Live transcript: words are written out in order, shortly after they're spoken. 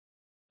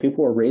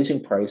People were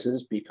raising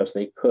prices because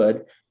they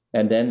could,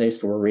 and then they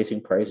were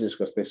raising prices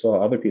because they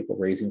saw other people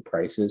raising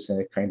prices, and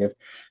it kind of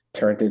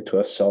turned into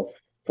a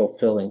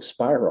self-fulfilling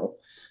spiral.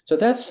 So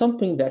that's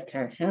something that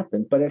can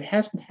happen, but it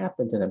hasn't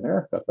happened in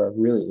America for a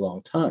really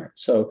long time.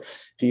 So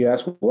if you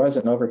ask, what does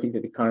an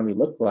overheated economy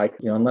look like?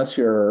 Unless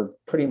you're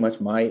pretty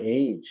much my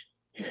age,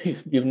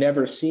 you've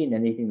never seen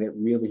anything that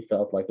really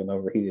felt like an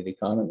overheated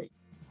economy.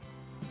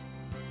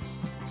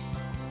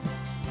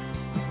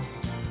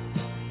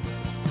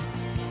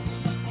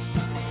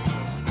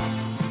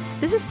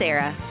 This is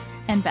Sarah.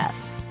 And Beth.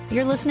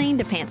 You're listening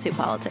to Pantsuit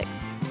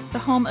Politics, the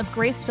home of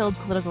grace-filled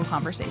political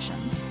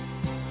conversations.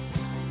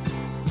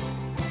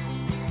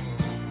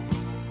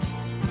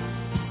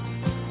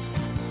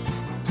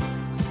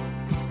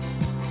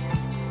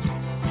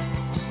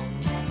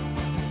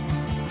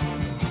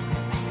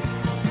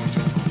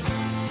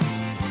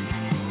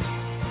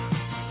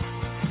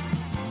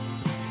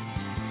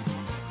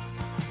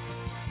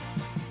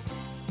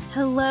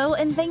 Hello,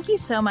 and thank you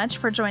so much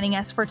for joining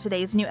us for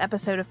today's new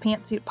episode of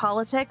Pantsuit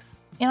Politics.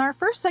 In our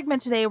first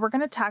segment today, we're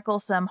going to tackle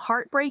some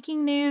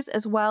heartbreaking news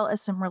as well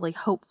as some really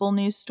hopeful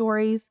news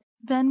stories.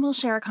 Then we'll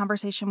share a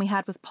conversation we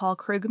had with Paul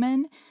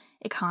Krugman,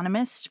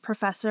 economist,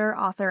 professor,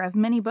 author of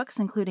many books,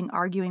 including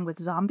Arguing with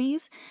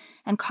Zombies,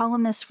 and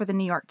columnist for the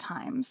New York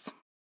Times.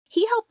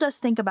 He helped us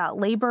think about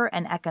labor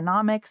and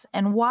economics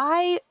and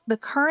why the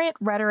current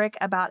rhetoric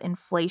about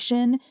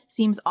inflation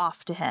seems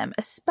off to him,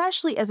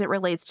 especially as it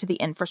relates to the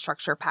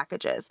infrastructure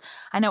packages.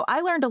 I know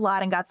I learned a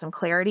lot and got some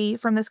clarity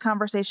from this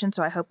conversation,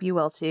 so I hope you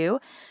will too.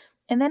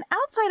 And then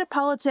outside of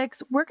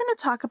politics, we're going to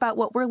talk about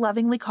what we're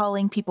lovingly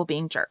calling people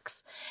being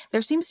jerks.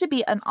 There seems to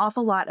be an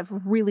awful lot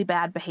of really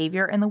bad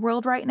behavior in the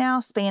world right now,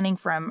 spanning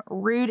from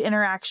rude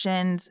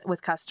interactions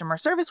with customer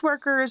service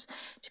workers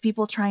to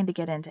people trying to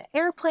get into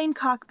airplane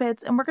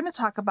cockpits. And we're going to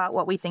talk about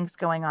what we think's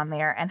going on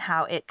there and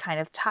how it kind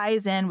of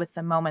ties in with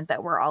the moment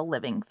that we're all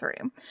living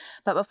through.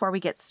 But before we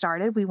get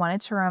started, we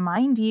wanted to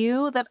remind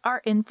you that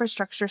our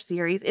infrastructure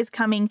series is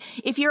coming.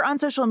 If you're on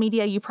social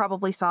media, you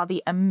probably saw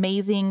the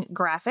amazing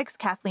graphics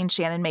Kathleen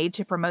Shannon made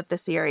to promote the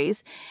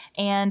series.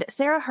 And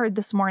Sarah heard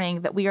this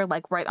morning that we are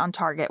right on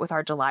target with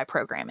our July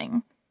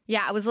programming.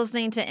 Yeah, I was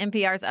listening to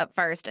NPR's Up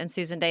First, and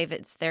Susan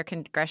Davids, their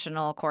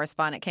congressional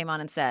correspondent, came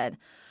on and said,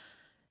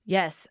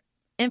 yes,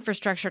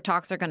 infrastructure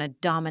talks are going to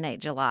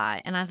dominate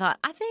July. And I thought,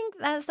 I think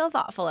that's so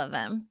thoughtful of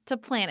them to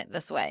plan it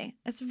this way.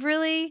 It's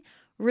really,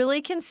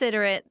 really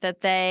considerate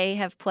that they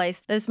have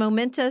placed this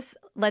momentous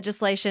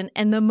legislation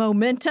and the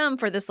momentum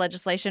for this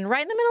legislation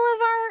right in the middle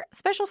of our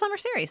special summer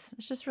series.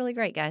 It's just really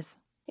great, guys.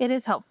 It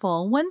is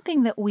helpful. One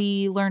thing that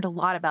we learned a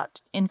lot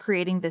about in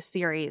creating this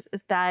series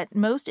is that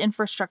most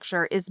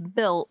infrastructure is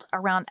built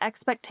around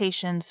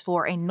expectations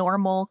for a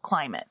normal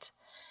climate.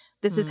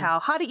 This is how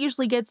hot it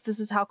usually gets. This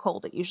is how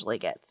cold it usually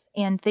gets.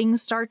 And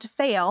things start to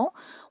fail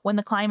when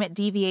the climate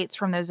deviates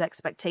from those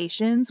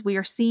expectations. We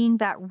are seeing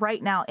that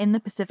right now in the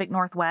Pacific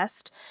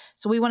Northwest.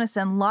 So we want to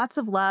send lots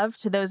of love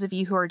to those of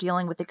you who are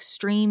dealing with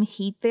extreme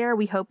heat there.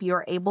 We hope you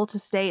are able to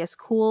stay as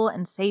cool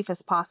and safe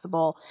as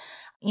possible.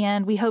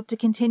 And we hope to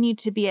continue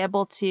to be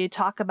able to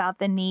talk about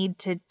the need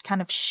to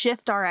kind of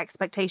shift our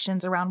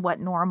expectations around what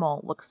normal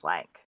looks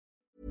like.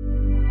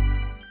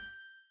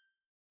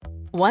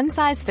 One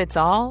size fits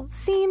all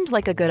seemed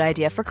like a good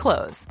idea for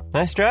clothes.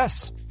 Nice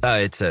dress.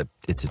 It's a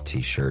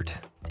t-shirt.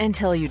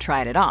 Until you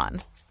tried it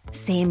on.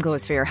 Same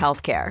goes for your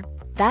healthcare.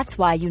 That's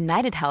why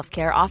United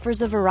Healthcare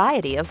offers a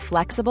variety of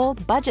flexible,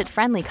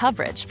 budget-friendly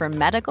coverage for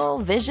medical,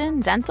 vision,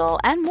 dental,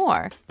 and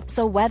more.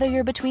 So whether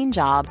you're between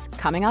jobs,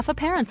 coming off a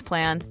parent's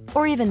plan,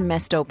 or even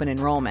missed open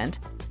enrollment,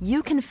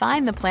 you can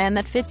find the plan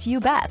that fits you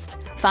best.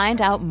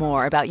 Find out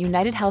more about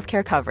United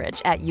Healthcare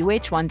coverage at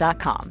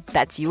uh1.com.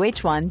 That's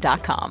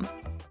uh1.com.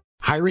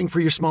 Hiring for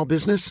your small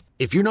business?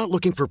 If you're not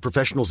looking for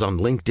professionals on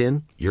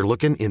LinkedIn, you're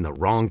looking in the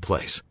wrong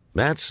place.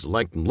 That's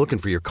like looking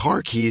for your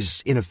car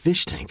keys in a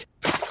fish tank.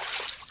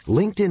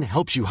 LinkedIn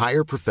helps you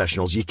hire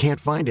professionals you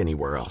can't find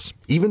anywhere else,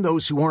 even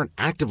those who aren't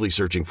actively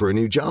searching for a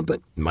new job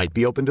but might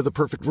be open to the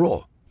perfect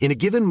role. In a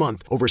given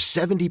month, over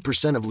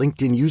 70% of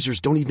LinkedIn users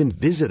don't even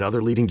visit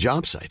other leading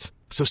job sites.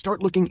 So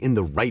start looking in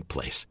the right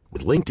place.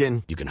 With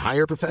LinkedIn, you can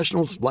hire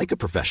professionals like a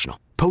professional.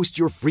 Post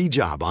your free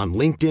job on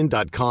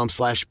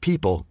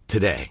linkedin.com/people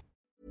today.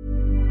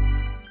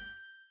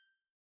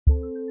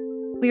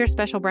 We are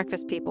special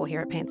breakfast people here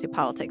at Pantsuit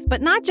Politics,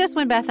 but not just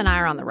when Beth and I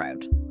are on the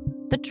road.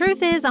 The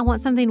truth is, I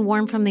want something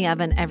warm from the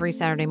oven every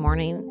Saturday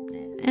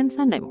morning and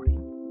Sunday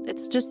morning.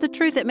 It's just the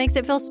truth. It makes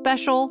it feel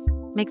special,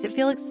 makes it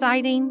feel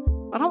exciting.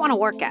 I don't want to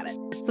work at it.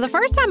 So the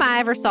first time I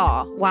ever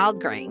saw Wild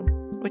Grain,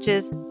 which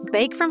is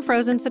bake from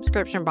frozen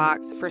subscription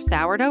box for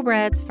sourdough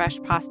breads, fresh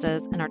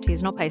pastas, and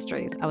artisanal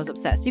pastries, I was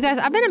obsessed. You guys,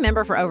 I've been a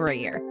member for over a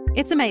year.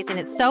 It's amazing.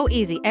 It's so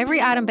easy. Every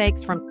item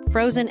bakes from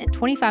frozen in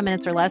 25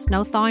 minutes or less,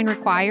 no thawing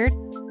required.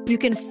 You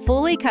can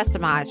fully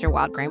customize your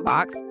Wild Grain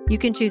box. You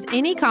can choose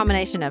any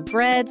combination of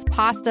breads,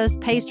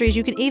 pastas, pastries.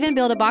 You can even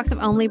build a box of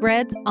only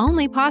breads,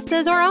 only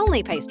pastas, or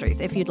only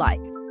pastries if you'd like.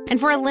 And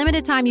for a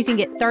limited time, you can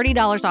get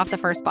 $30 off the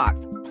first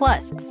box,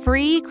 plus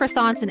free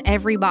croissants in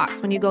every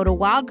box when you go to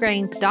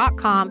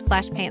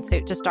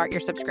wildgrain.com/pantsuit to start your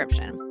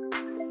subscription.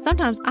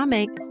 Sometimes I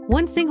make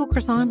one single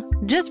croissant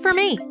just for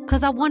me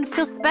because I want to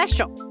feel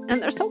special,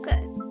 and they're so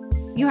good.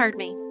 You heard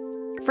me.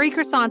 Free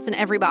croissants in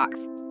every box,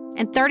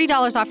 and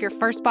 $30 off your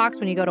first box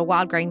when you go to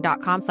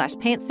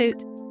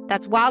wildgrain.com/pantsuit.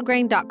 That's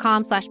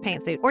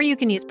wildgrain.com/pantsuit, or you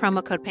can use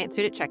promo code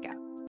pantsuit at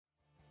checkout.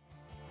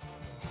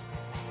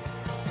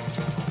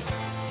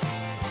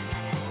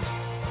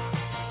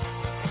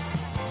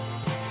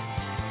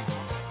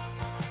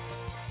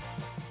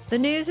 The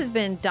news has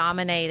been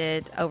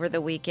dominated over the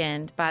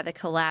weekend by the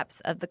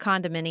collapse of the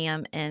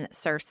condominium in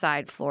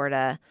Surfside,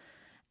 Florida.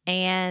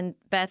 And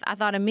Beth, I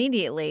thought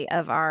immediately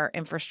of our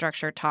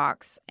infrastructure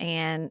talks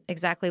and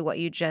exactly what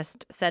you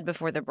just said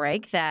before the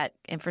break, that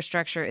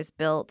infrastructure is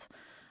built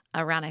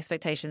around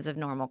expectations of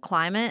normal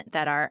climate,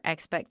 that our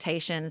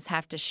expectations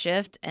have to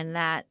shift, and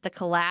that the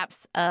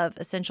collapse of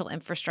essential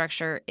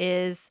infrastructure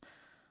is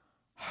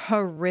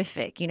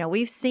horrific. You know,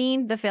 we've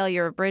seen the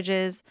failure of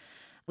bridges.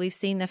 We've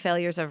seen the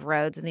failures of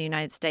roads in the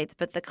United States,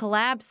 but the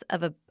collapse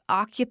of an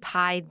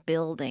occupied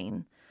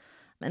building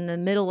in the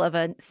middle of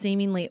a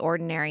seemingly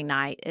ordinary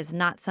night is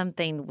not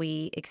something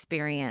we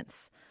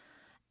experience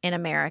in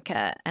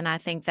America. And I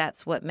think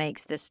that's what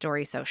makes this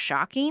story so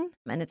shocking,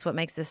 and it's what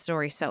makes this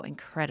story so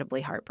incredibly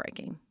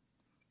heartbreaking.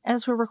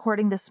 As we're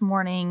recording this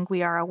morning,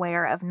 we are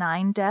aware of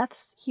 9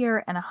 deaths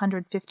here and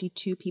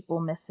 152 people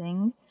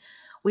missing.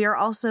 We are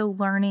also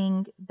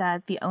learning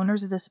that the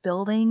owners of this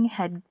building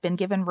had been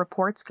given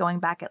reports going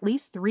back at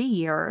least 3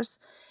 years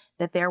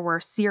that there were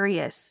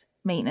serious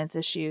maintenance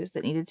issues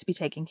that needed to be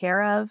taken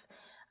care of.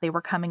 They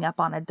were coming up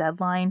on a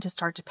deadline to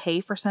start to pay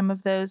for some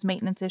of those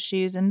maintenance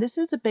issues. And this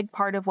is a big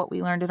part of what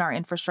we learned in our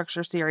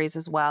infrastructure series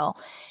as well,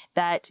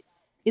 that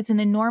it's an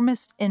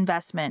enormous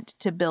investment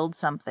to build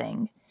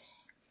something.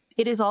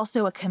 It is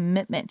also a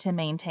commitment to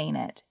maintain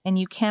it. And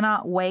you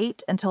cannot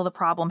wait until the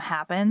problem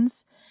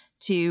happens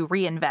to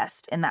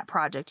reinvest in that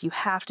project. You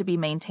have to be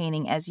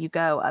maintaining as you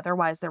go.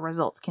 Otherwise, the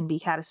results can be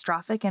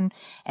catastrophic and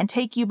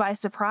take you by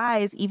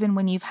surprise, even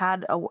when you've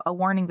had a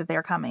warning that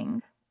they're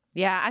coming.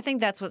 Yeah, I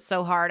think that's what's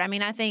so hard. I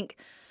mean, I think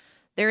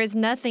there is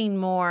nothing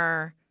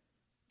more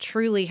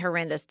truly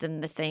horrendous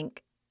than to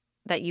think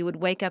that you would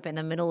wake up in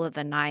the middle of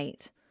the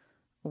night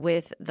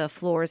with the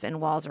floors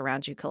and walls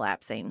around you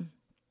collapsing.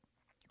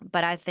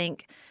 But I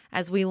think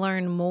as we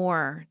learn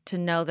more to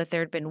know that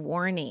there had been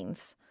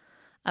warnings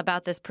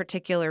about this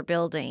particular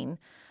building,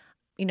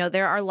 you know,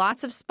 there are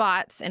lots of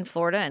spots in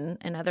Florida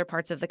and other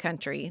parts of the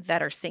country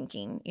that are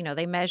sinking. You know,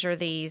 they measure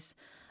these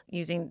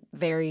using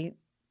very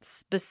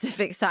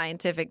specific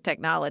scientific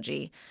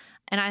technology.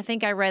 And I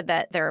think I read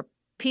that there are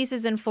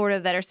pieces in Florida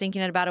that are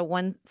sinking at about a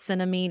 1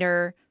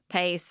 centimeter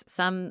pace,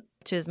 some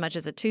to as much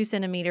as a 2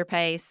 centimeter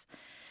pace.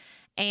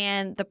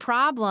 And the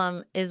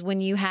problem is when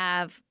you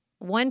have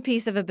one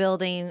piece of a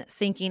building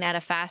sinking at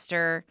a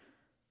faster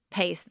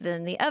pace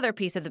than the other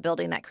piece of the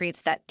building, that creates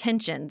that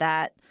tension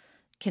that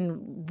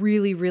can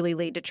really, really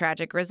lead to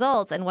tragic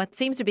results. And what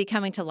seems to be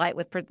coming to light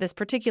with this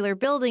particular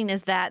building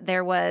is that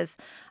there was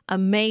a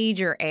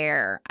major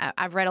error.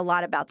 I've read a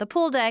lot about the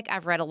pool deck.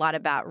 I've read a lot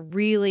about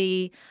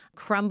really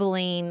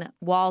crumbling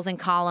walls and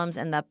columns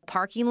in the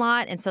parking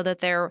lot. And so that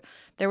there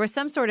was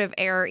some sort of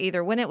error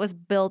either when it was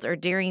built or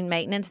during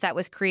maintenance that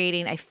was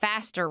creating a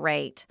faster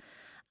rate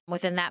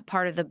within that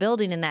part of the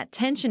building, and that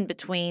tension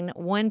between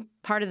one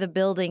part of the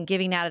building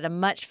giving out at a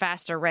much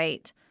faster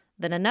rate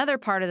than another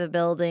part of the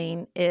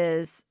building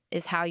is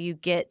how you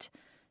get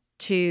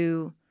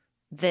to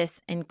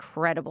this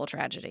incredible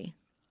tragedy.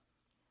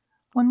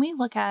 When we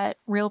look at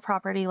real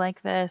property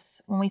like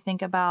this, when we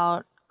think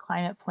about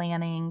climate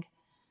planning,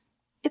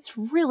 it's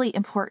really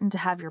important to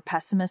have your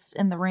pessimists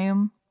in the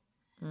room,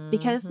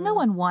 because no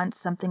one wants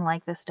something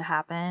like this to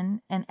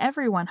happen, and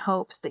everyone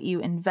hopes that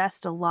you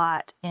invest a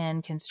lot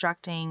in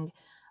constructing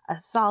a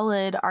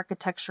solid,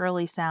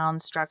 architecturally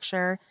sound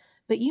structure.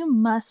 But you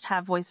must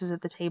have voices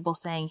at the table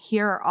saying,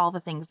 here are all the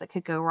things that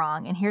could go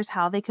wrong, and here's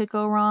how they could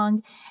go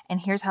wrong,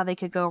 and here's how they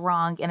could go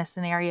wrong in a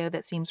scenario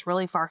that seems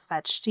really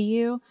far-fetched to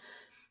you.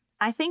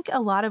 I think a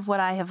lot of what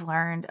I have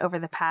learned over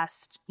the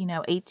past,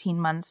 18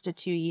 months to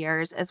 2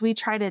 years, as we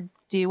try to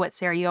do what,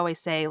 Sarah, you always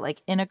say,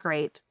 like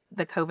integrate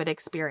the COVID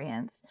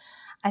experience,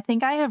 I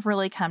think I have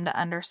really come to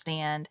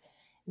understand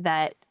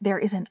that there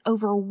is an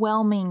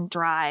overwhelming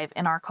drive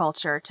in our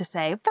culture to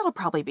say, that'll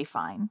probably be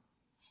fine.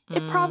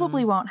 It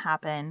probably won't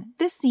happen.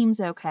 This seems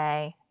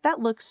okay.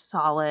 That looks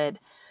solid.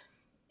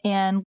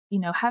 And,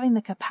 having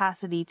the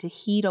capacity to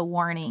heed a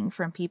warning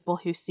from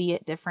people who see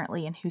it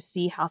differently and who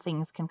see how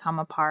things can come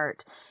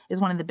apart is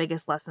one of the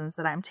biggest lessons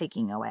that I'm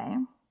taking away.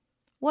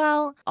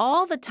 Well,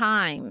 all the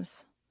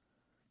times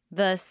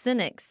the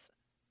cynics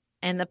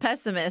and the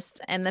pessimists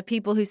and the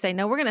people who say,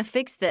 no, we're going to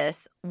fix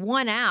this,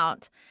 won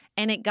out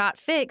and it got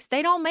fixed,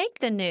 they don't make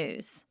the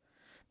news.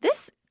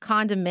 This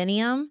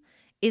condominium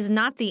is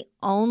not the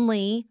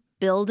only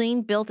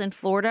building built in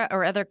Florida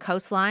or other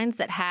coastlines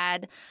that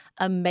had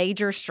a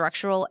major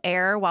structural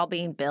error while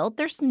being built.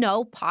 There's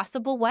no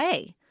possible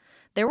way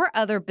There were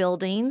other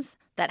buildings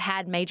that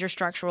had major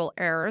structural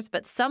errors,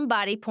 but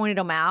somebody pointed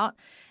them out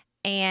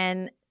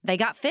and they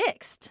got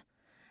fixed.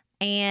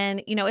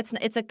 And,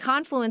 it's a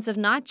confluence of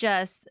not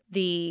just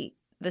the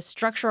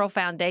structural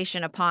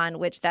foundation upon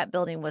which that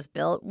building was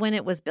built, when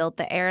it was built,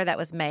 the error that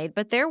was made,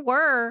 but there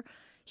were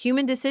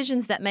human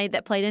decisions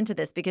that played into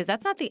this, because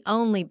that's not the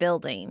only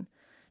building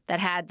that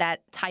had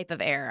that type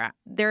of error.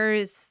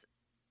 There's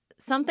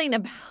something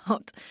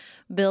about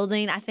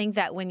building. I think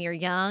that when you're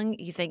young,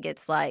 you think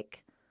it's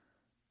like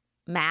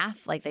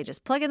math, like they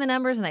just plug in the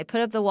numbers and they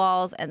put up the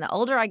walls. And the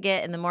older I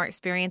get and the more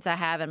experience I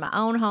have in my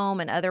own home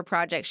and other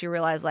projects, you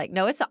realize like,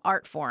 no, it's an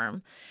art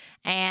form.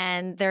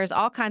 And there's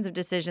all kinds of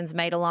decisions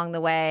made along the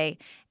way,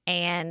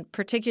 and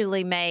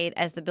particularly made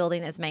as the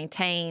building is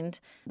maintained,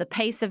 the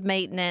pace of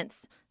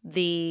maintenance,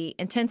 the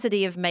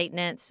intensity of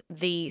maintenance,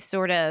 the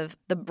sort of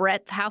the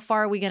breadth. How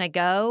far are we going to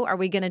go? Are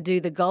we going to do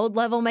the gold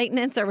level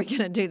maintenance? Are we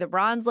going to do the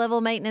bronze level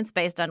maintenance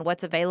based on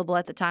what's available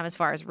at the time as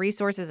far as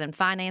resources and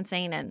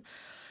financing? And,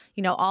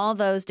 all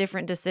those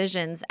different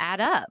decisions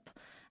add up.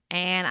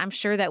 And I'm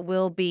sure that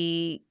we'll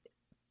be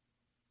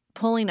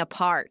pulling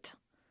apart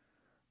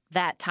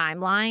that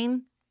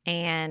timeline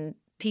and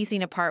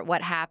piecing apart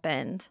what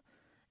happened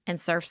in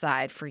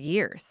Surfside for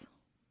years.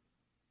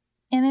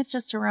 And it's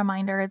just a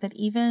reminder that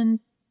even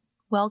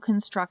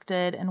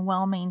well-constructed and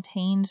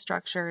well-maintained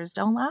structures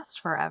don't last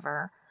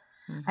forever.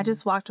 Mm-hmm. I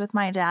just walked with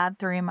my dad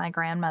through my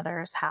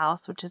grandmother's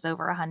house, which is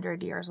over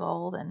 100 years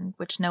old and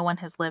which no one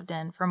has lived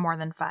in for more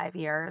than 5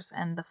 years,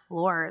 and the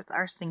floors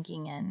are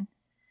sinking in.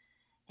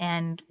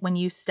 And when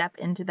you step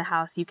into the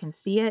house, you can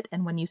see it,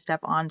 and when you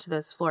step onto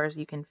those floors,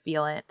 you can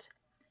feel it.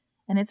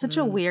 And it's such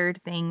a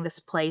weird thing, this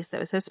place that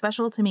was so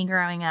special to me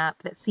growing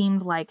up, that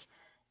seemed like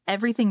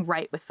everything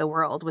right with the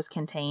world was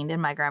contained in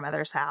my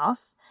grandmother's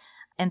house.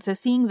 And so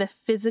seeing the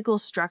physical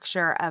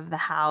structure of the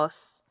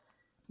house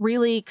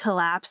really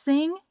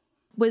collapsing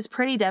was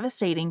pretty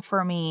devastating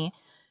for me.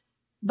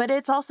 But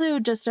it's also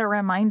just a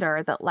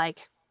reminder that,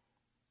 like,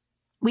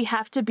 we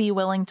have to be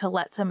willing to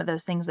let some of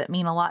those things that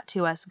mean a lot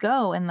to us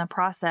go in the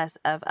process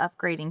of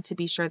upgrading, to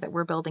be sure that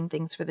we're building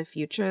things for the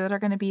future that are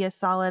going to be as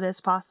solid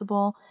as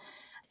possible.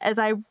 As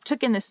I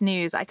took in this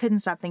news, I couldn't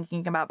stop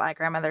thinking about my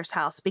grandmother's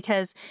house,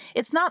 because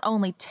it's not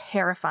only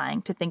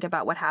terrifying to think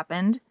about what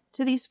happened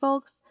to these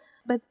folks,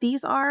 but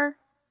these are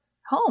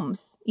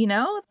homes,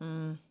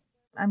 I'm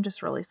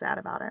just really sad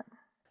about it.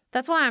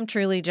 That's why I'm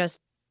truly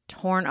just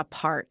torn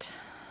apart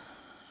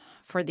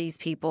for these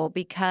people,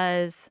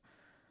 because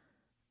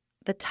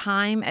the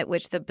time at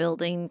which the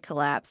building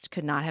collapsed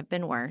could not have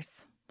been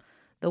worse.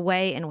 The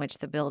way in which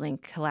the building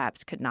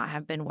collapsed could not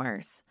have been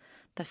worse.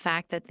 The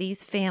fact that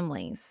these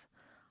families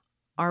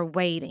are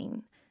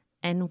waiting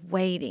and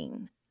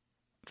waiting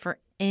for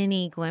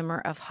any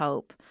glimmer of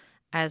hope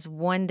as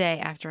one day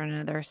after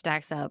another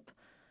stacks up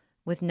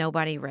with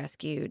nobody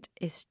rescued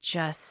is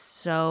just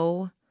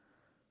so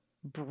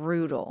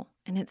brutal.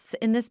 And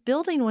this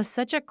building was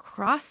such a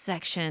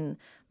cross-section,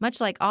 much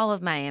like all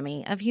of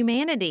Miami, of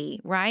humanity,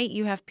 right?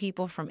 You have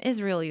people from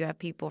Israel, you have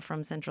people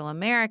from Central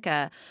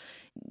America,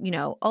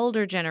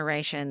 older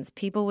generations,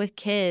 people with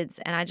kids.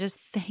 And I just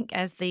think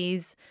as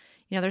these,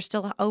 there's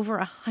still over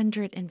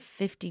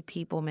 150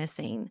 people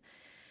missing.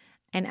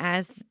 And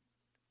as,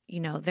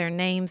 their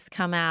names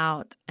come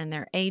out and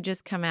their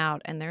ages come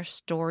out and their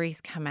stories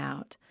come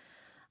out,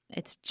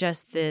 it's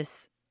just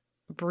this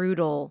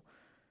brutal,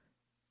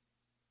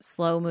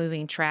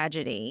 slow-moving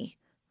tragedy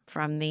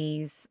from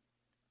these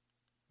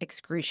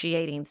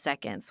excruciating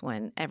seconds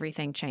when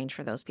everything changed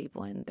for those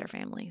people and their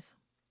families.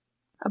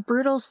 A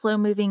brutal,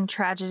 slow-moving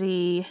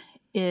tragedy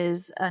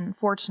is,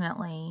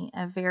 unfortunately,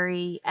 a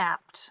very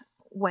apt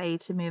way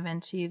to move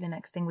into the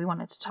next thing we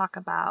wanted to talk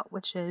about,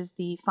 which is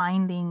the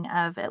finding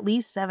of at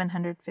least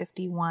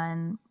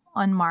 751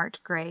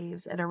 unmarked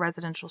graves at a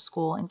residential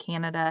school in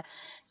Canada.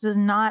 This is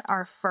not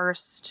our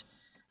first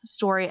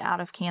story out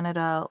of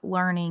Canada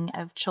learning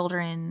of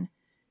children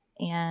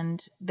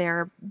and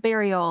their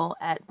burial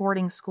at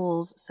boarding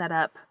schools set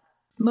up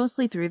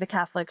mostly through the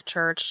Catholic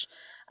Church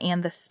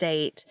and the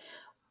state.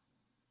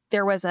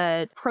 There was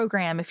a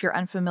program, if you're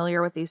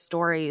unfamiliar with these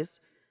stories,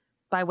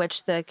 by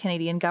which the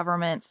Canadian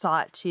government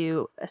sought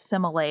to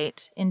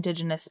assimilate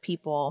Indigenous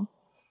people.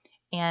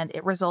 And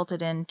it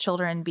resulted in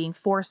children being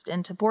forced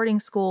into boarding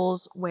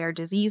schools where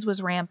disease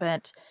was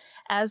rampant,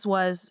 as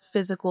was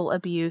physical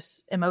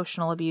abuse,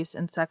 emotional abuse,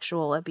 and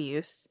sexual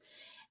abuse.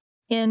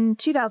 In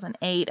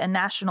 2008, a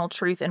National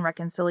Truth and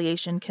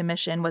Reconciliation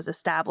Commission was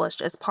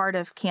established as part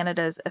of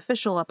Canada's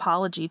official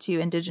apology to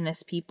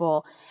Indigenous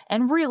people,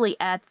 and really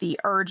at the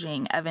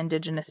urging of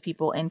Indigenous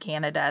people in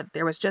Canada.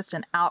 There was just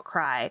an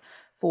outcry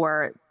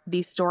for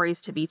these stories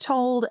to be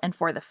told and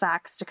for the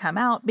facts to come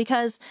out,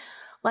 because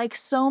like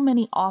so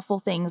many awful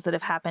things that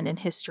have happened in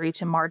history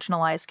to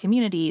marginalized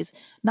communities,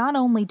 not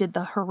only did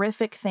the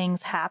horrific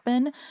things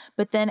happen,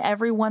 but then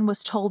everyone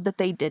was told that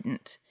they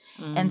didn't.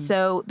 And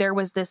so there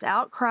was this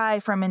outcry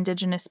from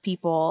Indigenous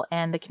people,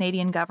 and the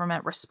Canadian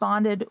government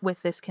responded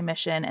with this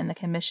commission, and the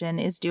commission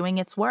is doing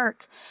its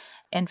work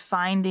and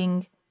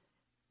finding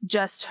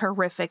just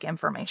horrific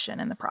information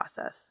in the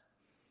process.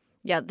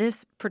 Yeah,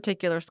 this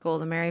particular school,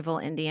 the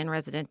Maryville Indian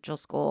Residential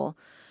School,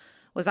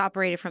 was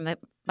operated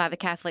by the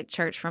Catholic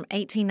Church from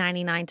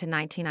 1899 to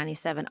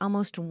 1997,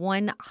 almost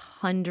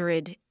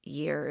 100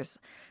 years.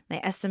 They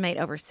estimate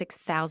over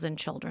 6,000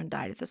 children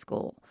died at the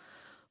school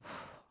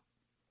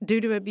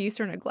due to abuse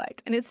or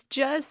neglect. And it's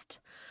just,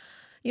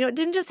 it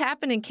didn't just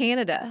happen in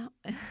Canada.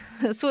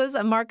 This was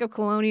a mark of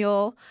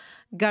colonial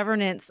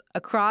governance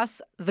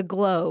across the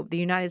globe, the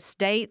United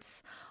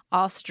States,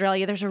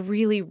 Australia. There's a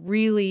really,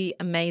 really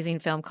amazing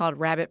film called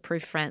Rabbit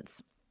Proof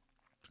Fence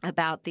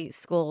about these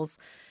schools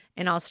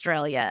in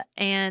Australia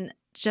and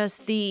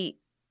just the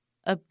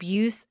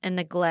abuse and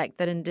neglect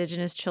that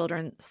Indigenous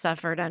children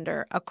suffered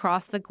under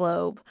across the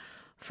globe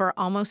for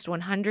almost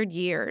 100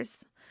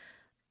 years.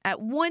 At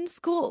one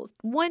school,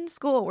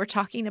 we're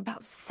talking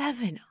about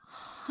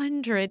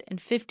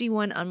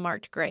 751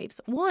 unmarked graves.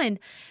 And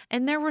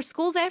there were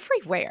schools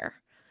everywhere.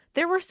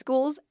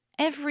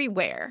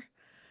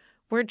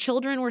 Where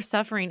children were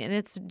suffering. And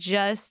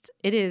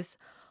it is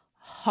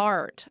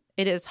hard.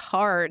 It is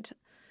hard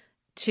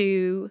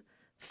to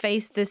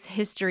face this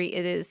history.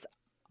 It is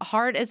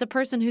hard as a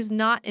person who's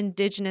not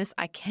Indigenous.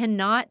 I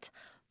cannot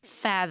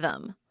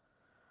fathom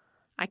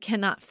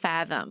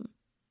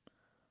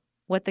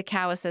what the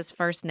Cowessess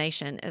First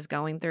Nation is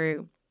going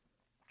through,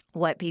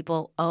 what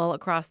people all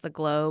across the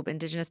globe,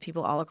 Indigenous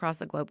people all across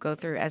the globe go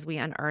through as we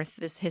unearth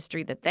this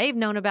history that they've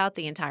known about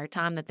the entire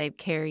time, that they've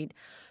carried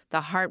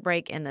the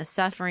heartbreak and the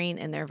suffering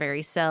in their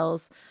very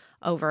cells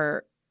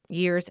over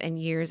years and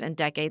years and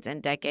decades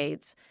and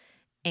decades.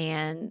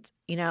 And,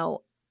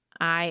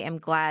 I am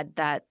glad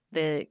that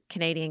the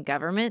Canadian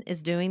government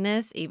is doing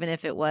this, even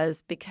if it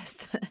was because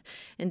the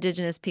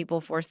Indigenous people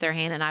forced their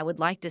hand. And I would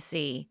like to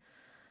see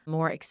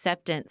more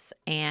acceptance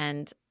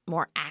and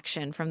more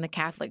action from the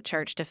Catholic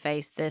Church to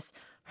face this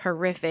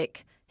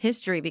horrific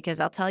history,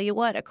 because I'll tell you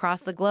what, across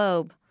the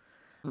globe,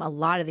 a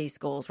lot of these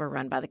schools were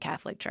run by the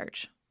Catholic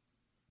Church.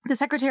 The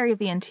Secretary of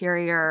the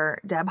Interior,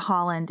 Deb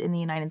Haaland, in the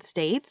United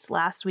States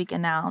last week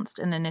announced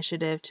an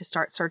initiative to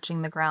start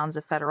searching the grounds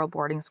of federal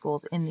boarding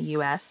schools in the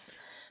U.S.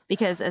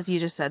 Because, as you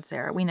just said,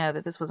 Sarah, we know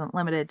that this wasn't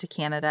limited to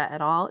Canada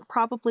at all. It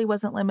probably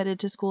wasn't limited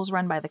to schools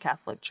run by the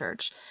Catholic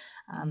Church.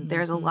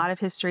 There's a lot of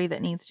history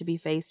that needs to be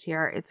faced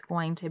here. It's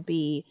going to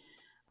be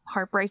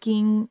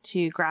heartbreaking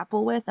to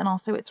grapple with. And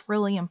also, it's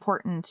really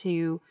important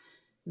to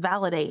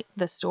validate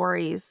the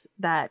stories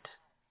that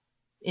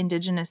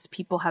Indigenous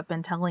people have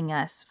been telling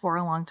us for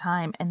a long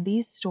time. And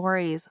these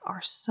stories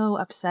are so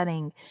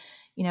upsetting.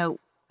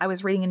 I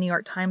was reading a New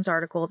York Times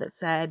article that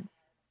said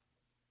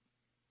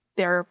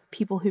there are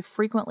people who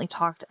frequently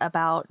talked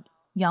about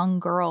young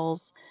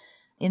girls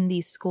in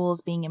these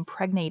schools being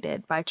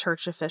impregnated by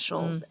church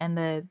officials and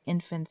the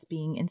infants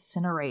being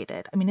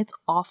incinerated. I mean, it's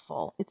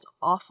awful. It's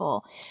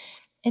awful.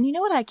 And you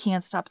know what I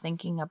can't stop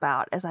thinking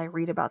about as I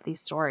read about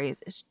these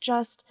stories is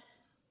just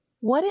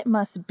what it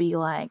must be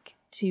like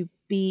to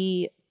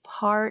be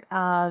part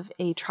of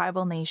a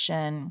tribal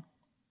nation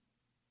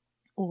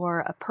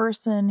or a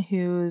person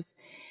whose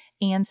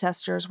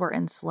ancestors were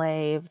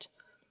enslaved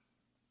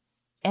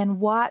and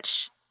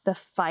watch the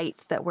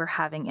fights that we're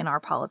having in our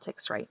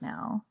politics right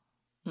now.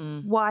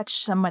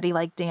 Watch somebody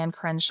like Dan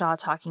Crenshaw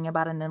talking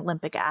about an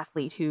Olympic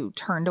athlete who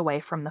turned away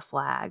from the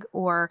flag,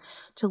 or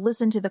to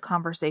listen to the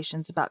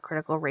conversations about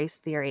critical race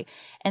theory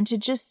and to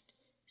just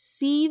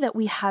see that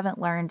we haven't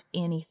learned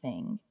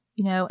anything,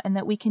 and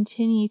that we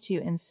continue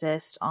to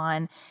insist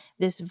on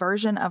this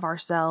version of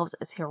ourselves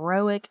as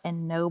heroic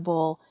and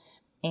noble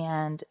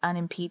and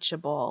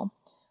unimpeachable,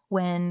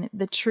 when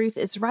the truth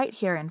is right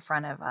here in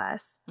front of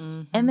us.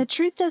 And the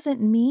truth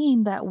doesn't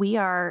mean that we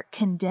are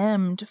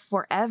condemned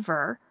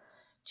forever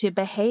to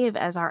behave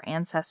as our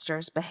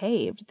ancestors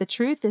behaved. The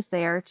truth is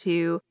there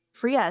to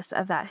free us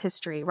of that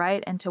history,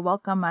 right? And to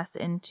welcome us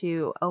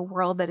into a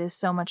world that is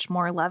so much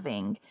more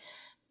loving.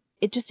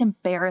 It just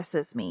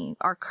embarrasses me.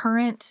 Our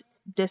current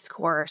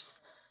discourse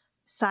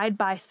side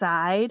by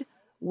side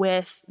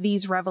with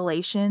these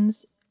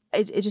revelations,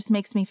 it just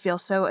makes me feel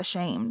so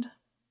ashamed.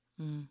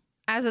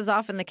 As is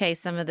often the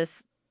case, some of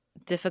this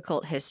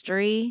difficult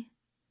history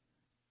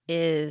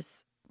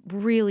is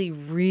really,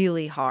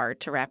 really hard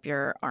to wrap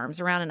your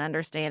arms around and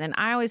understand. And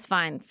I always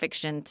find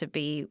fiction to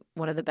be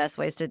one of the best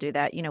ways to do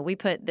that. We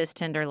put This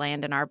Tender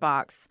Land in our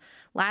box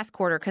last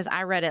quarter because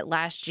I read it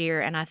last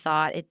year and I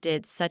thought it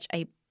did such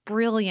a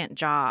brilliant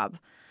job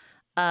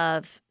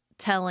of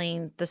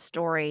telling the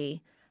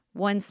story,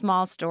 one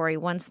small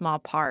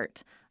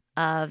part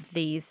of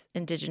these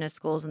Indigenous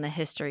schools and the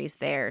histories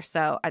there.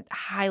 So I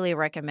highly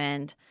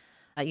recommend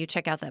you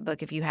check out that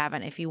book if you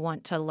haven't, if you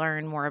want to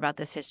learn more about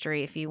this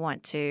history, if you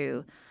want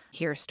to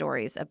hear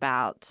stories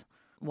about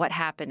what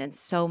happened in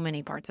so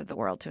many parts of the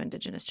world to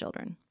Indigenous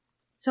children.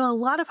 So a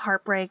lot of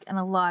heartbreak and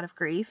a lot of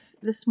grief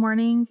this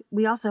morning.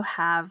 We also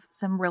have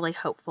some really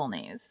hopeful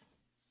news.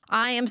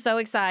 I am so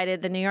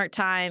excited. The New York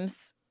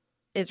Times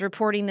is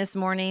reporting this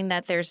morning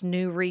that there's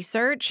new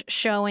research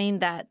showing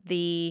that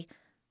the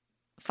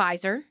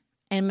Pfizer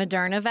and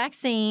Moderna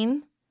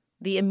vaccine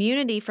the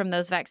immunity from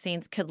those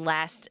vaccines could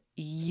last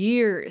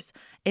years.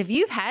 If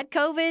you've had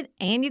COVID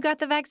and you got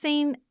the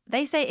vaccine,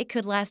 they say it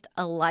could last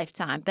a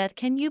lifetime. Beth,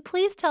 can you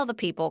please tell the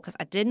people, because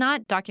I did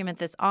not document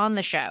this on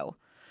the show,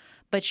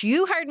 but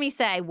you heard me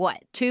say,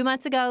 2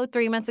 months ago,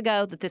 3 months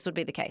ago, that this would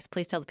be the case.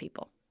 Please tell the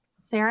people.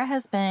 Sarah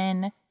has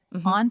been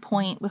on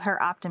point with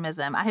her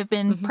optimism. I have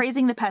been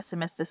praising the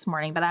pessimist this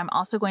morning, but I'm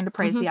also going to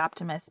praise the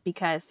optimist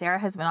because Sarah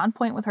has been on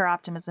point with her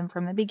optimism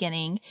from the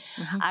beginning.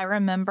 I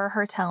remember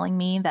her telling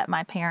me that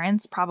my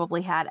parents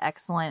probably had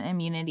excellent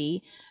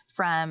immunity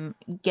from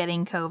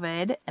getting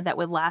COVID that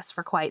would last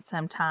for quite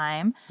some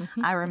time.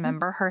 I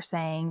remember her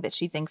saying that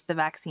she thinks the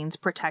vaccine's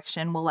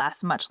protection will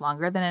last much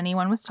longer than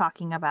anyone was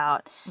talking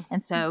about.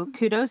 And so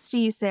kudos to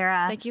you,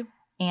 Sarah. Thank you.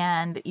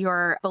 And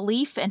your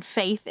belief and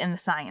faith in the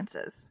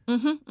sciences. You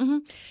know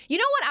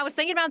what I was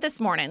thinking about this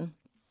morning?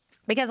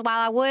 Because while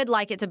I would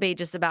like it to be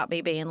just about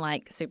me being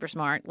like super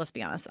smart, let's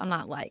be honest, I'm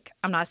not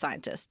a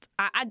scientist.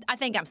 I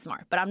think I'm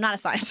smart, but I'm not a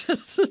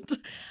scientist.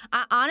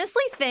 I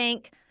honestly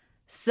think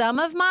some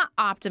of my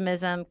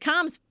optimism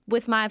comes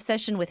with my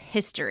obsession with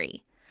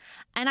history.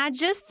 And I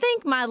just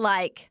think my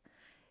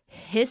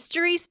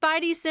history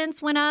spidey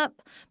sense went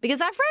up because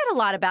I've read a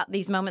lot about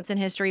these moments in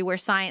history where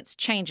science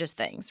changes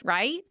things,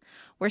 right?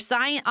 Where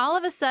science, all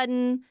of a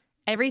sudden,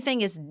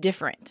 everything is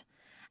different.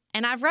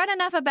 And I've read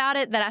enough about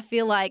it that I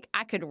feel like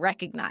I could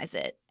recognize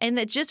it. And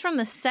that just from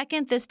the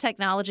second this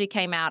technology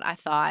came out, I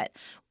thought,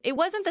 it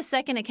wasn't the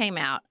second it came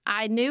out.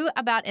 I knew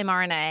about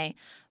mRNA.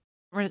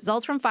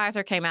 Results from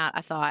Pfizer came out.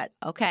 I thought,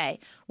 okay,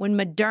 when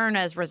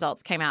Moderna's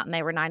results came out and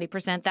they were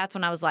 90%, that's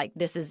when I was like,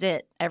 this is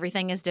it.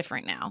 Everything is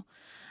different now.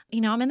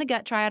 I'm in the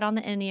gut triad on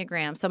the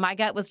Enneagram. So my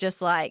gut was just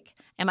like,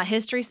 and my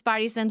history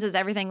spidey senses,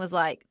 everything was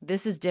like,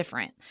 this is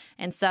different.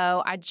 And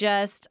so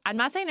I'm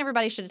not saying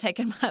everybody should have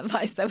taken my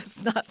advice that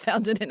was not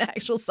founded in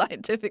actual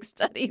scientific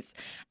studies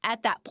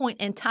at that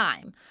point in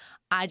time.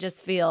 I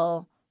just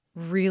feel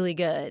really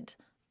good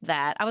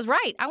that I was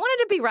right. I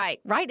wanted to be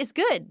right. Right is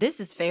good. This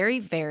is very,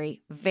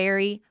 very,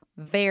 very,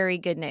 very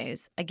good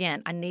news.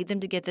 Again, I need them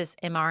to get this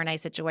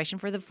mRNA situation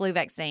for the flu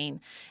vaccine,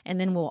 and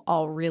then we'll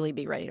all really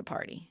be ready to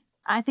party.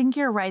 I think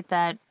you're right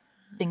that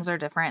things are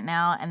different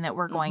now and that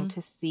we're going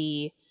to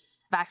see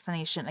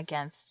vaccination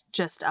against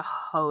just a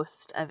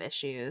host of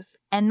issues.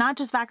 And not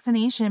just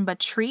vaccination, but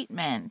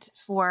treatment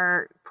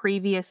for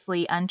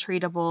previously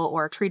untreatable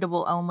or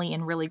treatable only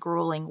in really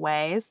grueling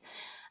ways.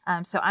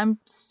 So I'm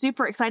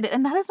super excited.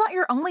 And that is not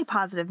your only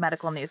positive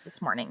medical news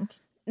this morning.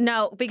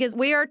 No, because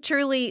we are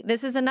truly,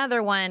 this is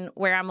another one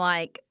where I'm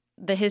like,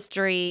 the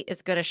history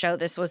is going to show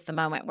this was the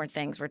moment where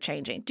things were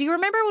changing. Do you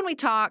remember when we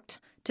talked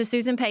to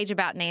Susan Page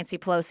about Nancy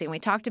Pelosi and we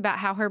talked about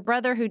how her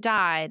brother who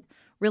died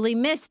really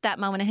missed that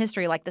moment of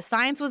history? Like the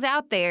science was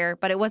out there,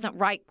 but it wasn't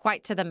right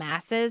quite to the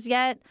masses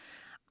yet.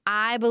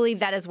 I believe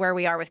that is where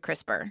we are with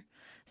CRISPR.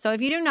 So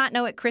if you do not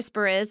know what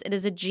CRISPR is, it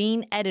is a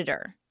gene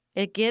editor.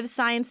 It gives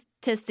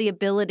scientists the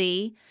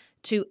ability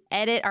to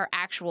edit our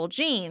actual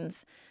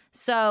genes.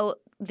 So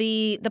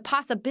the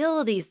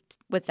possibilities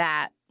with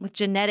that, with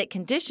genetic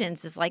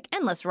conditions, is like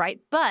endless, right?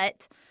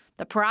 But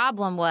the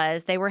problem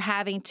was they were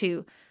having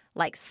to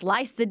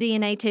slice the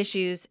DNA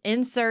tissues,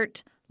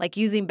 insert,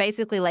 using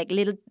basically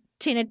little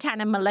teeny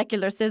tiny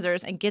molecular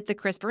scissors and get the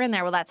CRISPR in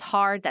there. Well, that's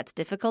hard. That's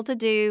difficult to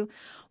do.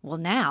 Well,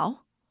 now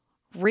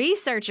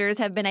researchers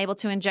have been able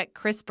to inject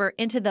CRISPR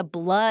into the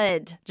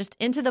blood, just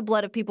into the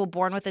blood of people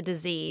born with a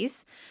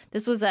disease.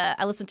 This was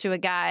I listened to a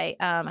guy,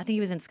 I think he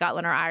was in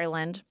Scotland or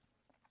Ireland,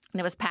 and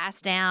it was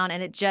passed down,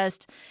 and it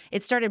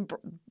started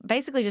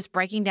basically just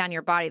breaking down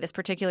your body, this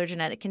particular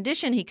genetic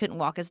condition. He couldn't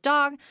walk his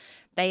dog.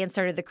 They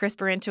inserted the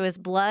CRISPR into his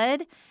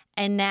blood,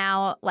 and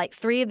now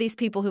 3 of these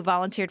people who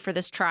volunteered for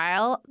this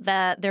trial,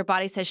 their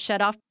bodies has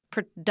shut off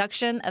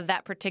production of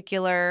that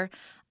particular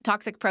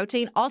toxic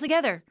protein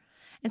altogether.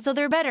 And so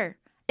they're better.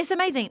 It's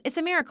amazing. It's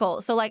a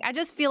miracle. So I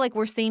just feel like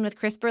we're seeing with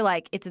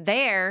CRISPR, it's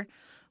there.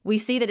 We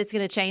see that it's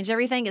going to change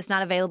everything. It's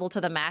not available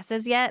to the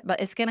masses yet, but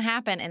it's going to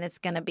happen, and it's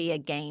going to be a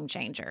game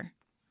changer.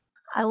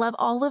 I love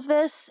all of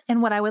this.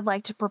 And what I would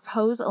like to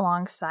propose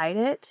alongside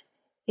it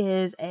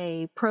is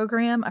a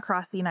program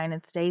across the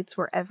United States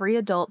where every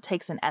adult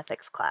takes an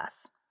ethics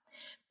class.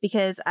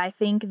 Because I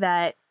think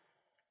that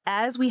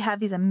as we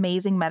have these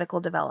amazing medical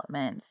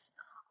developments,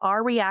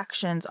 our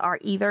reactions are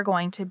either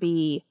going to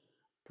be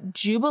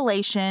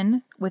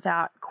jubilation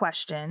without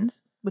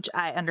questions, which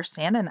I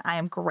understand, and I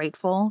am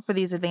grateful for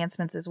these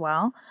advancements as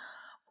well,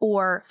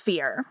 or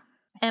fear.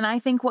 And I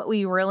think what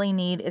we really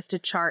need is to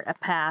chart a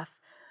path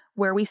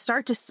where we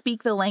start to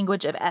speak the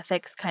language of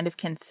ethics kind of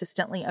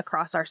consistently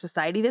across our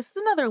society. This is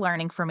another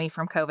learning for me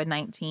from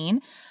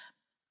COVID-19.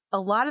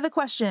 A lot of the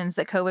questions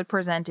that COVID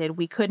presented,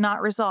 we could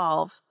not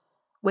resolve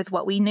with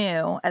what we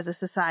knew as a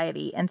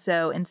society. And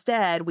so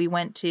instead, we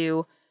went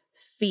to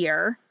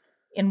fear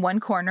in one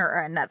corner or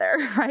another,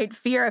 right?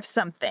 Fear of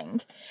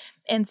something.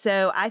 And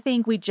so I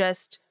think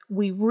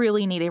we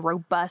really need a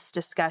robust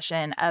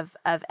discussion of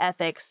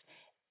ethics,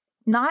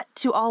 not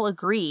to all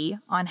agree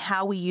on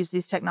how we use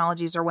these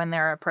technologies or when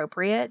they're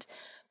appropriate,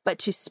 but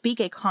to speak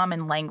a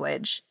common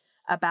language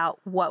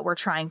about what we're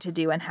trying to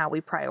do and how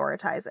we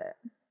prioritize it.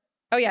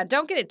 Oh, yeah.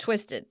 Don't get it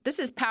twisted. This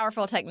is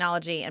powerful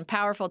technology, and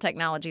powerful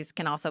technologies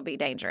can also be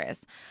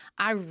dangerous.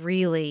 I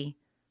really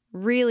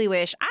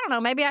wish, I don't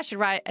know, maybe I should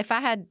write, if I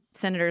had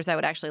senators that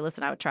would actually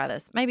listen, I would try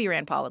this. Maybe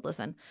Rand Paul would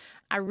listen.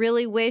 I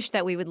really wish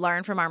that we would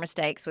learn from our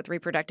mistakes with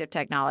reproductive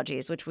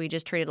technologies, which we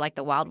just treated like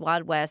the wild,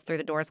 wild west, threw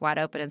the doors wide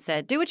open and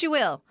said, do what you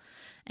will.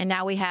 And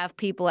now we have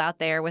people out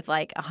there with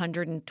like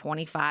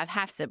 125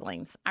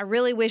 half-siblings. I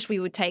really wish we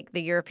would take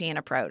the European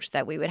approach,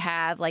 that we would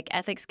have like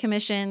ethics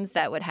commissions,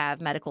 that would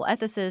have medical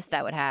ethicists,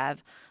 that would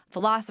have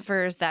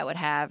philosophers, that would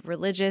have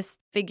religious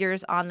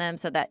figures on them,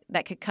 so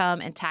that could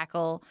come and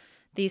tackle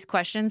these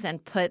questions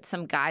and put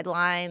some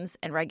guidelines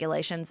and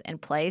regulations in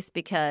place,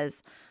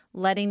 because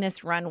letting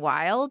this run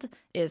wild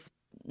is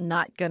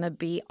not going to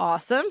be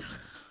awesome.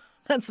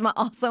 That's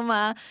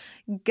my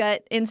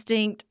gut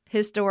instinct,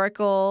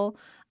 historical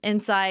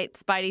insight,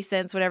 spidey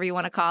sense, whatever you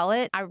want to call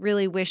it. I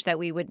really wish that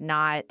we would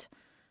not,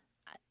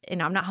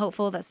 and I'm not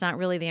hopeful, that's not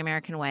really the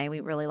American way. We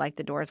really like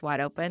the doors wide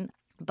open,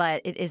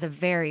 but it is a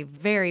very,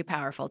 very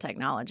powerful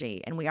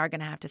technology, and we are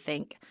going to have to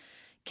think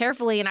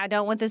carefully. And I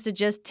don't want this to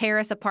just tear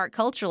us apart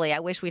culturally. I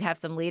wish we'd have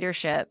some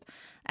leadership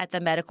at the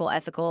medical,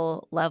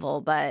 ethical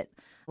level, but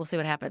we'll see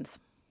what happens.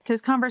 Because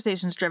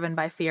conversations driven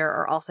by fear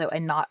are also a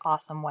not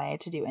awesome way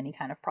to do any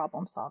kind of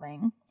problem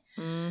solving.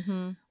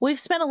 Mm-hmm. We've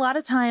spent a lot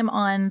of time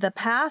on the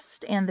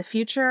past and the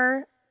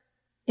future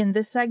in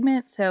this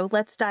segment, so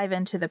let's dive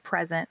into the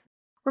present.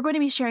 We're going to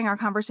be sharing our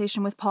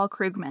conversation with Paul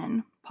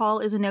Krugman. Paul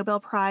is a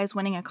Nobel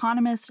Prize-winning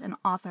economist and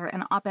author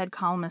and op-ed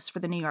columnist for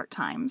the New York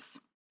Times.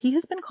 He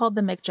has been called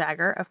the Mick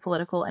Jagger of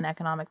political and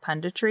economic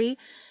punditry,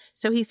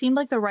 so he seemed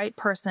like the right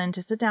person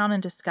to sit down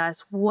and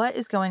discuss what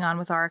is going on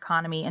with our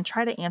economy and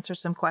try to answer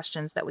some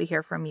questions that we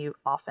hear from you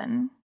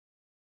often.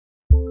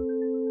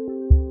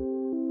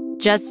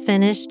 Just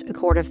finished A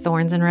Court of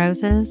Thorns and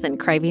Roses and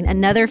craving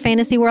another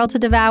fantasy world to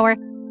devour?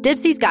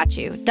 Dipsy's got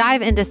you.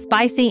 Dive into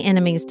spicy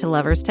enemies to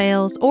lovers'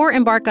 tales, or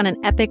embark on an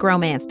epic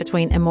romance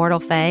between immortal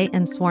fae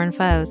and sworn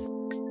foes.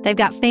 They've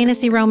got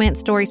fantasy romance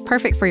stories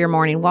perfect for your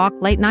morning walk,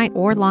 late night,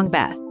 or long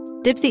bath.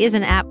 Dipsy is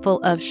an app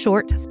full of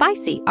short,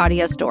 spicy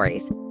audio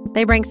stories.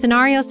 They bring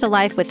scenarios to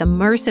life with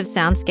immersive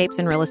soundscapes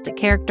and realistic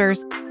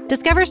characters.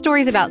 Discover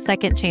stories about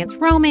second chance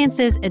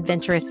romances,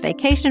 adventurous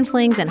vacation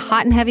flings, and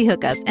hot and heavy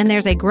hookups. And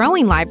there's a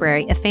growing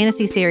library of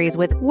fantasy series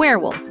with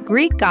werewolves,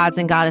 Greek gods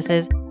and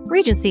goddesses,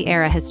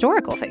 Regency-era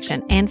historical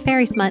fiction, and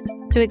fairy smut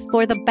to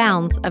explore the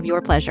bounds of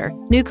your pleasure.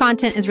 New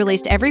content is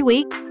released every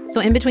week, so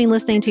in between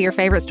listening to your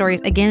favorite stories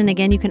again and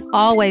again, you can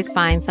always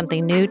find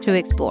something new to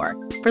explore.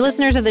 For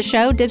listeners of the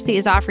show, Dipsy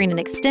is offering an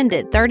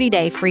extended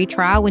 30-day free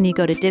trial when you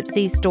go to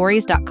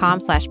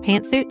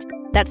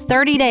dipsystories.com/pantsuit. That's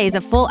 30 days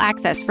of full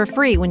access for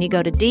free when you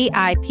go to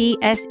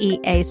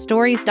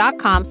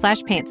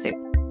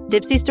dipseastories.com/pantsuit.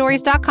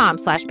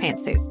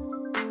 dipsystories.com/pantsuit.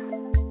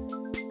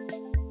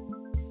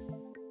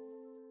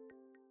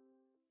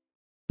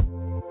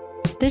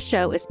 This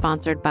show is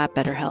sponsored by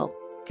BetterHelp.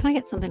 Can I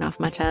get something off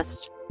my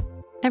chest?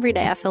 Every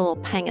day I feel a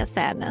little pang of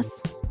sadness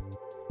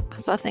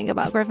because I think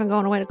about Griffin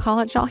going away to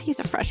college. Y'all, he's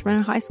a freshman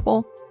in high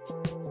school.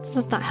 This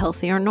is not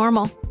healthy or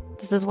normal.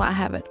 This is why I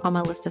have it on my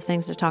list of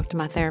things to talk to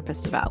my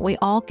therapist about. We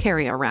all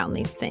carry around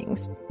these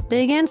things,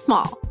 big and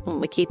small.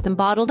 When we keep them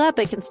bottled up,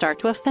 it can start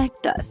to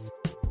affect us.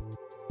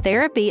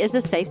 Therapy is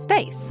a safe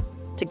space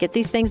to get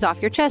these things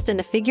off your chest and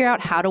to figure out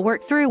how to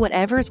work through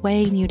whatever's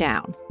weighing you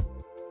down.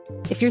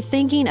 If you're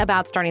thinking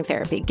about starting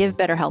therapy, give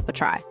BetterHelp a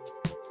try.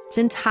 It's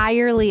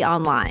entirely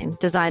online,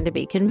 designed to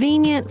be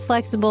convenient,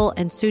 flexible,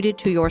 and suited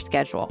to your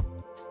schedule.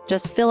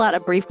 Just fill out a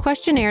brief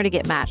questionnaire to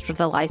get matched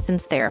with a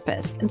licensed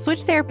therapist and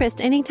switch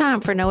therapists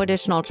anytime for no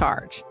additional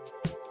charge.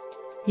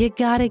 You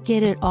gotta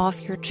get it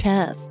off your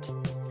chest.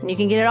 And you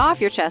can get it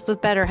off your chest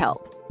with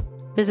BetterHelp.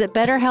 Visit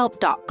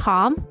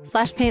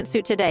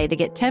BetterHelp.com/pantsuit today to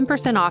get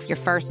 10% off your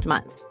first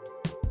month.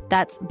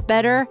 That's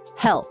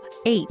BetterHelp,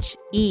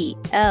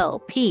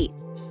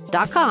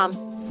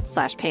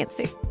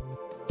 HELP.com/pantsuit.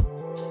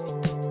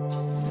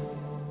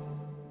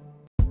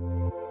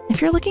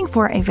 If you're looking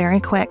for a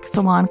very quick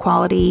salon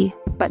quality,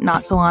 but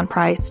not salon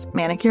priced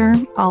manicure,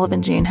 Olive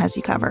 & June has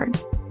you covered.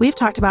 We've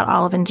talked about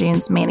Olive &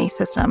 June's Mani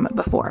system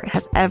before. It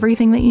has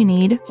everything that you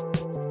need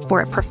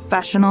for a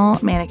professional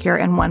manicure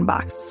in one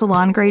box.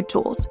 Salon grade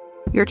tools,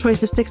 your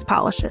choice of 6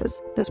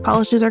 polishes. Those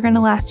polishes are going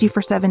to last you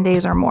for 7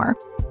 days or more.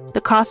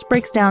 The cost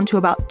breaks down to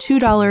about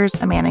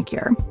 $2 a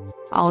manicure.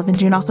 Olive &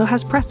 June also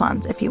has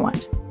press-ons if you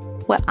want.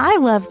 What I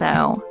love,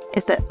 though,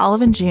 is that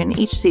Olive & June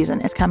each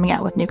season is coming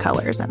out with new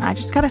colors, and I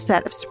just got a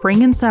set of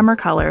spring and summer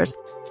colors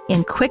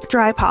in quick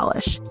dry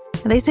polish.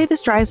 And they say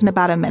this dries in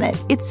about a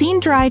minute. It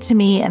seemed dry to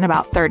me in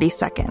about 30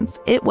 seconds.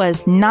 It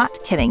was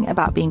not kidding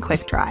about being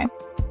quick dry.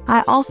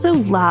 I also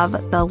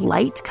love the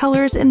light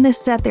colors in this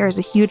set. There is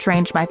a huge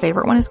range. My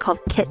favorite one is called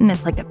Kitten.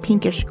 It's like a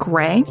pinkish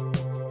gray.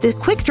 The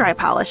Quick Dry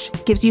Polish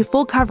gives you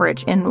full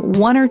coverage in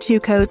 1 or 2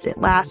 coats. It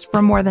lasts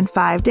for more than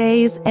 5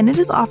 days, and it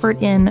is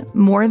offered in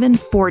more than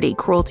 40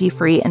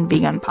 cruelty-free and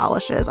vegan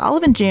polishes.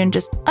 Olive & June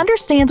just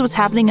understands what's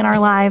happening in our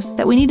lives,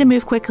 that we need to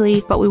move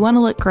quickly, but we want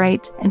to look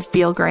great and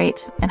feel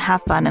great and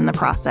have fun in the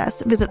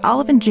process. Visit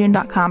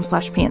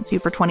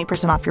oliveandjune.com/pantsuit for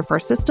 20% off your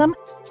first system.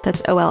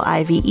 That's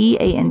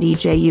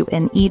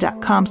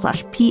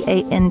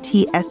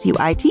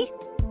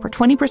oliveandjune.com/PANTSUIT for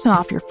 20%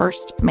 off your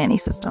first Manny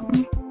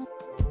system.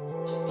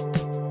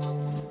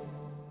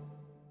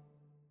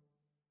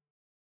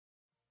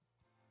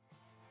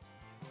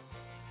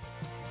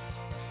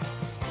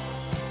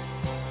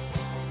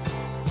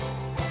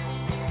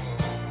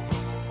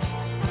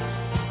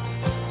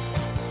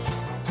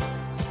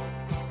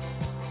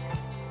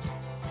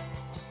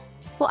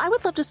 Well, I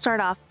would love to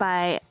start off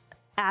by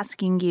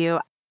asking you,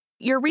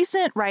 your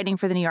recent writing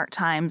for the New York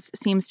Times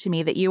seems to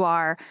me that you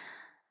are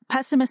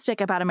pessimistic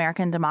about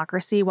American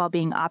democracy while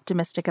being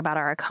optimistic about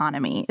our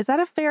economy. Is that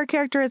a fair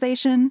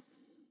characterization?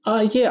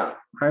 Yeah,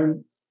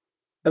 I'm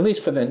at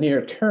least for the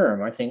near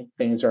term. I think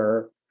things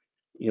are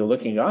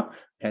looking up.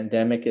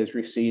 Pandemic is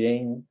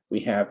receding. We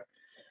have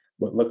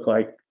what look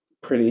like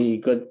pretty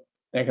good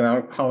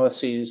economic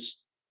policies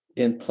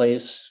in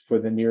place for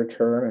the near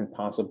term and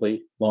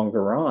possibly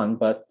longer on.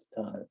 But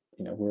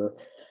we're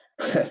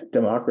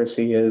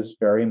democracy is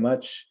very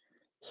much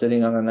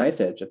sitting on a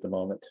knife edge at the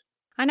moment.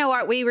 I know,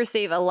 Art, we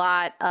receive a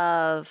lot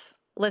of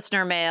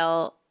listener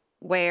mail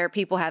where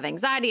people have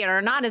anxiety and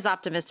are not as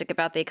optimistic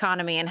about the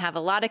economy and have a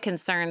lot of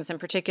concerns, in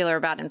particular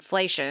about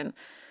inflation.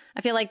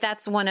 I feel like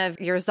that's one of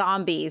your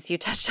zombies you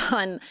touched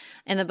on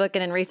in the book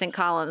and in recent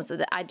columns,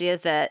 the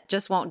ideas that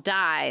just won't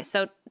die.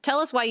 So tell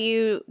us why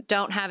you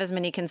don't have as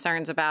many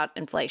concerns about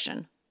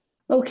inflation.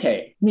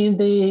 Okay. I mean,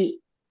 the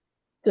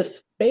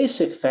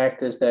basic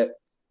fact is that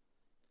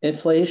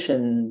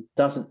inflation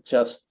doesn't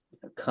just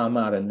come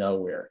out of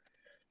nowhere.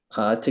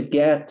 To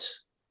get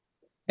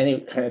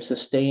any kind of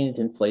sustained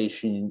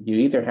inflation, you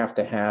either have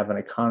to have an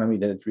economy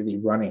that is really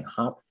running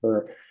hot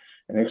for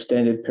an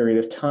extended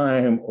period of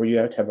time, or you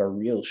have to have a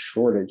real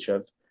shortage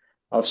of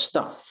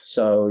stuff.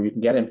 So you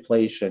can get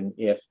inflation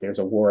if there's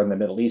a war in the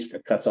Middle East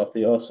that cuts off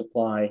the oil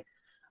supply,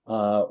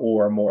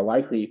 or more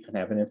likely you can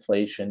have an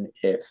inflation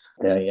if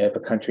a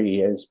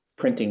country is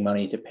printing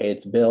money to pay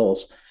its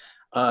bills.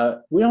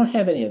 We don't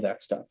have any of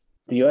that stuff.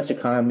 The U.S.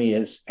 economy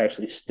is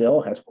actually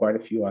still has quite a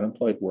few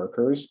unemployed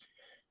workers.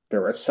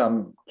 There are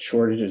some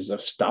shortages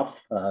of stuff.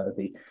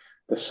 The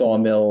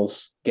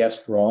sawmills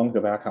guessed wrong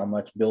about how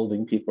much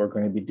building people are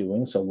going to be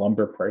doing, so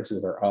lumber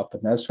prices are up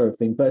and that sort of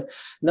thing. But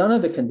none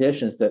of the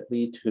conditions that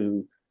lead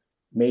to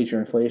major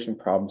inflation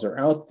problems are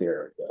out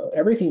there.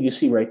 Everything you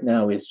see right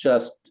now is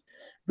just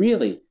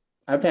really,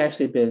 I've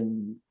actually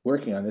been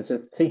working on this.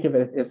 Think of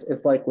it,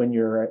 it's like when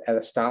you're at a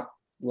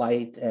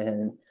stoplight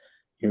and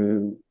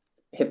you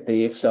hit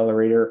the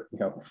accelerator,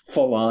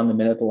 full on the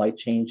minute the light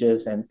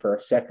changes, and for a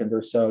second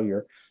or so,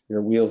 your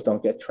wheels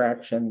don't get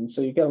traction.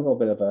 So you get a little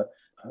bit of a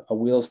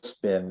wheel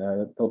spin,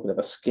 a little bit of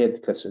a skid,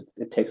 because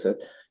it takes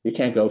you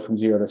can't go from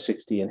 0 to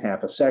 60 in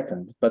half a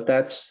second. But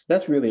that's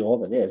really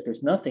all it is.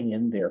 There's nothing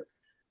in there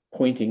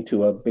pointing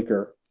to a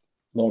bigger,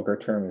 longer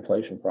term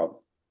inflation problem.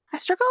 I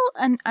struggle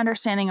in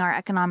understanding our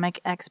economic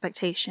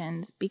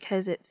expectations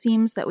because it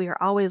seems that we are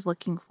always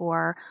looking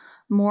for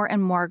more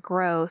and more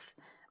growth.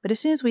 But as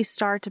soon as we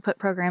start to put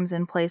programs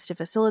in place to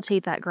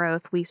facilitate that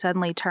growth, we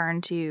suddenly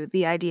turn to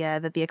the idea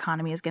that the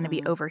economy is going to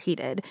be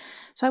overheated.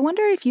 So I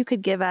wonder if you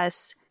could give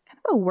us kind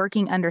of a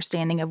working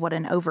understanding of what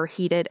an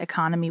overheated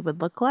economy would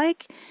look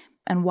like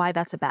and why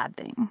that's a bad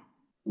thing.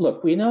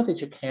 Look, we know that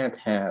you can't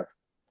have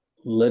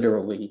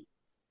literally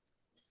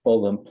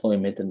full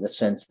employment in the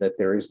sense that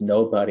there is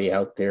nobody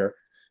out there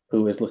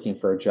who is looking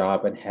for a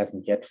job and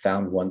hasn't yet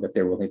found one that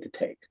they're willing to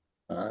take.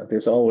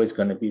 There's always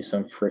going to be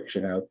some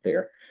friction out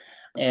there.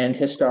 And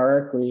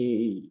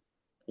historically,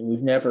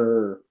 we've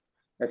never,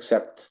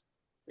 except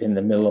in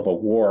the middle of a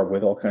war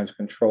with all kinds of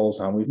controls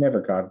on, we've never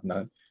gotten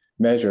a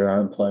measured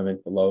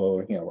unemployment below,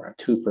 around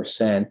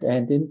 2%.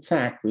 And in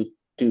fact, we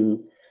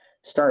do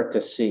start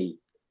to see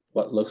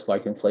what looks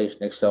like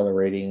inflation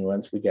accelerating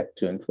once we get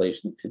to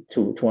inflation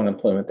to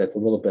unemployment that's a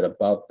little bit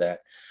above that.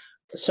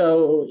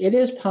 So it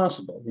is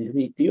possible.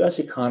 The U.S.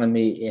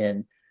 economy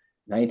in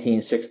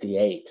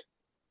 1968,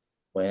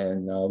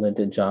 when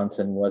Lyndon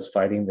Johnson was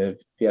fighting the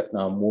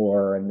Vietnam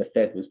War and the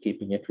Fed was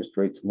keeping interest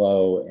rates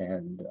low,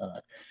 and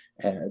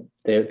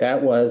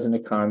that was an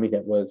economy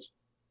that was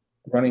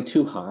running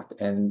too hot,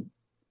 and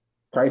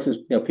prices,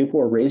 people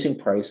were raising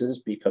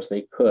prices because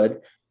they could,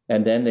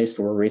 and then they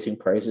were raising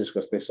prices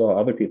because they saw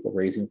other people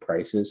raising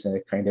prices, and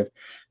it kind of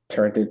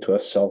turned into a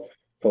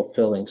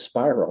self-fulfilling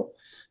spiral.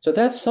 So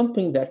that's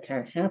something that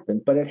can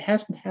happen, but it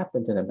hasn't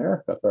happened in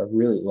America for a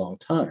really long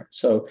time.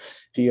 So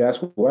if you ask,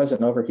 what does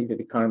an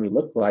overheated economy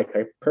look like?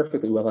 I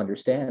perfectly well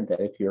understand that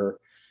if you're,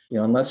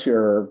 unless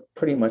you're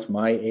pretty much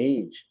my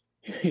age,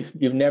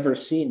 you've never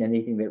seen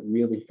anything that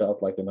really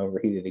felt like an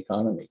overheated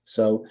economy.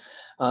 So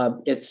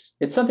it's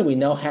something we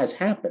know has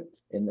happened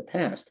in the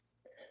past.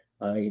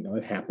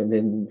 It happened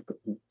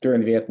during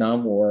the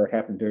Vietnam War, it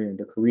happened during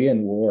the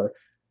Korean War.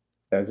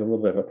 There's a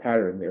little bit of a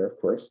pattern there, of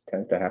course, it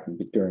tends to happen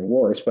during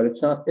wars, but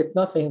it's not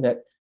something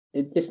that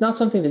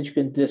you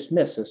can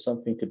dismiss as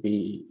something to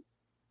be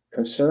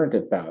concerned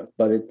about,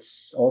 but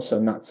it's also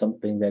not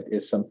something that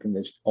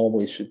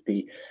always should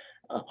be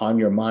on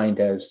your mind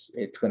as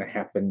it's going to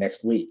happen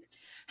next week.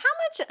 How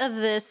much of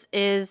this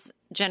is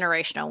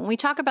generational? When we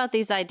talk about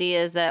these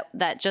ideas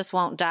that just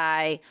won't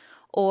die,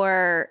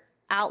 or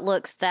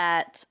outlooks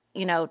that,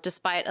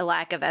 despite a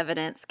lack of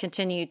evidence,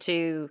 continue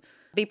to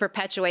be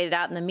perpetuated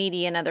out in the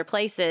media and other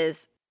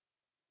places,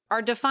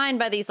 are defined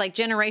by these like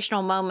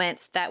generational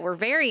moments that were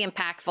very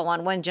impactful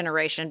on one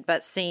generation,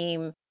 but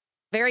seem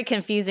very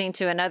confusing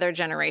to another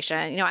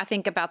generation. I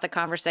think about the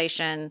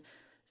conversation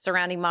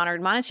surrounding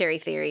modern monetary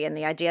theory and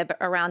the idea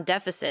around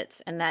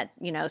deficits, and that,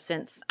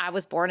 since I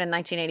was born in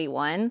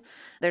 1981,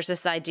 there's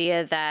this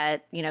idea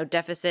that,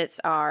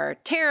 deficits are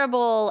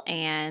terrible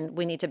and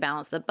we need to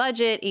balance the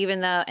budget,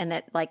 and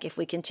that like, if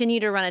we continue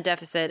to run a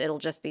deficit, it'll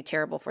just be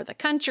terrible for the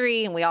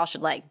country. And we all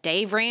should like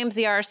Dave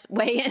Ramsey our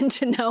way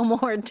into no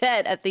more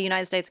debt at the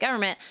United States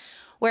government.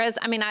 Whereas,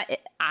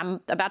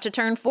 I'm about to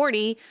turn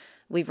 40.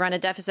 We've run a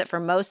deficit for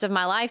most of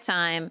my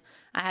lifetime.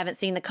 I haven't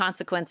seen the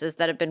consequences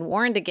that have been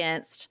warned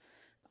against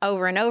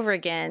over and over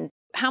again.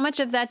 How much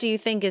of that do you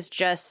think is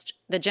just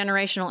the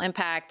generational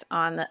impact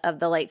of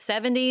the late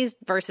 70s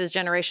versus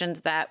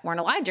generations that weren't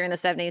alive during the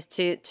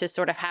 70s to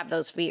sort of have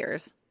those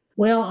fears?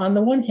 Well, on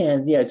the one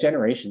hand, yeah,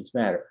 generations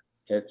matter.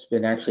 It's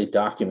been actually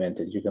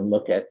documented. You can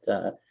look at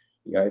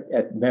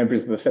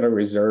members of the Federal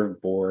Reserve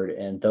Board,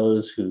 and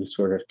those who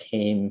sort of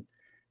came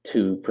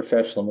to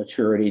professional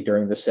maturity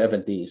during the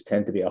 70s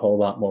tend to be a whole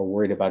lot more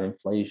worried about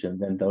inflation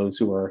than those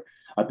who are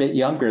a bit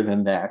younger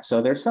than that.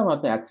 So there's some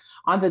of that.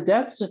 On the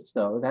deficits,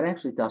 though, that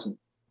actually doesn't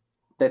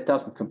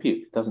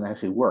compute. It doesn't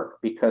actually work,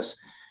 because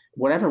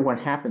what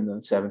happened in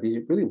the 70s,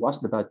 it really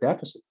wasn't about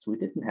deficits. We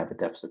didn't have a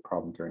deficit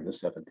problem during the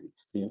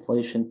 70s. The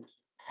inflation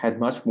had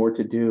much more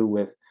to do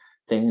with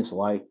things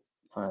like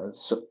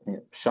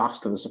shocks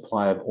to the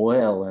supply of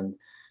oil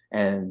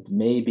and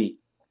maybe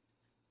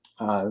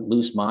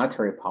loose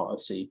monetary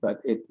policy, but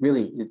it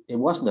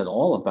wasn't at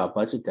all about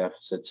budget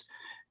deficits.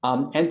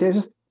 And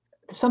there's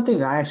something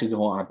that I actually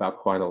go on about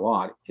quite a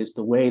lot, is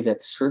the way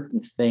that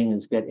certain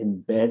things get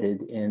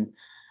embedded in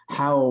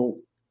how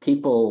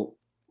people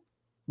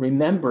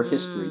remember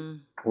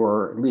history,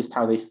 or at least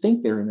how they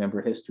think they remember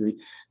history,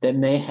 that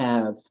may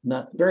have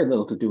very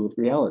little to do with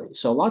reality.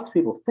 So lots of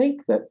people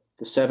think that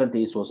the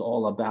 70s was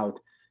all about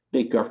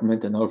big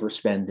government and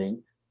overspending.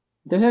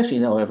 There's actually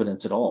no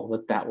evidence at all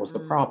that was the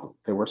problem.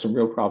 There were some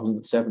real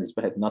problems in the 70s,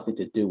 but had nothing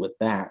to do with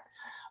that.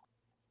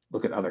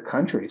 Look at other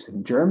countries.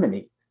 In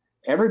Germany,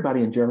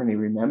 everybody in Germany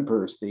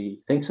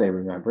thinks they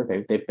remember.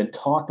 They've been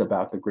taught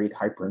about the great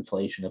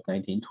hyperinflation of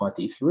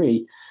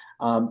 1923.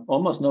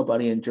 Almost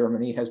nobody in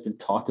Germany has been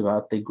taught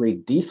about the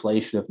great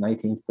deflation of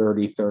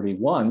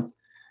 1930-31,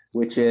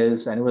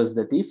 and it was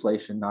the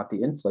deflation, not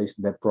the inflation,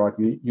 that brought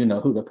who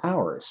to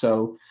power.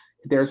 So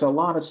there's a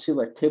lot of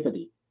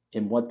selectivity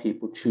in what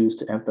people choose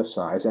to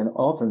emphasize, and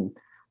often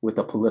with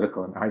a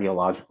political and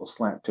ideological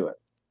slant to it.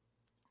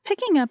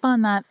 Picking up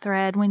on that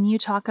thread, when you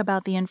talk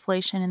about the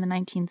inflation in the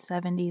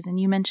 1970s, and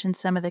you mentioned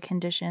some of the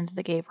conditions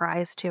that gave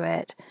rise to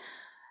it,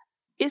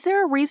 is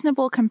there a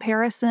reasonable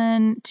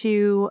comparison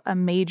to a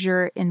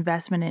major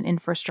investment in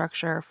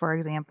infrastructure, for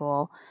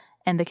example,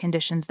 and the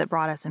conditions that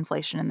brought us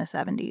inflation in the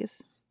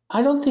 70s?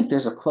 I don't think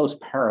there's a close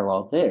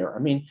parallel there.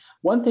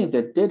 One thing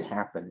that did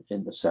happen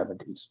in the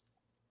 70s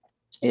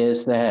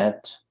is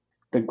that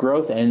the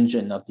growth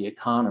engine of the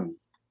economy,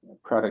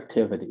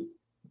 productivity,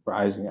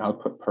 rising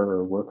output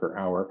per worker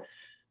hour,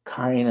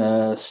 kind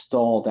of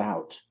stalled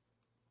out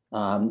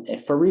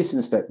for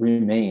reasons that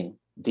remain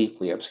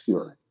deeply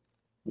obscure.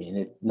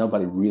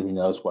 Nobody really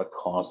knows what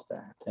caused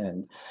that,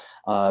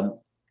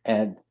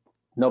 and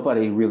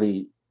nobody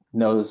really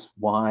knows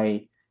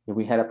why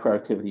we had a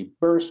productivity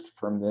burst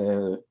from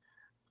the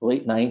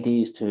late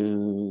 90s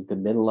to the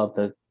middle of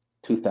the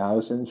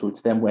 2000s,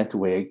 which then went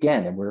away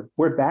again. And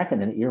we're back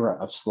in an era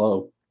of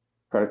slow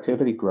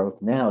productivity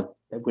growth now,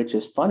 which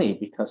is funny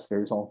because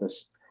there's all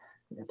this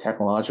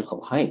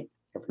technological hype.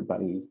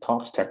 Everybody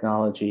talks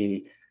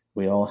technology.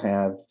 We all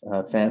have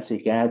fancy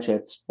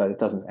gadgets, but it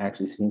doesn't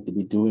actually seem to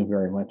be doing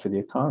very much for the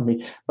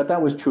economy. But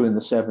that was true in the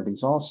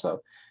 70s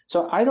also.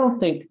 So I don't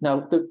think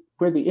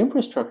where the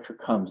infrastructure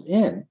comes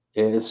in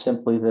is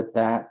simply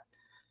that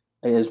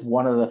is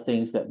one of the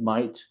things that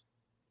might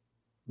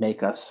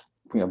make us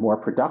more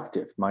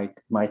productive,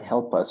 might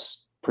help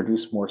us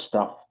produce more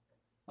stuff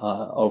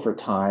over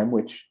time,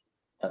 which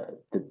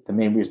the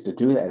main reason to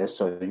do that is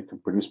so that you can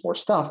produce more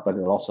stuff, but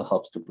it also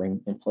helps to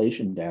bring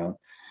inflation down.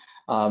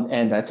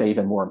 And I'd say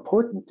even more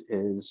important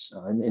is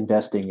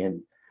investing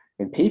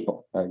in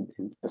people,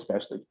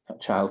 especially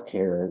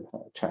childcare,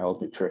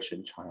 child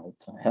nutrition, child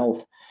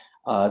health.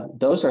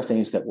 Those are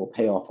things that will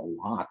pay off a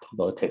lot,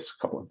 although it takes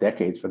a couple of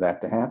decades for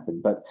that to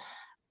happen. But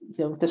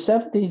the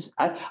 70s,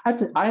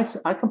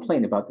 I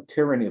complain about the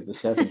tyranny of the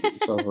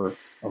 70s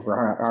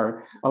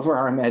over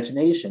our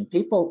imagination.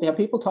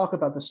 People talk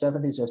about the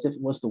 70s as if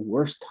it was the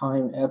worst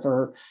time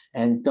ever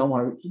and don't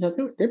want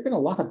to, there've been a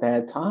lot of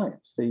bad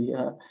times.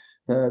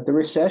 The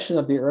recession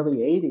of the early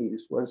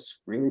 80s was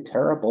really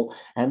terrible.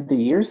 And the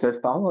years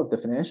that followed the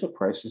financial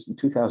crisis in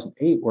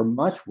 2008 were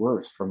much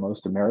worse for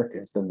most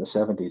Americans than the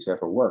 70s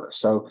ever were.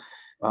 So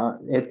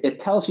it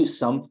tells you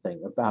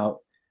something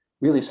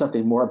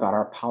more about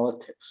our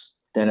politics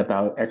than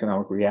about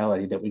economic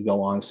reality, that we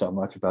go on so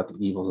much about the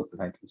evils of the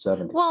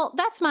 1970s. Well,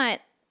 that's my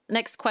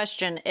next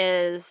question,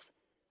 is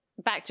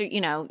back to,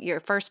 your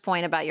first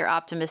point about you're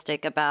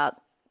optimistic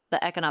about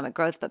the economic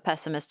growth, but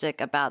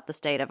pessimistic about the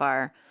state of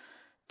our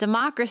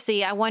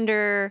democracy. I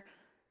wonder,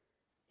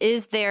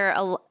 is there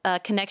a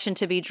connection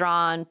to be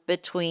drawn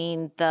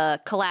between the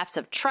collapse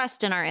of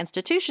trust in our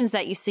institutions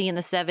that you see in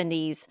the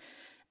 70s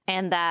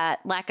and that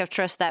lack of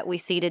trust that we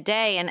see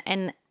today?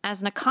 And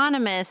as an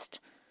economist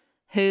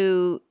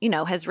who,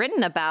 has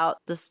written about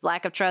this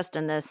lack of trust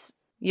and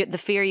the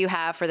fear you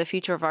have for the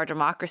future of our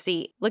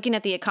democracy, looking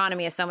at the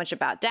economy is so much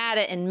about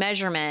data and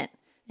measurement.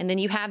 And then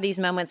you have these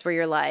moments where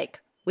you're like,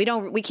 we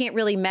can't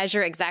really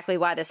measure exactly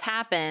why this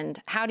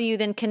happened. How do you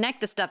then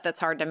connect the stuff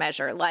that's hard to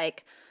measure,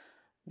 like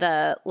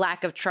the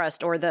lack of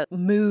trust or the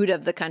mood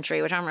of the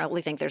country, which I don't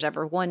really think there's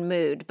ever one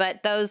mood,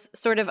 but those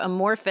sort of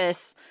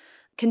amorphous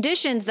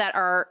conditions that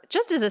are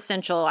just as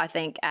essential, I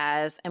think,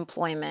 as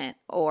employment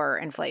or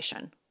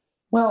inflation?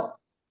 Well,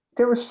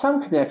 there was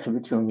some connection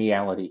between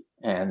reality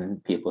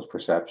and people's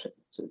perceptions.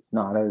 It's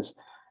not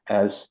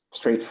as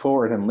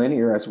straightforward and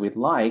linear as we'd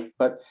like,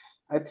 but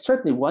it's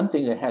certainly one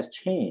thing that has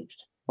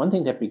changed. One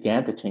thing that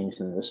began to change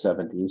in the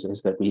 70s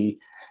is that we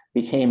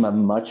became a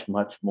much,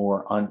 much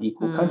more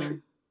unequal country.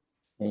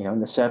 In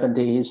the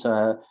 70s,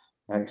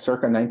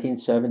 circa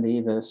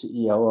 1970, the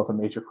CEO of a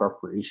major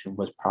corporation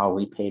was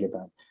probably paid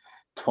about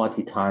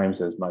 20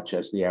 times as much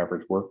as the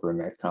average worker in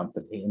that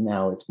company. And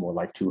now it's more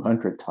like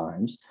 200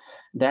 times.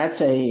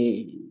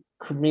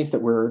 Means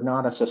that we're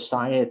not a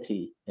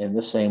society in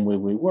the same way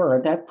we were.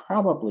 And that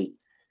probably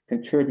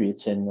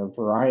contributes in a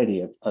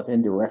variety of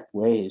indirect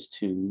ways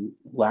to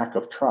lack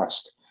of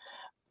trust.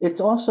 It's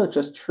also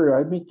just true.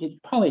 I mean,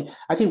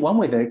 I think one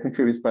way that it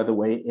contributes, by the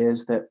way,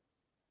 is that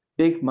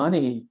big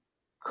money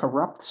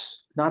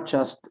corrupts, not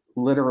just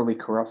literally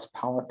corrupts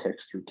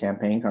politics through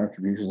campaign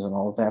contributions and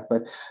all of that,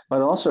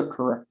 but also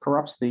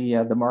corrupts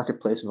the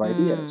marketplace of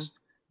ideas.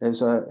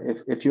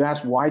 If you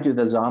ask, why do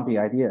the zombie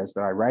ideas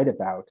that I write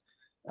about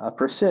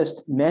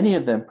persist, many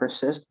of them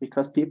persist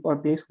because people are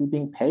basically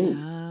being paid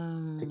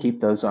to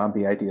keep those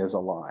zombie ideas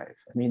alive.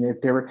 I mean,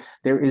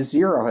 there is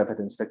zero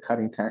evidence that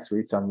cutting tax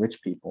rates on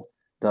rich people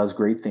does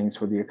great things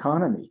for the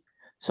economy.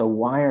 So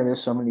why are there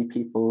so many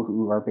people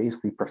who are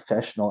basically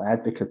professional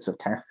advocates of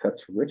tax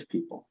cuts for rich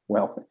people?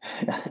 Well,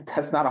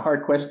 that's not a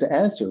hard question to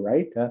answer,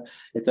 right?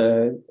 It's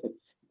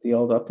the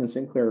old Upton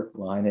Sinclair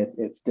line.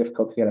 It's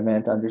difficult to get a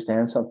man to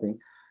understand something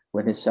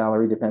when his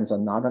salary depends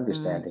on not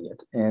understanding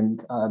it.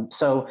 And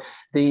so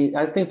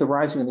I think the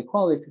rising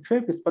inequality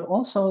contributes, but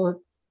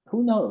also,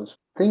 who knows?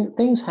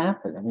 Things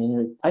happen. I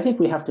mean, I think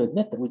we have to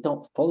admit that we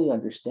don't fully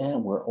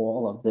understand where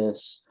all of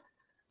this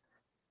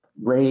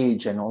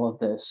rage and all of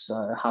this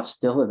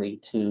hostility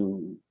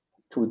to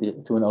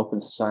an open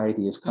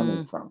society is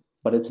coming from,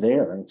 but it's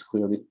there, and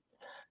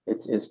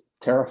it's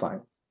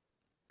terrifying.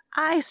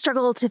 I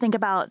struggle to think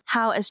about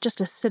how, as just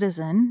a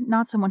citizen,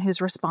 not someone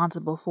who's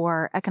responsible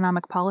for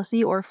economic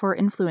policy or for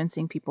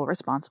influencing people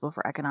responsible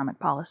for economic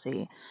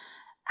policy,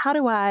 how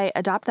do I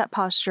adopt that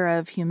posture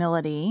of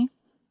humility?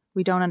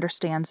 We don't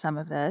understand some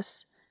of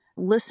this.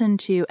 Listen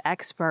to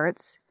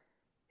experts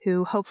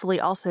who hopefully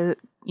also,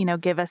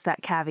 give us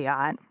that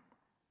caveat,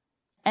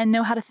 and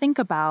know how to think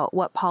about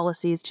what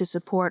policies to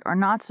support or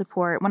not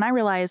support, when I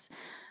realize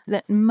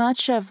that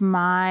much of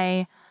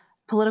my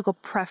political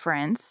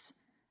preference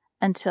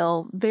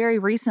until very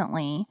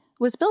recently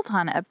was built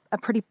on a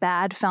pretty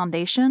bad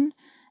foundation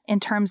in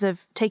terms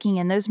of taking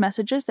in those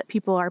messages that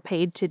people are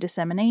paid to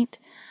disseminate.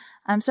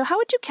 So how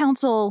would you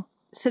counsel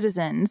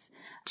citizens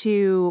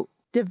to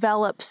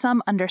develop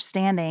some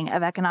understanding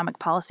of economic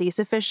policy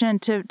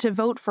sufficient to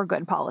vote for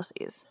good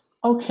policies?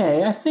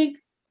 Okay,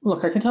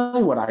 look, I can tell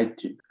you what I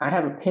do. I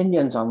have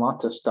opinions on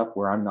lots of stuff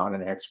where I'm not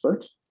an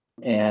expert.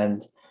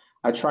 And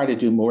I try to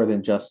do more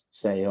than just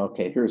say,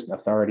 okay, here's an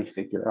authority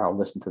figure. I'll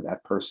listen to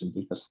that person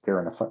because they're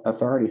an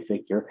authority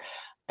figure.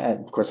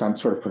 And of course, I'm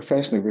sort of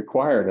professionally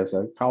required as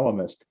a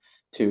columnist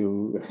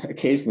to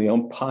occasionally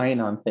opine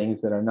on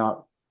things that are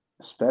not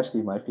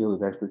especially my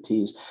field of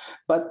expertise.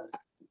 But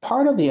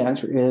part of the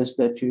answer is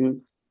that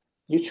you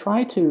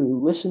try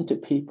to listen to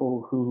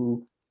people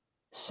who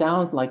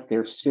sound like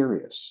they're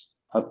serious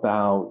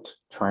about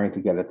trying to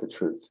get at the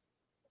truth.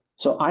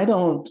 So I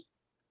don't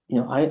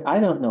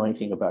know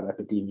anything about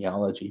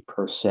epidemiology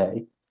per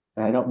se,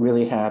 and I don't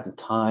really have the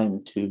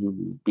time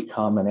to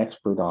become an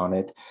expert on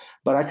it,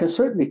 but I can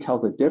certainly tell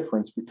the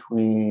difference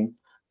between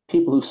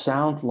people who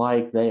sound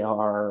like they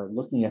are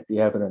looking at the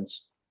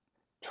evidence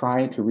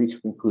trying to reach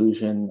a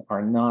conclusion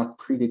are not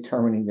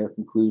predetermining their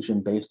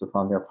conclusion based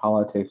upon their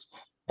politics,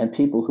 and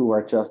people who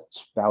are just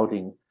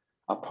spouting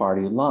a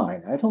party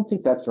line. I don't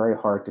think that's very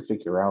hard to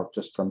figure out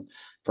just from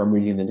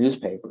reading the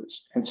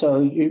newspapers. And so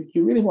you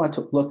really want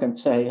to look and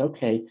say,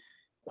 okay,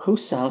 who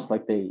sounds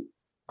like they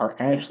are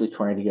actually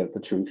trying to get at the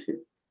truth here?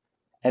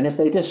 And if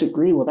they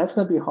disagree, well, that's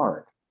going to be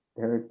hard.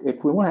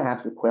 If we want to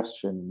ask a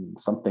question,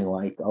 something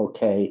like,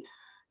 okay,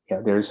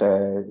 there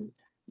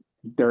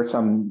are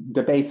some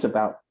debates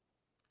about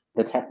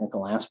the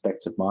technical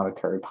aspects of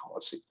monetary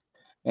policy.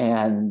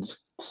 And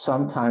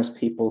sometimes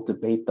people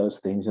debate those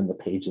things in the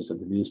pages of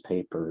the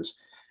newspapers.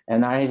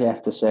 And I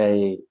have to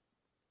say,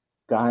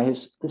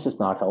 guys, this is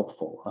not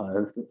helpful.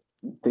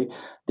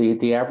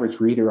 The average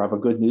reader of a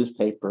good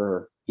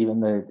newspaper, even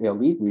the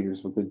elite readers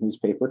of a good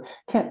newspaper,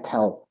 can't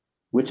tell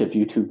which of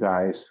you two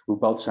guys who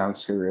both sound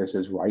serious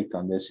is right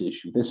on this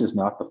issue. This is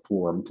not the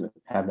forum to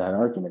have that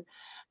argument.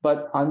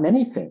 But on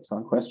many things,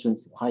 on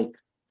questions like,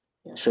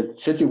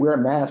 should you wear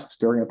masks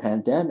during a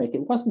pandemic,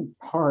 it wasn't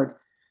hard.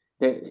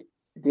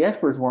 The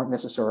experts weren't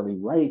necessarily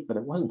right, but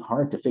it wasn't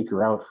hard to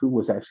figure out who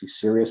was actually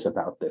serious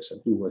about this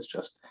and who was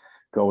just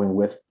going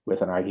with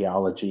an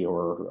ideology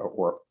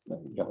or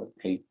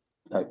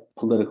a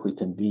politically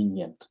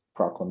convenient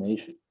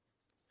proclamation.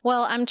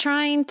 Well, I'm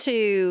trying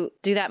to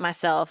do that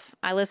myself.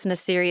 I listen to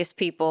serious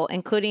people,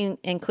 including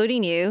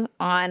you,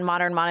 on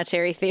modern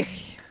monetary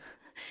theory.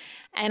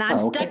 And I'm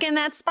stuck in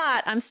that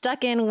spot. I'm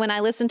stuck in when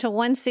I listen to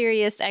one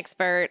serious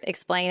expert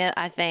explain it,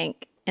 I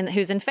think, and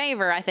who's in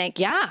favor, I think,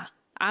 yeah,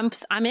 I'm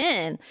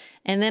in.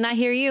 And then I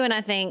hear you and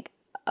I think,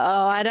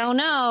 oh, I don't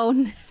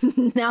know.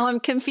 Now I'm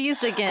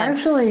confused again.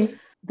 Actually,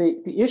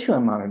 the issue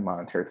on modern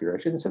monetary theory,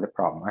 I shouldn't say the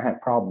problem. I have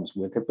problems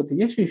with it, but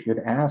the issue you should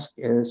ask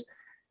is,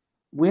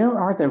 where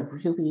are the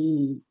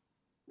really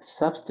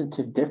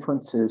substantive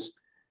differences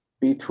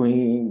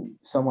between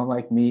someone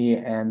like me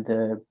and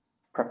the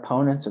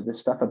proponents of this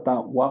stuff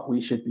about what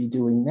we should be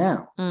doing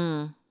now?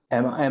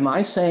 Am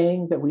I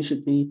saying that we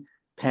should be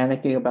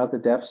panicking about the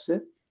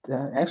deficit?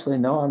 Actually,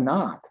 no, I'm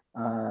not.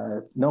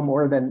 No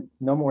more than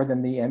the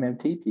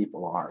MMT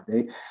people are.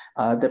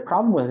 The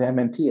problem with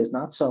MMT is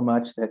not so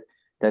much that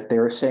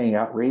they're saying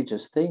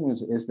outrageous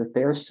things, is that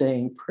they're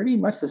saying pretty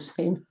much the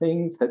same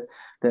things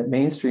that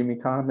mainstream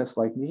economists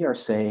like me are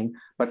saying,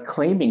 but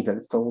claiming that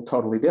it's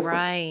totally different.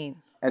 Right.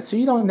 And so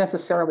you don't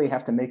necessarily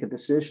have to make a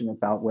decision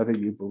about whether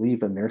you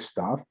believe in their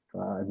stuff.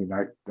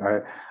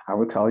 I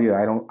would tell you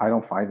I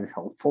don't find it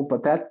helpful,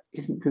 but that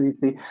isn't really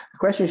the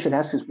question you should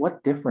ask is,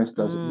 what difference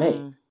does it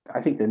make? I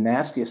think the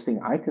nastiest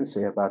thing I can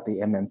say about the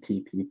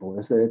MMT people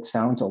is that it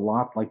sounds a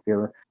lot like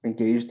they're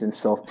engaged in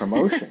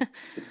self-promotion.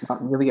 It's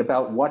not really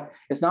about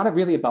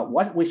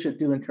what we should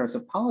do in terms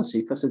of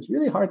policy, because it's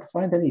really hard to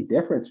find any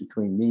difference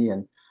between me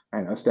and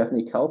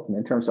Stephanie Kelton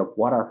in terms of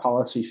what our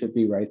policy should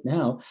be right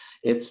now.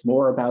 It's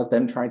more about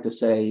them trying to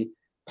say,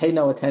 pay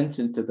no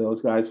attention to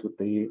those guys with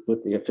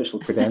the official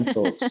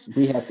credentials.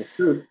 We have the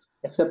truth,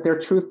 except their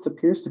truth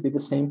appears to be the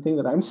same thing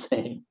that I'm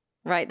saying.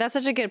 Right. That's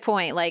such a good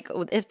point. Like,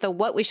 if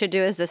what we should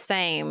do is the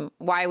same,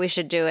 why we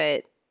should do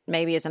it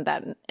maybe isn't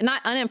that,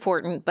 not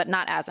unimportant, but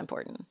not as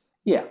important.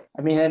 Yeah.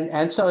 I mean,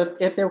 and so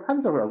if there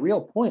comes to a real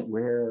point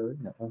where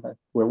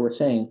we're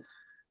saying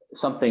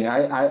something,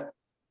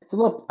 it's a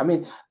little, I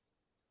mean,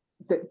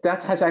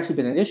 that has actually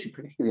been an issue,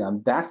 particularly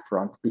on that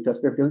front,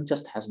 because there really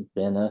just hasn't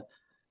been a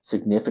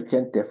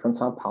significant difference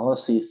on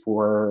policy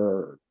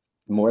for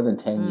more than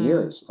 10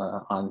 years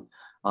on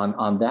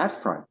that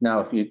front.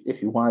 Now,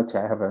 if you wanted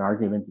to have an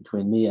argument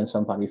between me and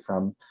somebody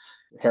from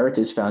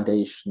Heritage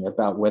Foundation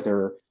about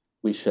whether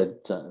we should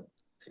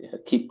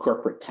keep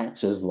corporate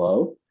taxes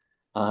low,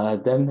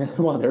 then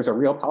there's a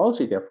real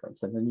policy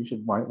difference, and then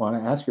you might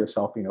want to ask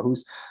yourself,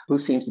 who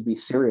seems to be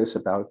serious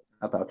about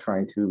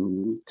trying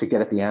to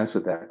get at the answer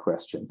to that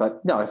question.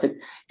 But no,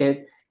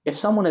 if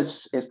someone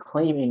is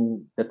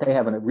claiming that they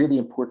have a really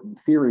important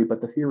theory, but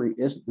the theory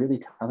isn't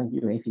really telling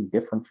you anything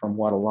different from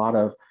what a lot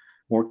of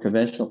more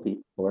conventional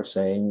people are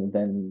saying,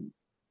 then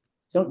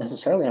you don't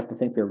necessarily have to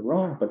think they're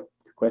wrong. But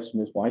the question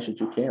is, why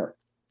should you care?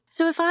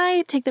 So if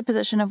I take the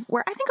position of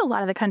where I think a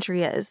lot of the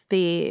country is,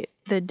 the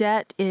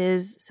debt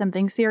is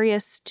something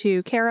serious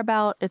to care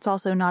about. It's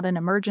also not an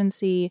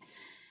emergency.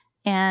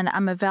 And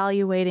I'm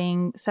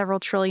evaluating several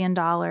 $1 trillion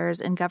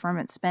in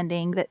government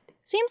spending that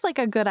seems like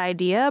a good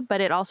idea,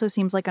 but it also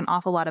seems like an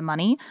awful lot of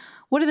money.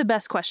 What are the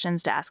best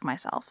questions to ask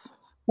myself?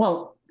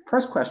 Well,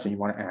 first question you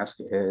want to ask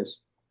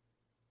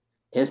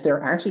is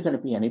there actually going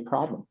to be any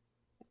problem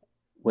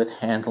with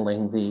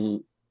handling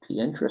the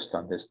interest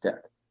on this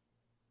debt?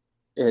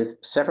 It's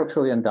several $1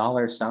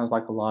 trillion sounds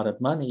like a lot of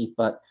money,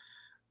 but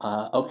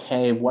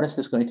okay, what is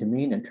this going to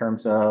mean in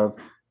terms of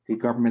the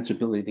government's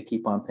ability to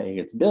keep on paying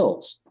its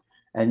bills?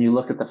 And you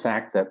look at the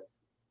fact that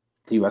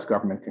the U.S.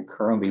 government can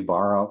currently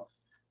borrow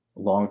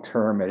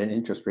long-term at an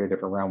interest rate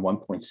of around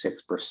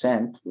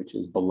 1.6%, which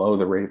is below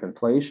the rate of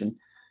inflation,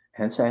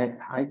 and say,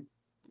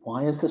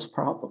 why is this a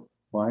problem?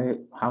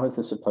 How is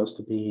this supposed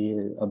to be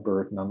a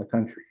burden on the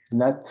country? And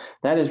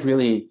that is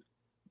really,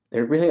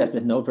 there really has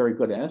been no very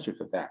good answer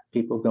to that.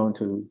 People go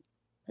into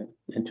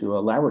into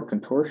elaborate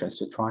contortions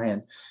to try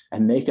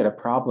and make it a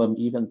problem,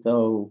 even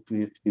though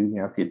if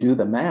you do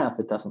the math,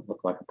 it doesn't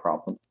look like a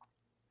problem.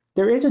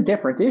 There is a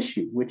different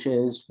issue, which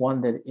is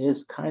one that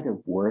is kind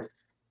of worth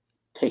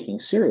taking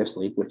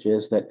seriously, which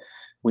is that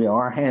we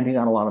are handing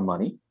out a lot of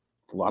money,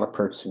 a lot of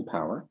purchasing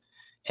power,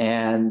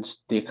 and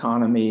the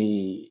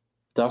economy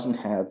doesn't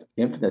have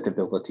infinite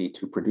ability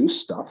to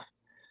produce stuff.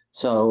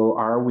 So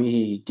are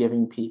we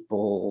giving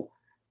people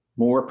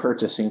more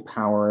purchasing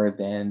power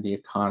than the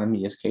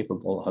economy is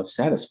capable of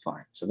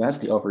satisfying? So that's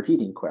the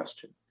overheating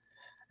question.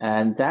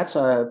 And that's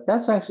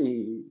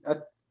actually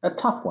a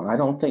tough one. I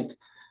don't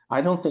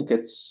think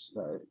it's,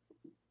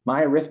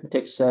 my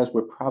arithmetic says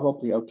we're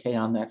probably okay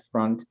on that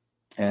front,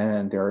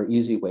 and there are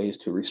easy ways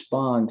to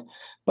respond,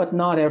 but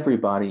not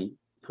everybody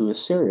who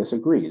is serious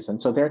agrees. And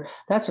so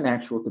that's an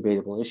actual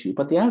debatable issue.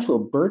 But the actual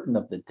burden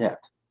of the debt,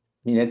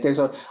 I mean, there's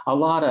a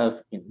lot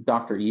of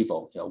Dr.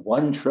 Evil,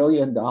 $1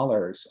 trillion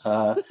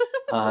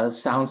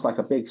sounds like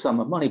a big sum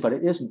of money, but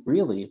it isn't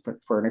really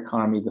for an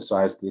economy the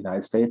size of the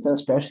United States, and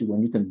especially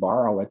when you can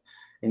borrow at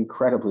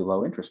incredibly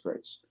low interest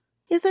rates.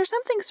 Is there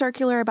something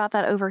circular about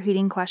that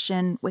overheating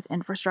question with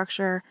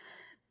infrastructure?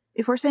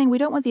 If we're saying we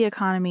don't want the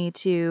economy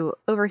to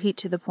overheat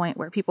to the point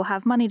where people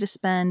have money to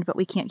spend, but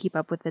we can't keep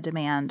up with the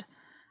demand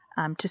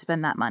to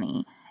spend that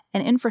money,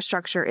 and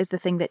infrastructure is the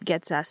thing that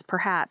gets us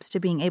perhaps to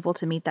being able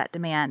to meet that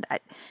demand,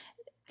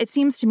 it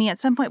seems to me at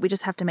some point we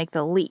just have to make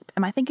the leap.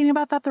 Am I thinking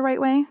about that the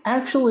right way?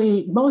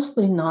 Actually,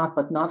 mostly not,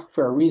 but not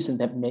for a reason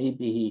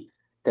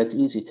that's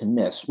easy to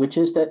miss, which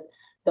is that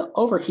the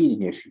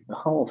overheating issue, the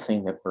whole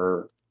thing that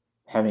we're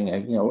having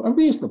a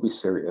reasonably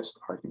serious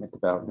argument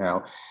about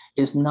now,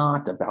 is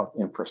not about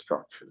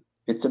infrastructure.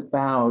 It's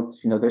about,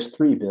 there's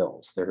three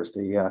bills. There's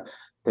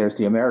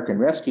the American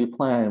Rescue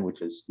Plan,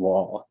 which is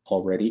law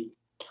already.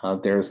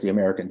 There's the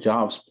American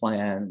Jobs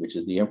Plan, which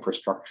is the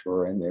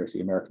infrastructure, and there's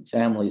the American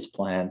Families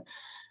Plan.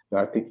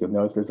 I think you'll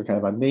notice there's a kind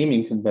of a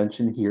naming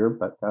convention here,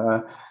 but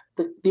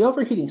the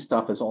overheating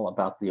stuff is all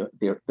about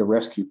the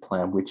rescue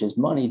plan, which is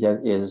money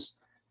that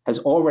has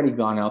already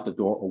gone out the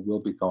door or will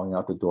be going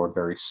out the door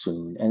very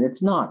soon. And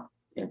it's not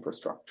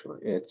infrastructure.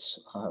 It's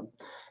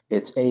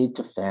aid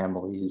to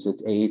families.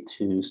 It's aid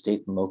to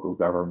state and local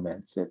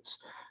governments. It's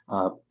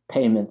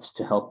payments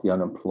to help the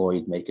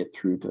unemployed make it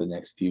through for the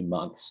next few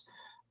months.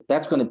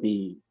 That's going to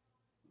be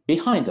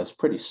behind us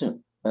pretty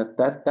soon.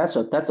 That's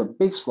a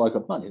big slug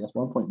of money. That's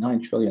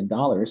 $1.9 trillion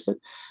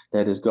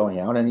that is going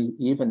out, and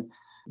even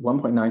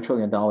 $1.9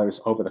 trillion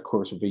over the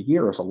course of a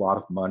year is a lot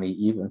of money,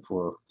 even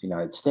for the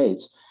United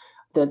States.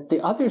 The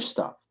other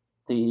stuff,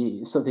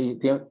 the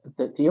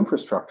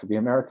infrastructure, the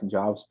American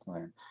Jobs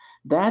Plan,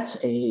 that's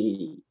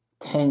a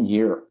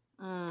 10-year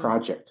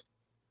project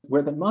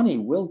where the money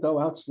will go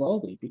out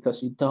slowly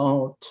because you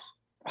don't,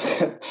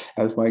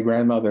 as my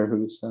grandmother,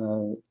 whose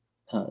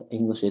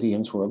English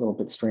idioms were a little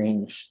bit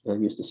strange,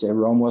 used to say,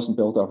 Rome wasn't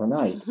built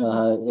overnight.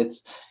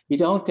 You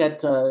don't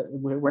get,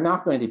 we're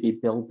not going to be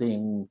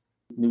building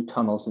new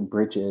tunnels and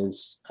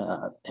bridges,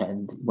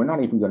 and we're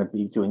not even going to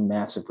be doing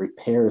massive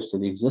repairs to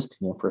the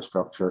existing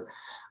infrastructure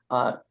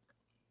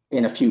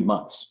in a few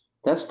months.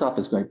 That stuff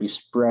is going to be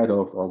spread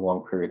over a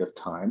long period of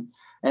time.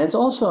 And it's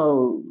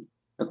also,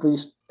 at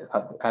least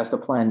as the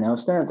plan now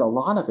stands, a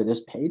lot of it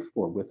is paid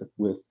for with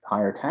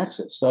higher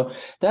taxes. So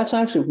that's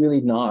actually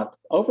really not,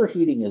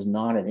 overheating is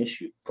not an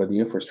issue for the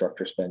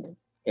infrastructure spending.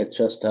 It's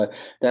just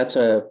that's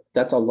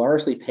a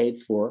largely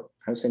paid for,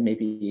 I would say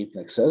maybe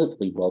even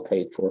excessively well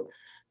paid for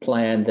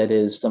plan that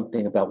is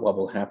something about what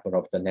will happen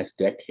over the next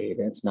decade.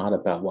 And it's not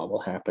about what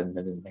will happen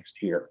in the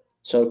next year.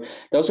 So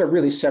those are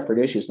really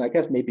separate issues. And I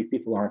guess maybe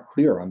people aren't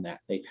clear on that.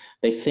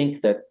 They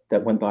think that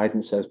when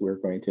Biden says we're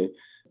going to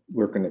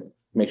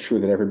make sure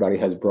that everybody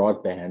has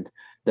broadband,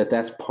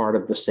 that's part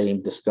of the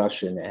same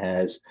discussion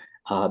as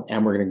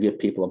and we're going to give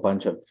people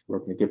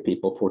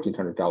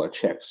 $1,400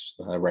 checks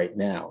right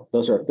now.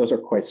 Those are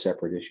quite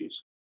separate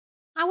issues.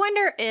 I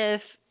wonder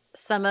if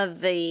some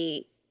of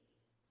the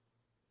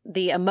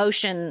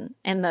emotion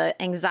and the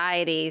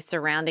anxiety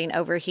surrounding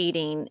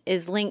overheating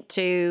is linked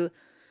to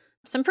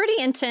some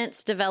pretty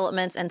intense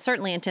developments and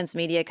certainly intense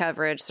media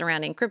coverage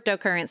surrounding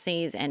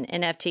cryptocurrencies and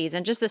NFTs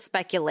and just the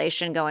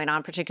speculation going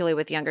on, particularly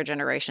with younger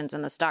generations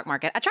in the stock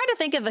market. I try to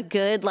think of a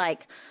good,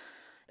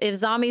 if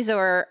zombies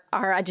are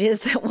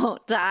ideas that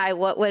won't die,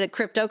 what would a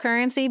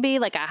cryptocurrency be?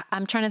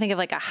 I'm trying to think of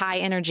a high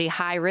energy,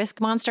 high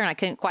risk monster, and I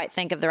couldn't quite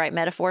think of the right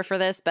metaphor for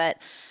this, but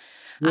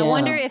yeah. I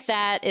wonder if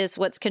that is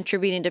what's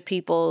contributing to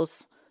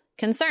people's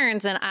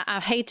concerns. And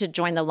I hate to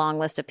join the long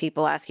list of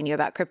people asking you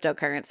about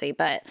cryptocurrency,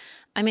 but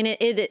I mean,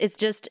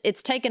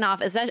 it's taken off,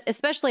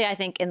 especially I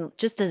think in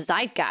just the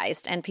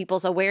zeitgeist and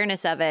people's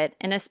awareness of it.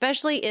 And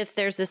especially if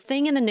there's this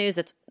thing in the news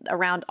that's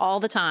around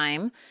all the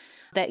time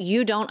that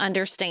you don't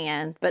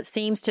understand, but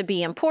seems to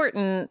be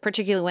important,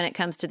 particularly when it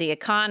comes to the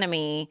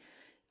economy.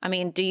 I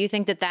mean, do you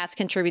think that that's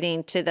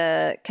contributing to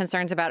the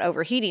concerns about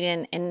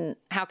overheating, and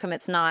how come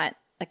it's not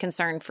a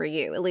concern for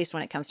you, at least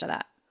when it comes to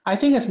that? I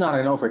think it's not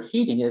an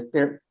overheating.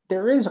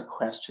 There is a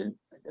question.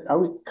 Are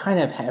we kind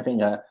of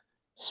having a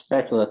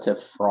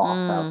speculative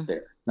froth out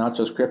there? not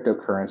just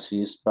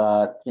cryptocurrencies,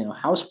 but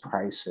house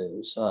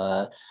prices.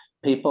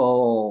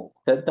 People,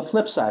 the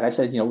flip side, I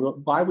said,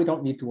 why we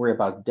don't need to worry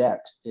about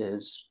debt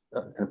is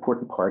an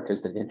important part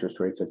is that interest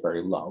rates are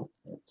very low.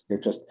 They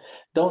just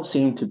don't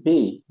seem to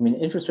be. I mean,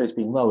 interest rates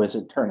being low is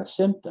in turn a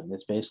symptom.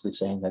 It's basically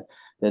saying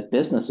that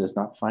business is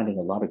not finding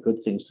a lot of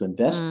good things to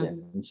invest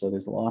in. And so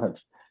there's a lot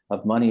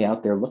of money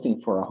out there looking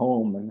for a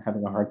home and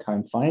having a hard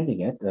time finding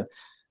it.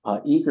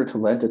 Eager to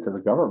lend it to the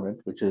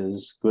government, which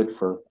is good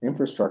for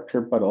infrastructure,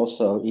 but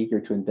also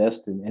eager to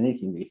invest in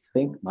anything they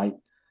think might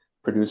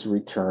produce a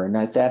return.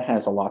 Now, that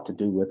has a lot to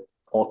do with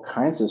all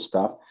kinds of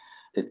stuff.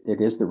 It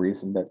is the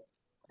reason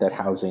that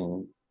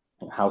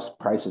house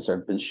prices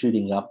have been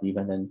shooting up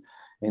even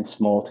in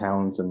small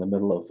towns in the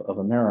middle of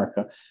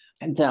America.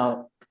 And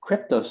now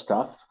crypto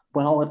stuff,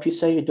 well, if you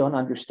say you don't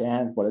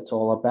understand what it's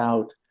all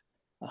about,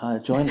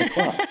 join the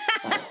club.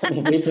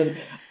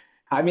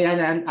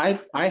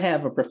 I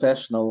have a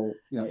professional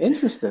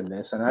interest in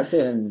this, and I've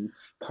been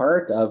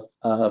part of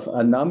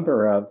a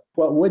number of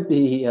what would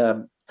be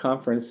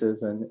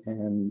conferences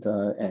and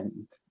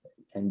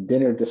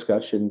dinner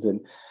discussions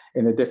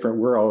in a different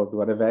world.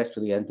 What have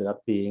actually ended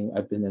up being,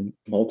 I've been in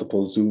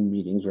multiple Zoom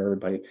meetings where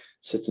everybody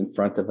sits in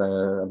front of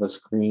a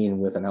screen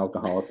with an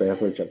alcoholic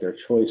beverage of their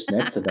choice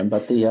next to them.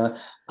 But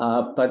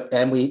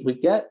we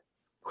get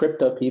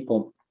crypto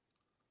people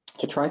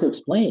to try to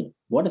explain,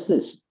 what is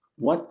this?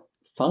 What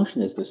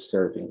function is this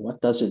serving?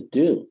 What does it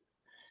do?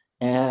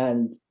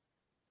 And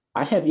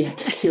I have yet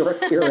to hear a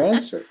clear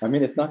answer. I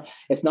mean,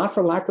 it's not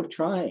for lack of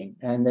trying,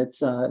 and it's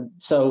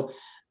so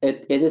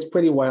it is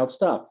pretty wild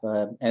stuff.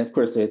 And of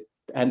course,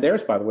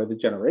 there's, by the way, the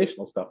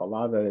generational stuff. A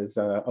lot of it is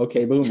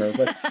okay, boomer.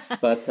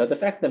 But the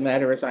fact of the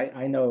matter is,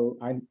 I know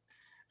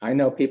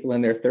people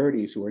in their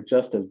 30s who are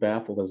just as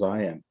baffled as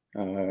I am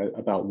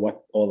about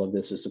what all of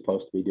this is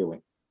supposed to be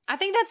doing. I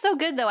think that's so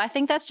good, though. I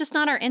think that's just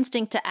not our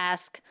instinct to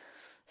ask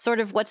sort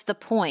of what's the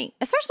point,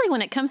 especially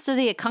when it comes to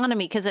the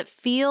economy, because it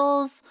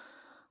feels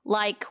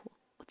like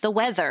the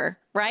weather,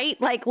 right?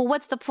 Like, well,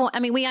 what's the point? I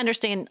mean, we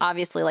understand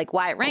obviously like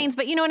why it rains,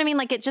 but you know what I mean?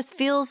 Like, it just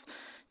feels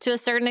to a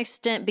certain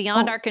extent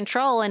beyond our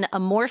control and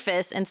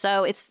amorphous. And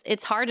so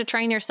it's hard to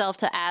train yourself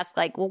to ask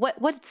like, well,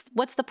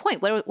 what's the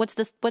point? What's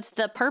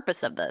the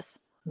purpose of this?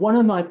 One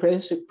of my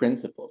basic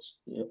principles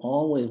you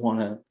always want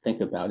to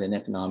think about in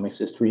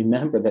economics is to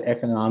remember that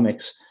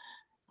economics,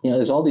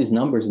 there's all these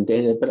numbers and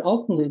data, but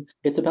ultimately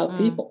it's about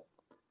people.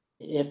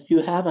 If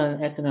you have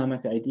an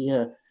economic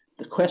idea,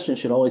 the question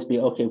should always be,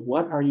 okay,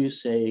 what are you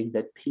saying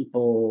that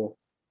people,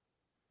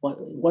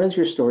 what is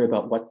your story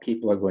about what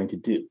people are going to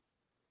do?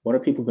 What are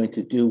people going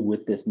to do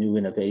with this new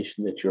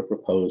innovation that you're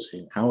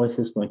proposing? How is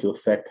this going to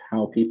affect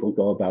how people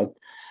go about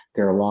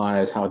their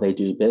lives, how they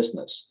do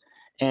business?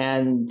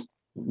 And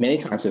many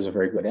times there's a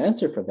very good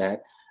answer for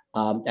that.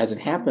 As it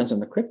happens in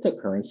the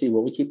cryptocurrency,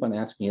 what we keep on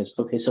asking is,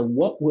 okay, so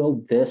what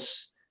will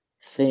this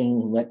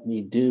thing let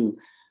me do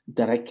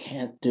that I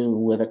can't do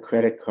with a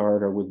credit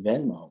card or with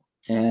Venmo?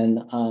 And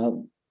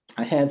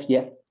I have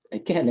yet,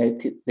 again,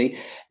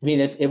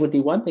 it would be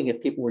one thing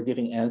if people were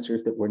giving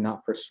answers that were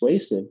not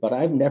persuasive, but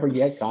I've never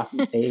yet gotten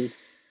an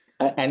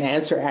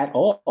answer at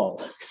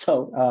all.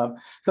 So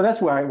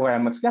that's where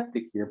I'm a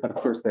skeptic here. But of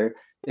course,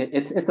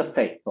 it's a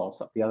faith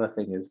also. The other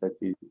thing is that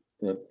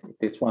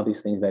it's one of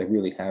these things that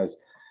really has,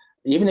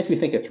 even if you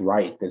think it's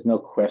right, there's no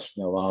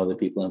question a lot of the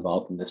people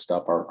involved in this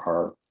stuff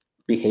are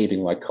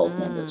behaving like cult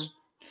members.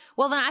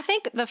 Well, then I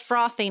think the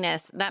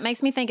frothiness, that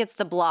makes me think it's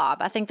the blob.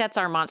 I think that's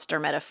our monster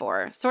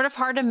metaphor. Sort of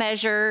hard to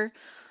measure,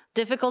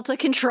 difficult to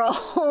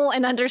control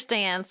and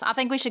understand. So I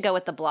think we should go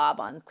with the blob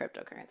on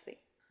cryptocurrency.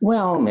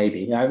 Well,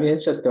 maybe. I mean,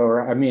 it's just,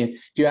 if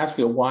you ask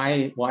me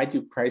why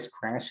do price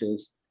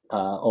crashes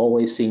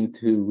always seem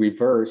to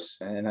reverse?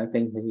 And I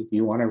think if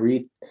you want to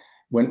read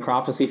When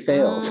Prophecy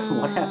Fails,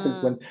 what happens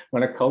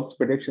when a cult's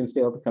predictions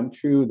fail to come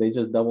true? They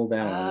just double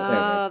down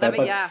on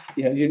it. Yeah.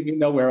 You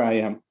know where I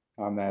am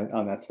on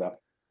that stuff.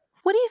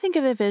 What do you think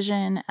of the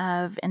vision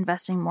of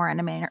investing more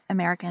in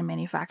American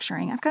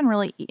manufacturing? I've gotten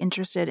really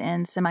interested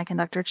in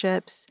semiconductor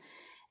chips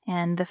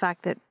and the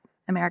fact that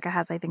America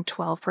has, I think,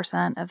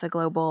 12% of the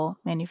global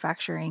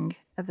manufacturing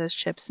of those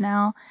chips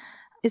now.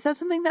 Is that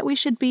something that we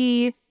should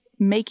be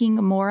making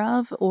more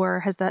of,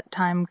 or has that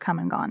time come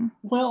and gone?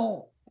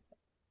 Well,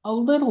 a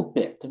little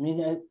bit. I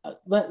mean,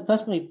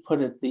 let me put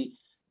it,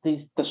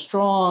 the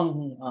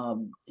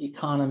strong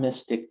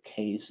economistic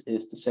case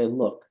is to say,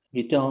 look,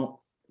 we don't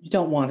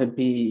want to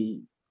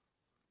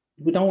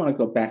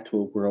go back to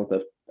a world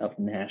of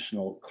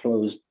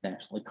closed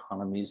national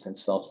economies and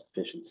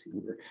self-sufficiency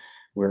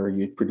where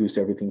you produce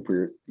everything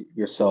for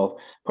yourself,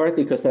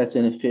 partly because that's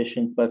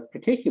inefficient, but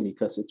particularly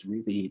because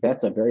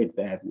that's a very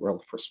bad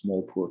world for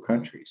small, poor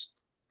countries.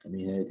 I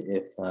mean,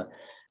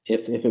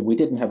 if we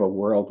didn't have a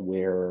world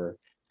where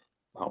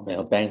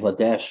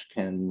Bangladesh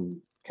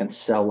can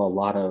sell a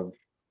lot of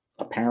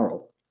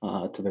apparel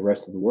to the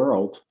rest of the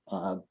world,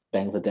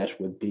 Bangladesh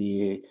would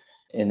be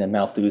in a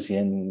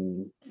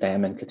Malthusian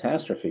famine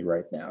catastrophe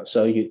right now.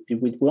 So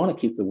we want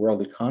to keep the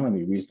world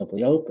economy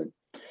reasonably open.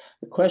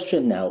 The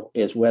question now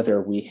is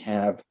whether we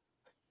have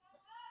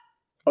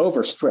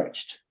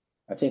overstretched.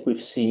 I think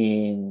we've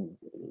seen,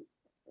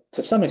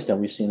 to some extent,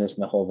 we've seen this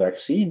in the whole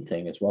vaccine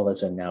thing, as well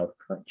as in now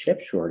current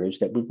chip shortage,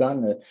 that we've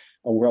gotten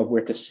a world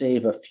where to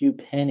save a few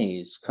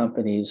pennies,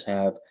 companies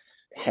have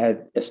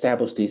had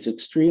established these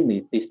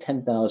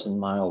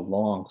 10,000-mile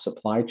long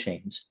supply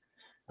chains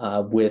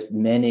with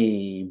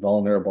many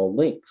vulnerable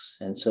links.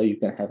 And so you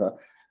can have a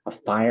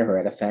fire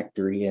at a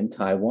factory in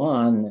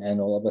Taiwan,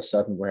 and all of a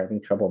sudden we're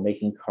having trouble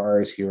making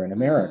cars here in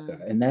America.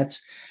 And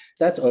that's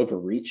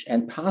overreach,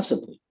 and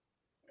possibly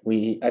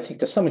I think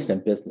to some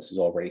extent business is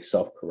already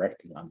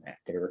self-correcting on that.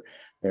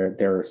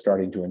 They're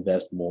starting to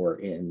invest more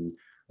in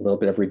a little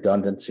bit of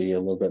redundancy, a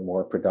little bit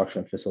more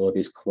production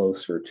facilities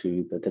closer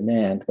to the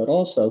demand, but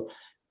also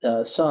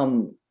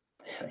one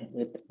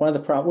of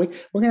the problems,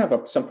 we're going to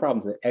have some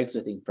problems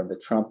exiting from the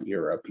Trump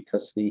era,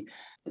 because the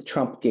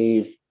Trump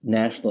gave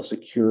national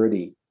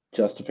security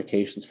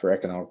justifications for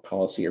economic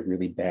policy a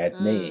really bad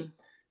name.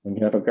 When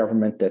you have a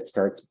government that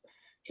starts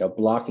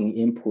blocking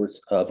imports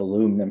of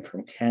aluminum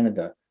from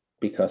Canada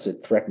because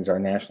it threatens our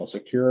national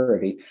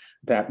security,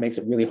 that makes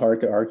it really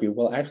hard to argue,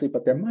 well, actually,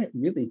 but there might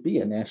really be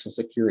a national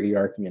security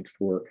argument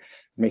for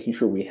making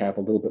sure we have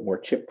a little bit more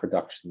chip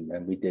production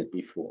than we did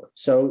before.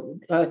 So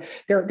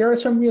there are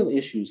some real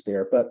issues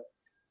there. But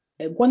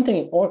one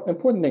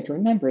important thing to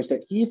remember is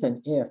that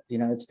even if the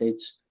United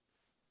States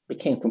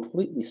became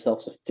completely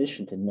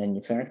self-sufficient in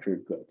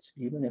manufactured goods,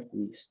 even if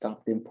we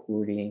stopped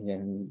importing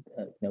and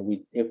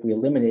if we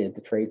eliminated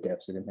the trade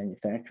deficit in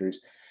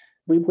manufacturers,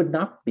 we would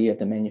not be at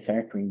the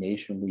manufacturing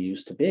nation we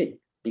used to be,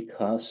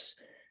 because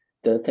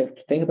the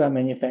thing about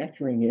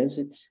manufacturing is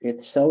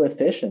it's so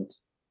efficient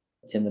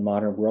in the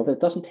modern world.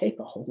 It doesn't take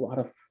a whole lot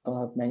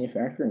of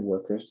manufacturing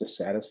workers to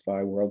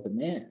satisfy world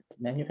demand.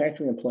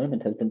 Manufacturing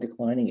employment has been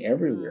declining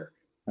everywhere,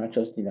 not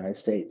just the United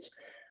States.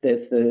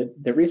 That's the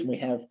reason we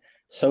have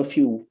so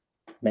few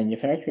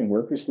manufacturing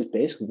workers is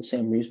basically the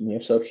same reason we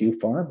have so few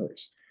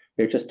farmers.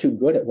 They're just too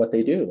good at what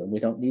they do, and we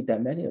don't need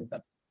that many of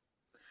them.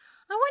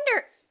 I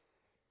wonder,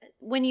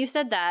 when you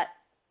said that,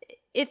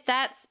 if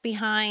that's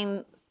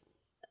behind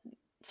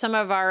some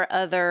of our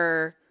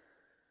other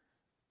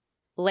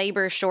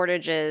labor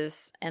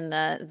shortages and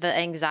the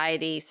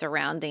anxiety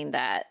surrounding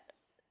that,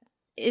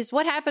 is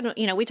what happened.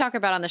 We talk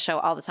about on the show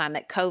all the time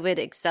that COVID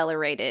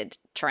accelerated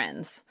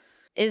trends.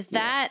 Is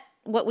that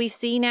what we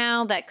see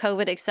now, that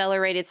COVID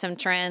accelerated some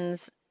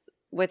trends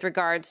with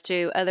regards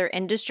to other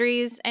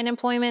industries and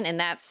employment?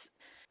 And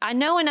I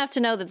know enough to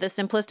know that the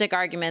simplistic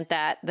argument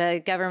that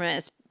the government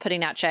is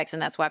putting out checks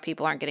and that's why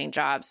people aren't getting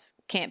jobs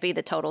can't be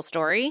the total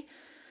story.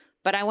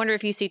 But I wonder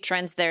if you see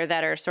trends there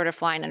that are sort of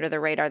flying under the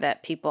radar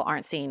that people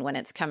aren't seeing when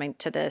it's coming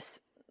to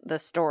the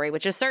story,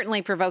 which is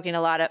certainly provoking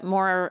a lot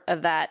more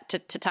of that to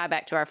tie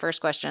back to our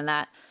first question,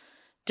 that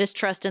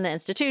distrust in the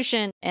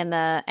institution and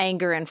the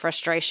anger and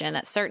frustration.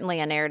 That's certainly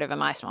a narrative in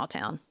my small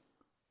town.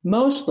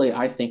 Mostly,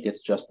 I think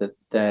it's just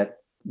that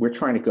we're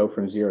trying to go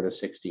from 0 to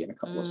 60 in a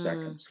couple of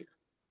seconds here.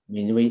 I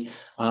mean,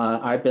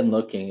 I've been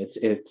looking,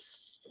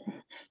 it's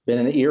been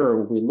an era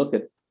where we look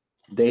at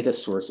data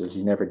sources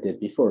you never did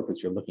before,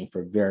 because you're looking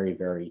for very,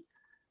 very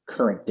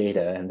current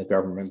data, and the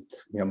government,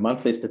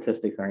 monthly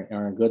statistics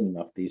aren't good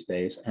enough these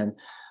days. And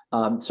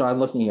so I'm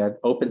looking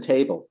at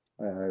OpenTable.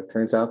 It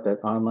turns out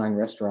that online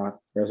restaurant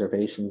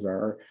reservations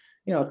are,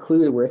 a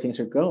clue to where things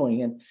are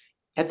going. And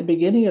at the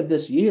beginning of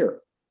this year,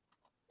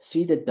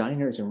 seated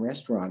diners and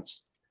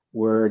restaurants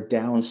were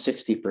down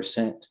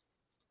 60%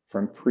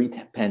 from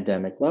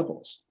pre-pandemic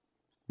levels.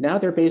 Now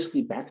they're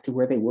basically back to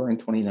where they were in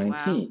 2019.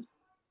 Wow.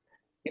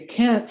 You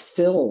can't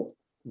fill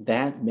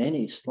that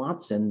many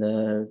slots in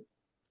the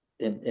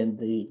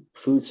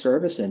food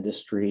service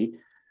industry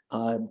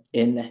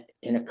in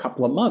a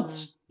couple of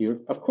months.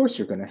 Of course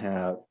you're going to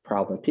have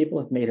problems. People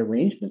have made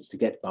arrangements to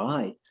get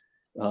by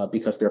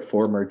because their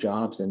former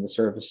jobs in the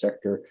service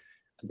sector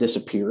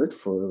disappeared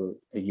for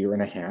a year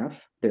and a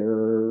half.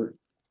 To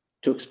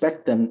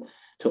expect them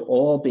to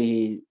all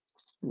be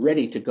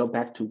ready to go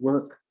back to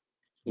work,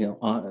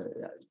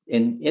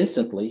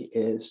 instantly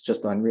is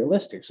just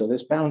unrealistic. So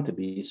there's bound to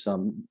be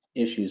some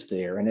issues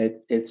there, and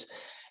it's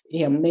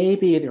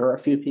maybe there are a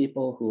few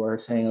people who are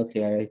saying,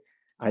 okay,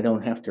 I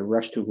don't have to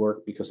rush to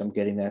work because I'm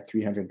getting that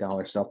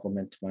 $300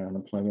 supplement to my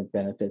unemployment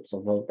benefits,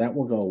 although that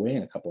will go away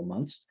in a couple of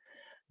months.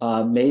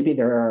 Maybe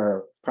there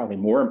are, probably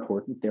more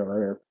important, there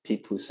are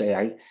people who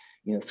say,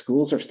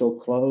 schools are still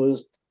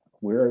closed,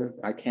 where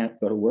I can't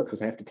go to work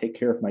because I have to take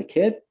care of my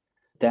kid.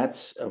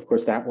 Of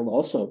course, that will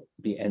also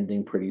be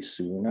ending pretty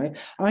soon.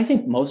 I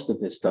think most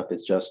of this stuff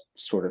is just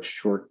sort of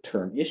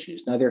short-term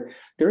issues. Now,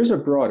 there is a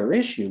broader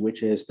issue,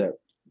 which is that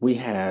we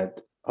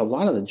had a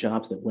lot of the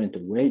jobs that went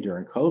away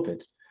during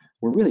COVID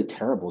were really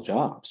terrible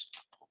jobs,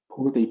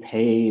 poorly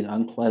paid,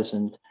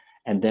 unpleasant,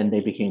 and then they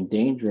became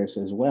dangerous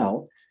as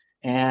well.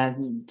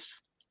 And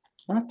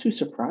not too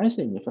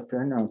surprising if a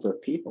fair number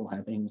of people,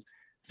 having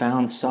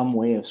found some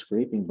way of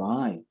scraping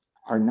by,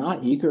 are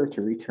not eager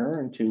to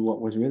return to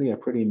what was really a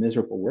pretty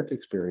miserable work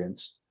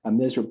experience, a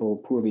miserable,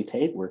 poorly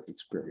paid work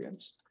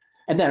experience.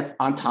 And then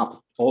on top of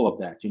all of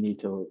that, you need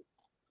to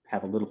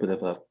have a little bit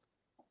of a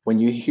when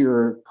you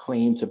hear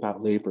claims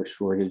about labor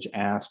shortage,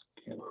 ask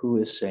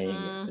who is saying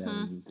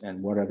it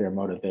and what are their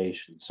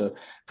motivations. So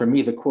for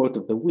me, the quote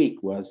of the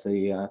week was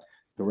the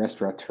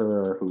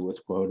restaurateur who was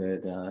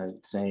quoted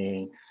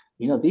saying,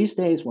 these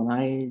days when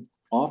I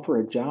offer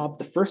a job,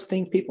 the first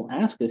thing people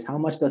ask is how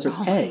much does it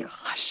pay? Oh my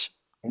gosh.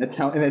 In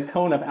a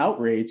tone of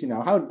outrage,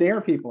 how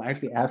dare people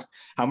actually ask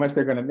how much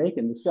they're going to make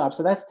in this job?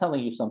 So that's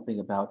telling you something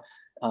about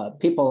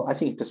people. I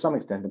think to some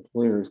extent,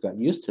 employers got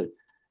used to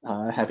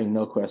having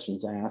no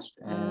questions asked.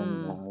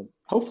 And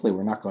hopefully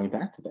we're not going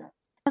back to that.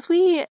 As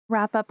we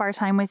wrap up our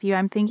time with you,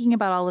 I'm thinking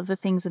about all of the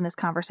things in this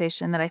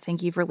conversation that I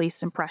think you've released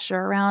some pressure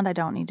around. I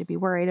don't need to be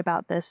worried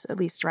about this, at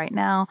least right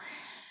now.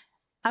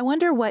 I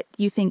wonder what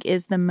you think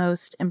is the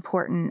most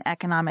important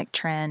economic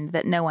trend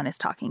that no one is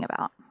talking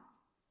about.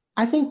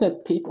 I think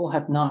that people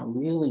have not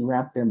really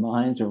wrapped their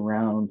minds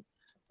around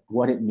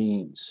what it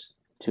means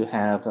to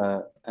have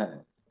an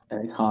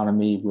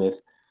economy with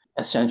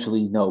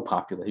essentially no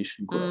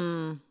population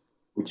growth,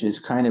 which is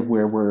kind of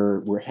where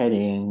we're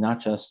heading. Not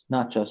just.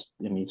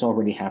 It's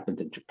already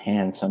happened in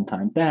Japan some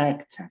time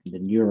back. It's happened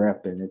in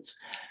Europe, and it's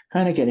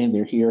kind of getting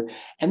there here.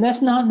 And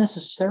that's not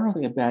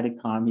necessarily a bad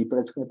economy, but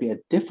it's going to be a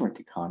different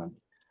economy,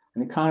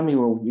 an economy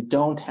where you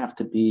don't have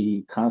to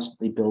be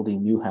constantly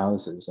building new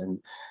houses and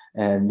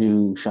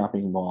new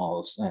shopping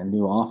malls and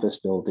new office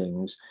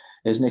buildings.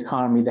 Is an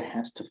economy that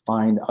has to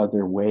find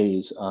other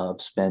ways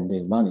of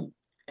spending money.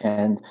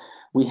 And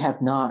we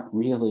have not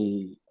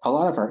really, a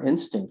lot of our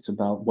instincts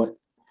about what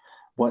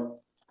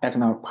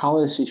economic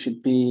policy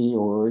should be,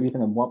 or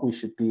even in what we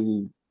should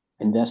be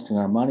investing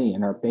our money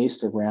in, are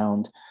based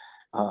around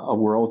a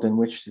world in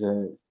which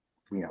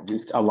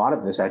a lot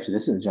of this, actually,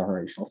 this is a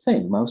generational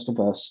thing.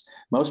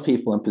 Most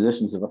people in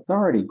positions of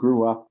authority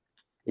grew up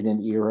in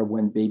an era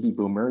when baby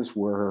boomers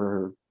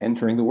were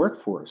entering the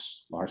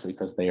workforce, largely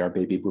because they are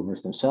baby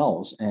boomers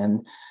themselves.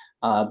 And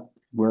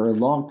we're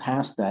long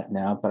past that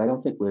now, but I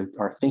don't think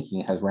our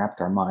thinking has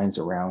wrapped our minds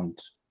around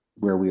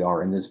where we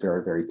are in this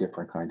very, very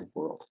different kind of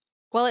world.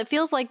 Well, it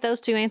feels like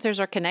those two answers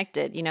are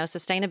connected.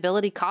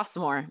 Sustainability costs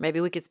more.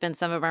 Maybe we could spend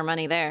some of our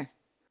money there.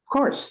 Of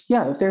course.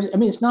 Yeah.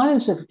 It's not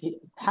as if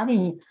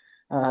having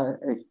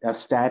a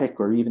static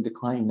or even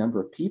declining number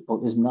of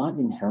people is not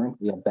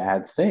inherently a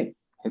bad thing.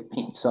 It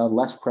means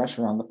less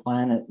pressure on the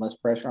planet, less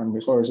pressure on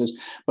resources,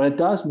 but it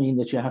does mean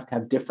that you have to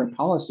have different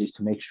policies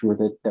to make sure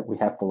that we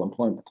have full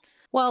employment.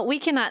 Well, we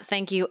cannot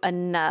thank you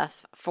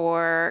enough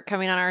for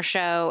coming on our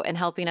show and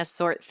helping us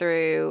sort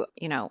through,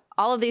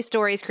 all of these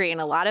stories, creating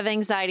a lot of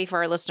anxiety for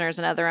our listeners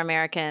and other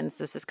Americans.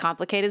 This is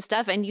complicated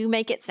stuff, and you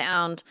make it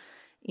sound,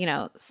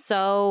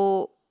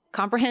 so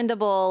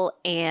comprehensible.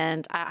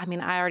 And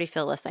I already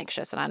feel less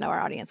anxious, and I know our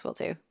audience will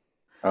too.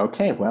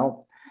 Okay,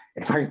 well,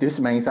 if I could do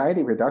some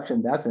anxiety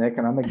reduction, that's an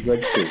economic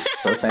good too.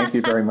 So thank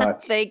you very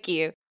much. Thank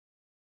you.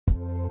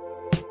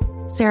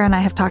 Sarah and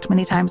I have talked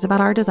many times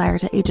about our desire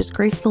to age as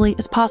gracefully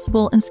as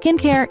possible, and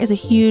skincare is a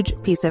huge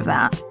piece of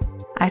that.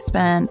 I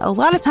spend a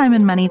lot of time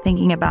and money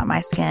thinking about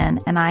my skin,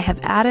 and I have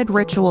added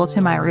Ritual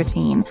to my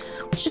routine,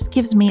 which just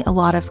gives me a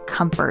lot of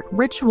comfort.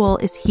 Ritual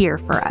is here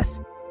for us.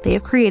 They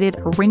have created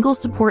a wrinkle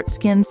support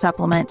skin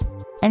supplement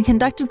and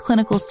conducted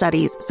clinical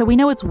studies, so we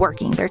know it's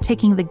working. They're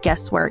taking the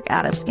guesswork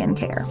out of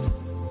skincare.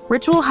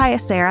 Ritual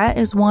Hyacera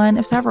is one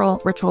of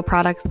several Ritual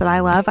products that I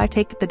love. I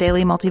take the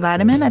daily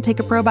multivitamin, I take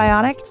a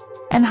probiotic,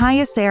 and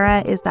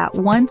Hyacera is that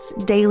once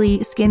daily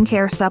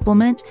skincare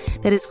supplement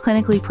that is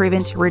clinically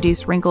proven to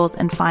reduce wrinkles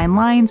and fine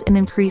lines and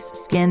increase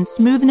skin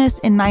smoothness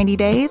in 90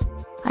 days.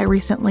 I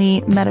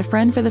recently met a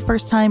friend for the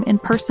first time in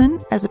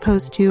person as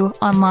opposed to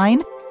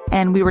online,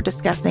 and we were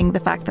discussing the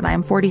fact that I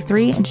am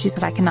 43, and she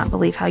said, "I cannot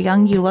believe how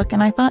young you look."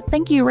 And I thought,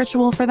 thank you,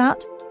 Ritual, for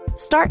that.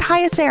 Start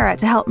Hyacera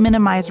to help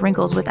minimize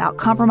wrinkles without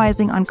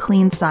compromising on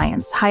clean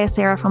science.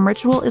 Hyacera from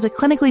Ritual is a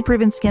clinically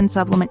proven skin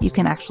supplement you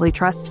can actually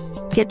trust.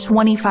 Get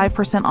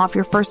 25% off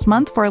your first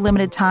month for a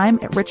limited time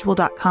at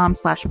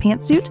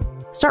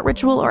ritual.com/pantsuit. Start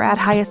Ritual or add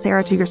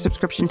Hyacera to your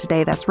subscription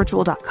today. That's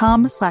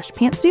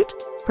ritual.com/pantsuit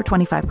for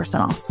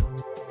 25% off.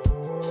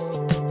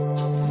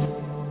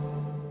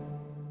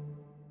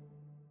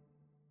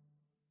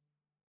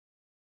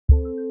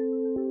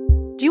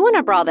 Do you want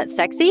a bra that's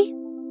sexy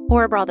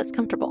or a bra that's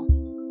comfortable?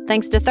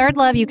 Thanks to Third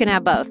Love, you can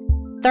have both.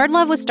 Third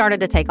Love was started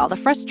to take all the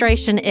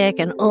frustration, ick,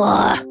 and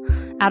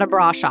out of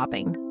bra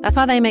shopping. That's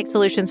why they make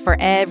solutions for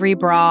every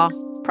bra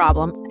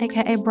problem,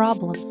 aka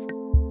problems.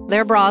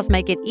 Their bras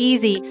make it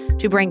easy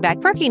to bring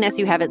back perkiness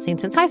you haven't seen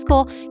since high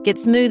school, get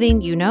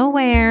smoothing you know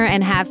where,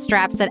 and have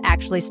straps that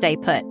actually stay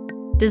put.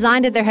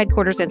 Designed at their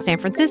headquarters in San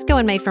Francisco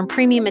and made from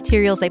premium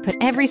materials, they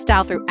put every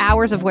style through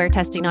hours of wear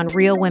testing on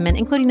real women,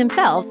 including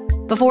themselves,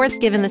 before it's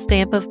given the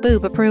stamp of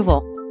boob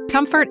approval.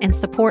 Comfort and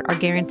support are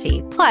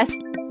guaranteed. Plus,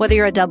 whether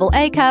you're a double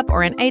A cup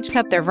or an H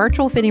cup, their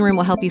virtual fitting room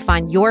will help you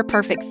find your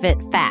perfect fit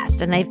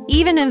fast. And they've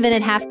even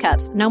invented half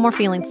cups. No more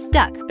feeling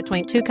stuck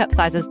between two cup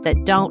sizes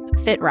that don't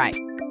fit right.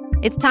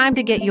 It's time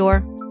to get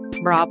your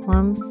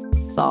problems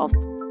solved.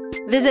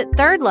 Visit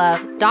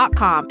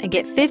thirdlove.com and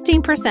get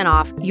 15%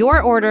 off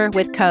your order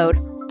with code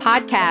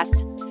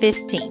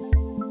podcast15.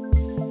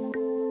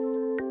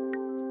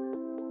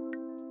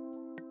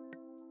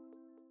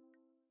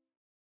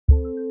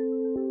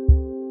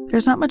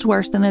 There's not much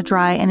worse than a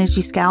dry and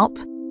itchy scalp.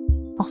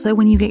 Also,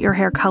 when you get your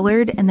hair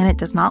colored and then it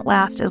does not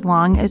last as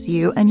long as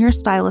you and your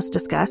stylist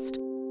discussed.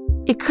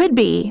 It could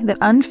be that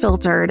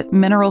unfiltered,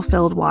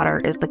 mineral-filled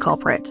water is the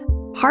culprit.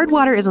 Hard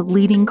water is a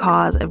leading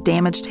cause of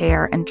damaged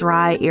hair and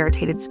dry,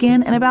 irritated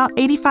skin, and about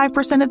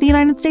 85% of the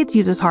United States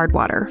uses hard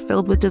water,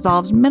 filled with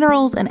dissolved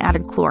minerals and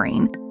added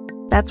chlorine.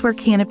 That's where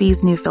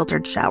Canopy's new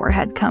filtered shower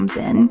head comes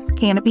in.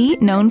 Canopy,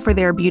 known for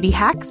their beauty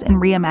hacks and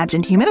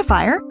reimagined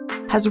humidifier,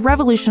 has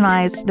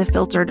revolutionized the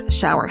filtered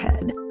shower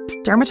head.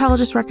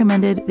 Dermatologists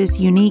recommended this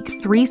unique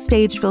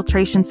 3-stage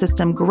filtration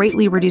system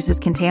greatly reduces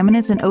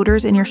contaminants and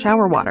odors in your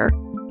shower water,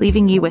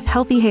 leaving you with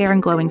healthy hair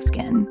and glowing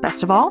skin.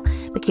 Best of all,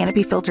 the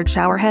Canopy filtered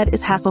shower head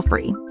is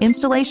hassle-free.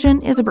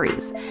 Installation is a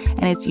breeze,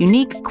 and its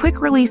unique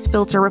quick-release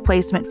filter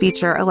replacement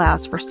feature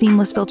allows for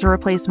seamless filter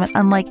replacement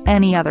unlike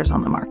any others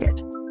on the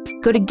market.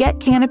 Go to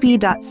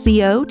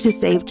getcanopy.co to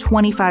save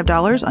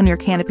 $25 on your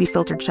Canopy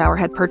filtered shower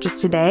head purchase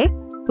today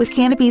with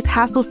Canopy's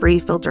hassle-free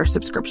filter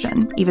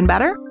subscription. Even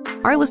better,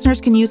 our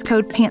listeners can use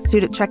code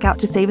PANTSUIT at checkout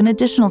to save an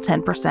additional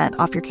 10%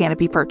 off your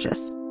Canopy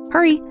purchase.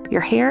 Hurry,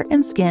 your hair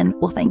and skin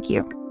will thank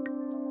you.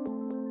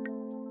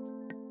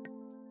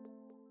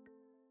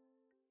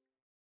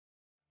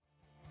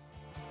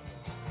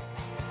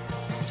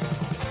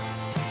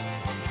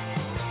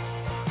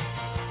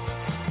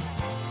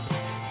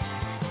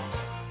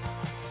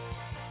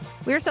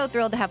 We're so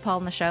thrilled to have Paul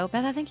on the show.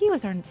 Beth, I think he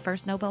was our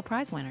first Nobel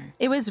Prize winner.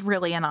 It was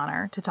really an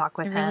honor to talk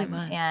with him. Really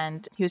was.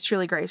 And he was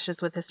truly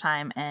gracious with his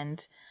time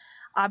and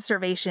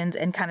observations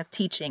and kind of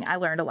teaching. I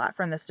learned a lot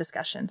from this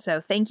discussion.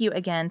 So thank you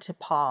again to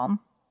Paul.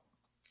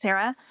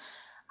 Sarah,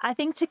 I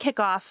think to kick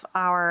off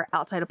our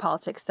Outside of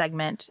Politics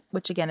segment,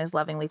 which again is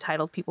lovingly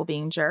titled People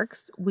Being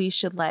Jerks, we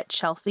should let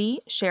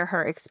Chelsea share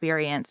her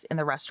experience in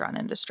the restaurant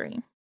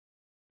industry.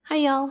 Hi,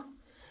 y'all.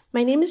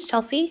 My name is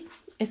Chelsea.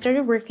 I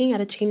started working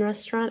at a chain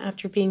restaurant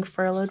after being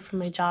furloughed from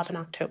my job in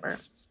October.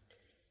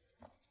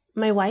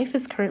 My wife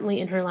is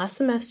currently in her last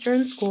semester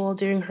in school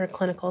doing her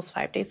clinicals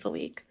 5 days a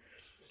week.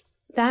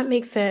 That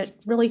makes it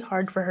really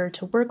hard for her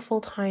to work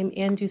full-time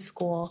and do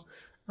school,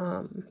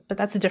 but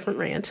that's a different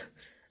rant.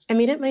 I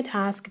made it my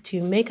task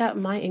to make up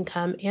my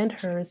income and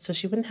hers so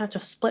she wouldn't have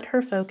to split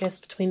her focus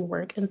between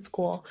work and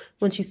school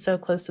when she's so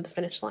close to the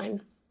finish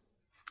line.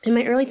 In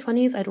my early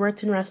 20s, I'd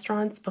worked in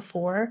restaurants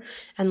before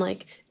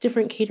and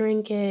different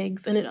catering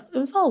gigs, and it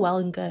was all well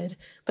and good,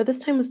 but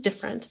this time was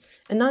different,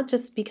 and not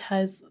just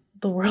because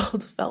the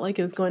world felt like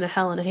it was going to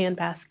hell in a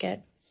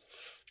handbasket.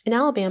 In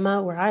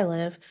Alabama, where I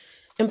live,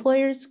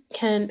 employers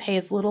can pay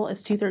as little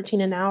as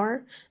 $2.13 an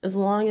hour as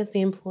long as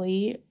the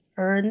employee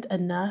earned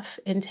enough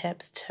in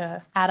tips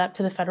to add up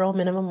to the federal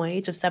minimum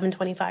wage of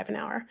 $7.25 an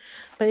hour.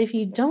 But if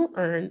you don't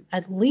earn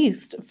at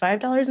least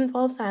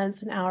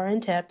 $5.12 an hour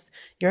in tips,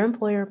 your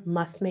employer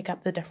must make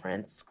up the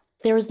difference.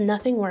 There was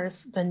nothing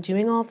worse than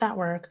doing all of that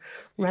work,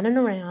 running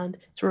around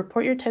to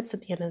report your tips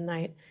at the end of the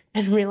night,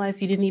 and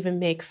realize you didn't even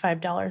make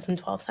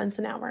 $5.12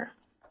 an hour.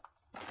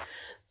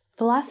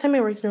 The last time I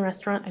worked in a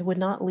restaurant, I would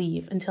not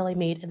leave until I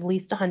made at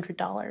least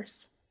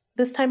 $100.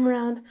 This time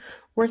around,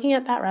 working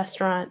at that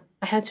restaurant,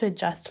 I had to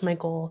adjust my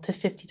goal to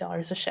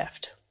 $50 a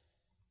shift.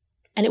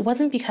 And it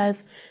wasn't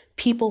because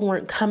people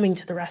weren't coming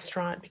to the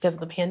restaurant because of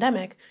the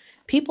pandemic.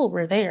 People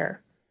were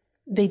there.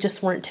 They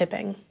just weren't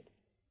tipping.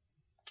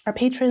 Our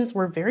patrons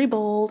were very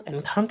bold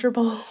and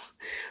comfortable,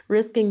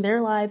 risking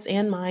their lives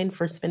and mine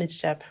for spinach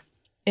dip.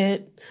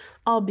 It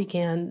all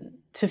began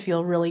to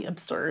feel really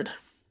absurd.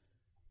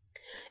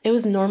 It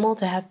was normal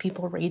to have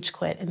people rage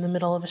quit in the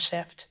middle of a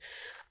shift.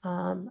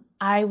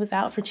 I was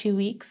out for 2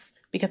 weeks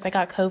because I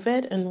got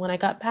COVID, and when I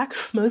got back,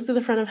 most of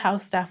the front of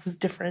house staff was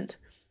different.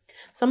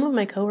 Some of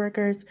my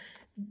coworkers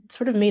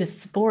sort of made a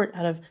sport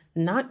out of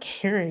not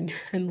caring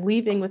and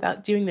leaving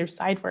without doing their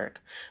side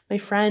work. My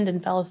friend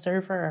and fellow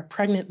server, a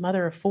pregnant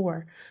mother of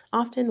 4,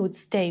 often would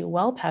stay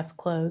well past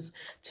close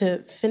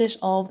to finish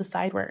all of the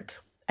side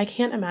work. I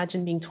can't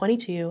imagine being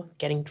 22,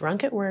 getting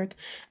drunk at work,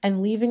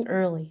 and leaving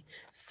early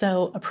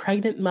so a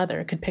pregnant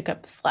mother could pick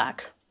up the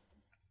slack.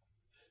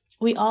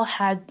 We all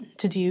had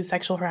to do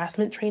sexual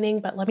harassment training,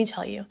 but let me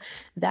tell you,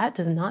 that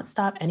does not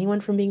stop anyone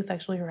from being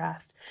sexually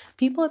harassed.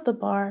 People at the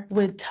bar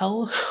would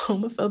tell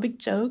homophobic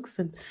jokes,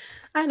 and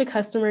I had a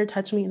customer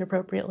touch me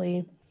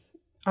inappropriately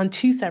on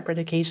 2 separate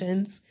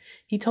occasions.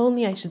 He told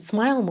me I should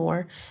smile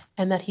more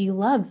and that he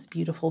loves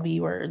beautiful B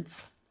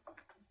words.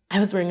 I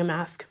was wearing a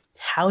mask.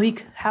 How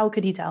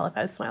could he tell if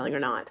I was smiling or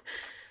not?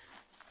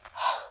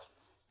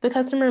 The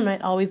customer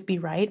might always be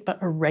right, but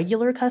a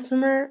regular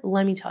customer,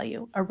 let me tell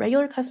you, a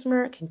regular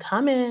customer can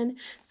come in,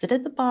 sit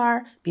at the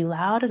bar, be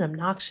loud and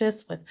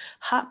obnoxious with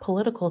hot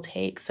political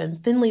takes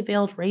and thinly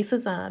veiled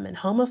racism and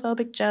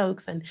homophobic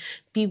jokes and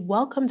be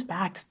welcomed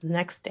back to the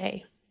next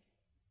day.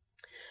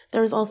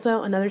 There was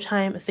also another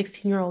time a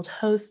 16-year-old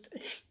host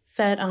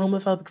said a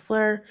homophobic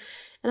slur,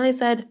 and I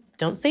said,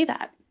 "Don't say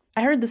that."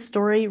 I heard the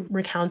story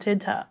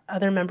recounted to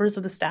other members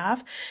of the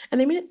staff,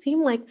 and they made it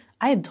seem like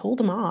I had told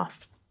him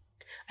off.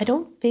 I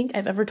don't think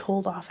I've ever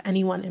told off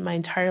anyone in my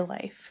entire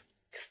life.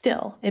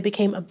 Still, it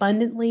became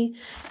abundantly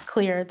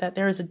clear that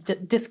there was a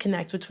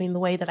disconnect between the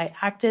way that I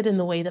acted and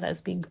the way that I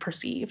was being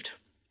perceived.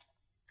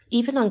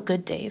 Even on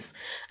good days,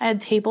 I had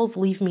tables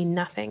leave me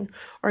nothing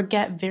or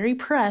get very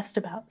pressed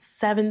about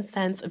 7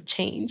 cents of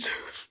change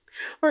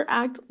or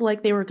act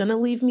like they were going to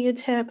leave me a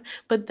tip,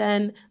 but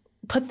then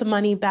put the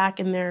money back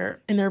in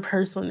their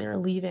purse when they're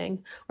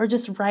leaving, or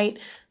just write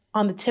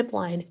on the tip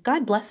line,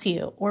 "God bless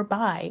you," or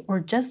 "bye," or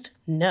just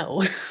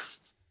 "no."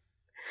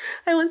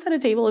 I once had a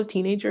table of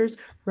teenagers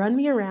run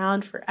me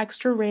around for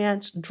extra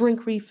ranch,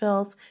 drink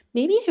refills.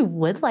 Maybe I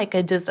would like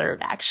a dessert,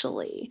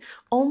 actually,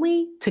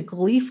 only to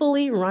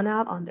gleefully run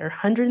out on their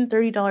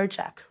 $130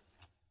 check.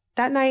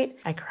 That night,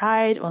 I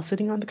cried while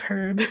sitting on the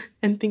curb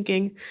and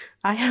thinking,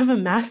 I have a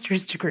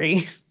master's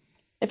degree.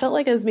 I felt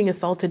like I was being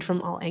assaulted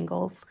from all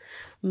angles.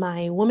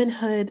 My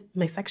womanhood,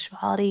 my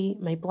sexuality,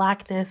 my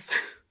blackness,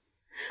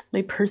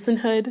 my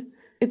personhood.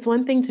 It's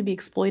one thing to be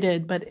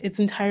exploited, but it's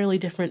entirely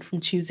different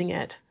from choosing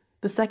it.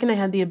 The second I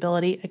had the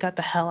ability, I got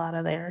the hell out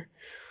of there.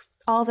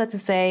 All of that to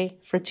say,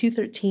 for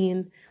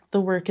 213,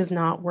 the work is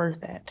not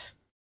worth it.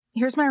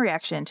 Here's my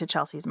reaction to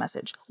Chelsea's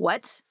message.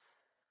 What?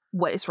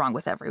 What is wrong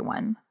with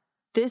everyone?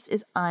 This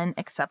is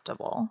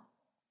unacceptable.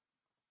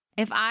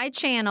 If I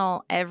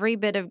channel every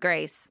bit of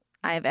grace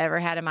I have ever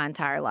had in my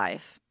entire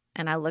life,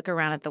 and I look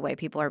around at the way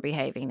people are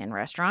behaving in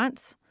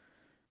restaurants,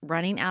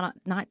 running out,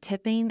 not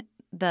tipping,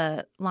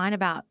 the line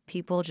about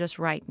people just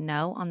write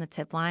no on the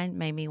tip line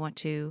made me want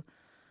to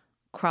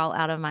crawl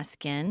out of my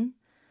skin.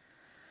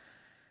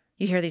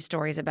 You hear these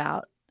stories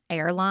about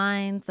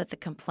airlines, that the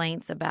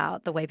complaints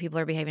about the way people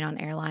are behaving on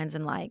airlines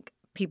and like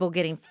people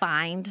getting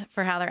fined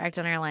for how they're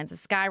acting on airlines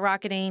is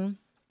skyrocketing.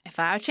 If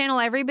I channel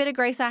every bit of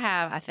grace I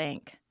have, I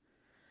think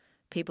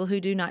people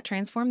who do not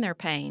transform their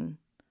pain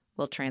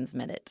will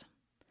transmit it.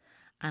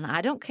 And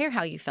I don't care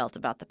how you felt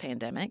about the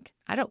pandemic.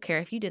 I don't care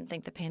if you didn't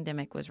think the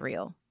pandemic was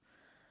real.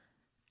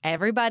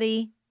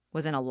 Everybody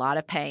was in a lot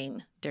of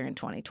pain during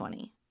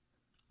 2020.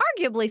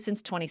 Arguably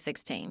since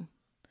 2016.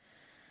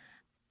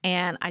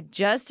 And I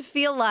just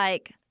feel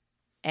like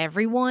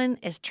everyone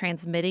is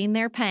transmitting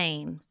their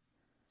pain.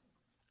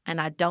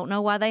 And I don't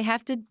know why they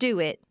have to do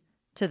it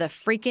to the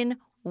freaking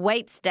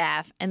wait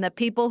staff and the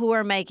people who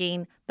are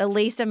making the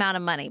least amount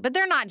of money. But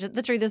they're not just,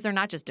 the truth is they're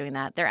not just doing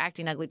that. They're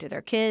acting ugly to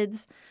their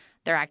kids.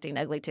 They're acting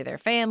ugly to their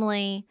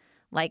family.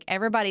 Like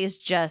everybody is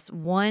just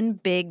one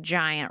big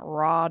giant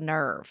raw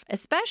nerve,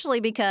 especially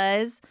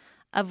because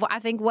of, I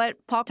think, what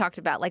Paul talked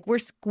about. Like, we're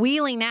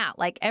squealing out.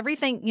 Like,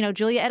 everything,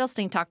 Julia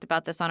Edelstein talked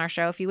about this on our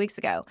show a few weeks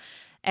ago.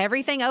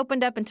 Everything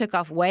opened up and took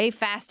off way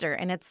faster.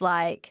 And it's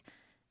like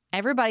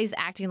everybody's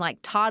acting like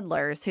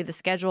toddlers who the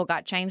schedule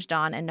got changed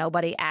on and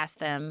nobody asked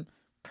them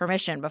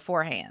permission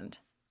beforehand.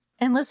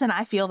 And listen,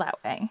 I feel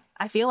that way.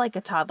 I feel like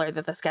a toddler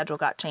that the schedule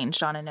got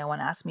changed on and no one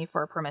asked me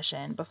for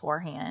permission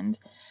beforehand.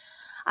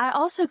 I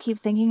also keep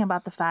thinking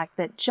about the fact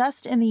that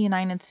just in the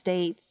United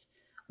States,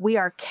 we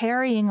are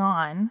carrying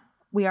on.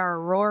 We are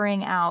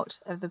roaring out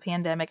of the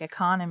pandemic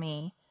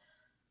economy,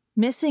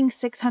 missing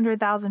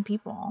 600,000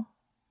 people.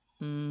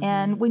 Mm-hmm.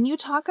 And when you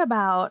talk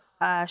about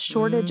a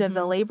shortage of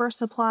the labor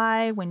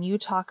supply, when you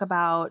talk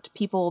about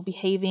people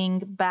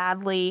behaving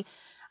badly,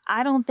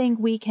 I don't think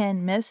we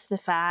can miss the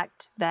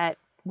fact that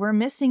we're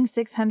missing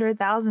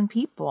 600,000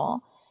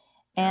 people.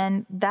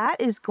 And that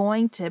is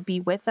going to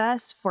be with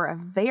us for a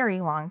very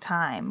long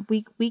time.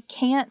 We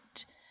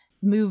can't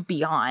move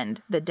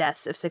beyond the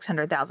deaths of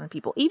 600,000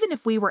 people. Even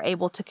if we were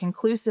able to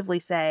conclusively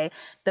say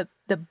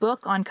the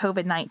book on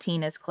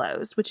COVID-19 is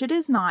closed, which it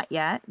is not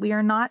yet. We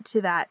are not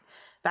to that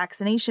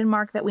vaccination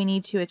mark that we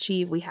need to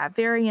achieve. We have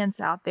variants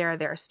out there.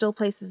 There are still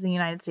places in the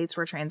United States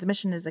where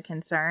transmission is a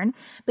concern.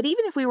 But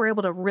even if we were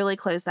able to really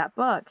close that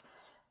book,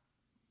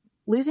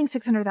 losing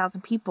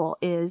 600,000 people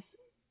is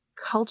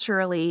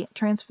culturally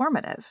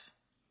transformative.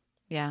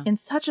 Yeah. In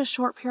such a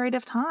short period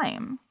of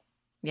time.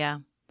 Yeah.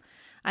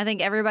 I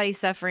think everybody's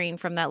suffering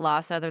from that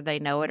loss, whether they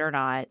know it or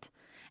not.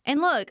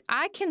 And look,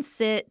 I can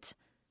sit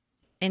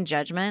in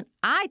judgment.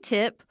 I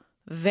tip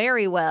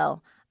very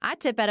well. I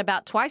tip at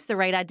about twice the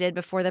rate I did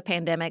before the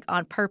pandemic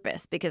on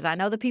purpose because I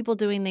know the people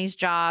doing these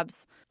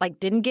jobs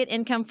didn't get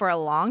income for a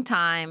long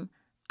time.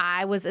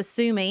 I was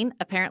assuming,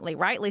 apparently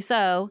rightly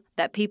so,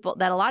 that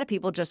a lot of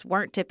people just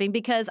weren't tipping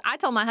because I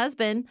told my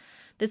husband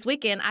this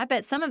weekend, I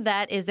bet some of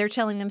that is they're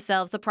telling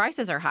themselves the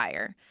prices are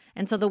higher.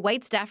 And so the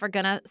wait staff are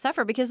going to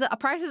suffer because the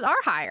prices are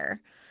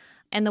higher.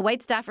 And the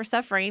wait staff are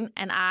suffering,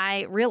 and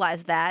I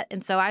realize that.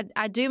 And so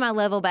I do my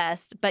level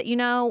best. But,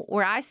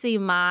 where I see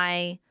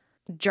my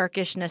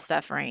jerkishness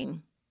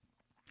suffering,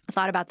 I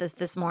thought about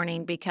this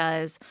morning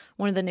because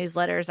one of the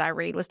newsletters I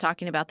read was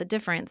talking about the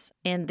difference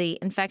in the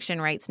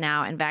infection rates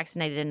now in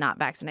vaccinated and not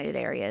vaccinated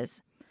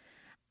areas.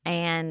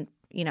 And,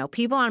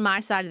 people on my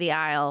side of the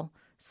aisle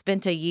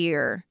spent a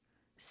year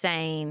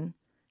saying,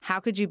 how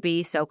could you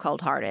be so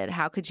cold-hearted?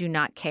 How could you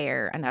not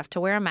care enough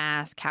to wear a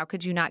mask? How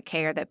could you not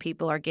care that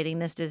people are getting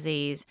this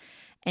disease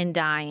and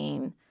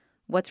dying?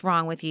 What's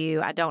wrong with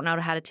you? I don't know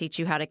how to teach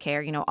you how to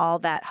care. All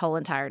that whole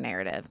entire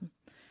narrative.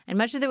 And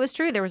much of it was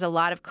true. There was a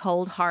lot of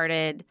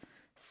cold-hearted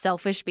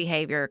selfish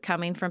behavior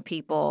coming from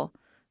people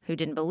who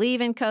didn't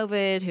believe in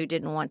COVID, who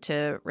didn't want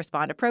to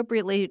respond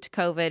appropriately to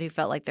COVID, who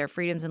felt like their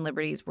freedoms and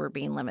liberties were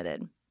being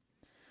limited.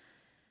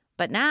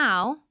 But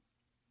now,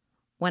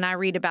 when I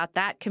read about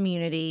that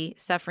community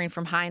suffering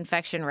from high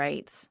infection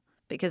rates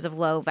because of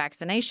low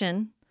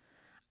vaccination,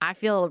 I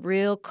feel a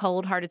real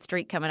cold-hearted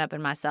streak coming up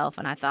in myself.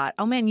 And I thought,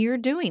 oh, man, you're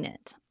doing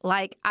it.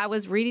 Like, I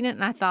was reading it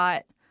and I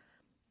thought,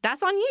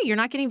 that's on you. You're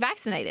not getting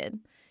vaccinated.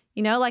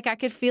 You know, like I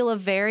could feel a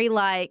very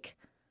like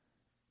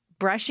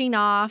brushing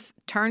off,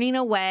 turning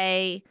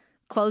away,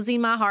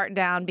 closing my heart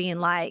down, being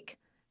like,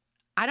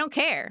 I don't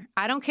care.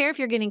 I don't care if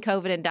you're getting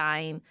COVID and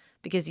dying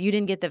because you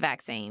didn't get the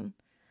vaccine.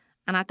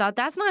 And I thought,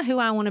 that's not who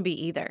I want to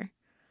be either.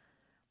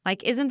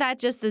 Like, isn't that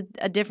just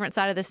a different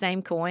side of the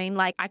same coin?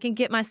 Like, I can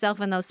get myself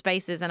in those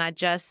spaces and I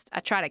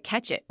try to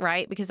catch it,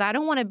 right? Because I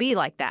don't want to be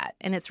like that.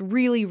 And it's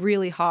really,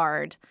 really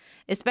hard,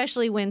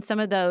 especially when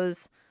some of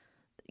those,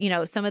 you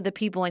know, some of the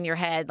people in your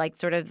head, like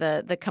sort of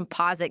the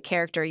composite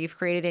character you've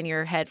created in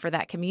your head for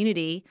that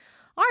community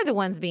are the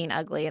ones being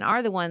ugly and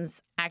are the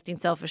ones acting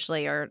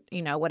selfishly or,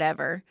 you know,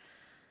 whatever.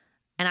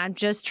 And I'm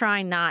just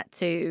trying not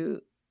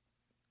to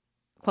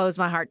close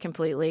my heart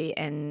completely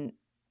and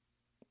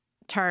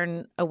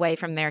turn away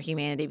from their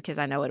humanity because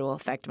I know it will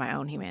affect my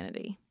own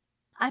humanity.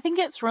 I think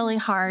it's really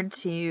hard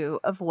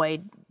to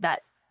avoid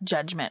that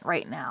judgment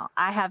right now.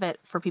 I have it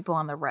for people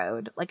on the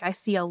road. Like, I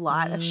see a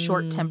lot of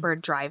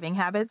short-tempered driving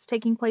habits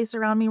taking place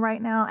around me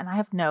right now, and I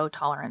have no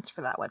tolerance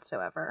for that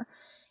whatsoever.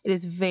 It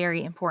is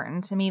very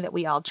important to me that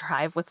we all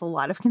drive with a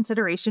lot of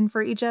consideration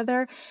for each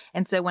other.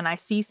 And so when I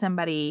see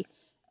somebody,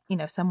 you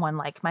know, someone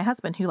like my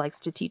husband who likes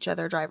to teach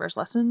other drivers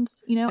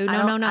lessons, you know, no.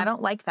 I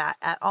don't like that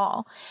at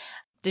all.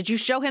 Did you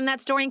show him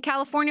that story in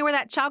California where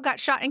that child got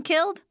shot and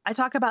killed? I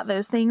talk about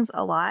those things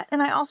a lot.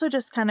 And I also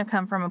just kind of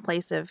come from a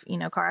place of, you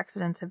know, car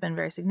accidents have been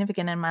very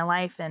significant in my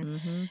life. And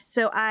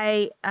so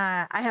I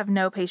have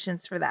no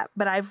patience for that.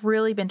 But I've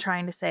really been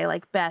trying to say,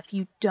 like, Beth,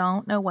 you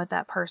don't know what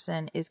that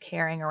person is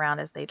carrying around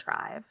as they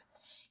drive.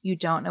 You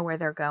don't know where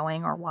they're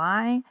going or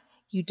why.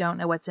 You don't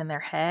know what's in their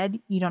head.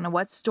 You don't know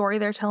what story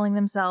they're telling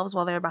themselves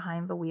while they're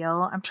behind the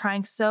wheel. I'm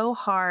trying so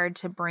hard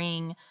to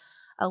bring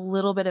a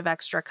little bit of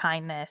extra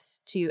kindness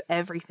to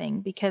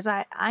everything because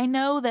I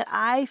know that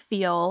I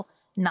feel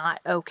not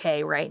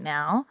okay right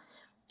now.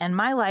 And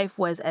my life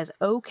was as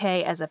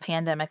okay as a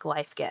pandemic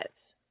life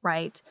gets,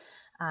 right?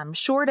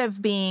 Short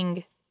of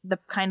being the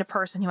kind of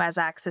person who has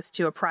access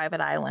to a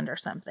private island or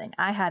something.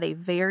 I had a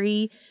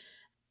very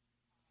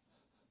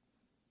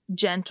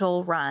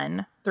gentle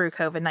run through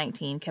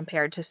COVID-19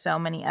 compared to so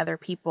many other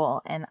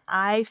people. And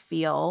I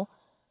feel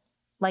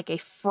like a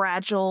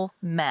fragile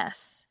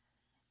mess.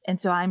 And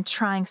so I'm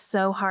trying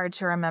so hard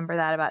to remember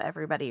that about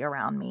everybody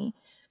around me.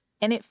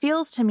 And it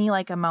feels to me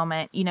like a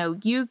moment, you know,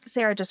 you,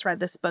 Sarah, just read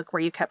this book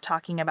where you kept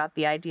talking about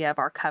the idea of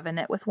our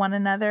covenant with one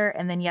another.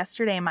 And then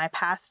yesterday, my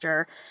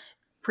pastor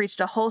preached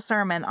a whole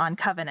sermon on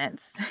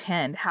covenants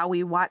and how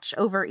we watch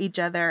over each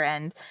other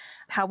and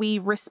how we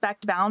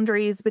respect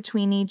boundaries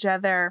between each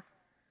other.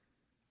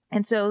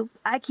 And so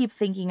I keep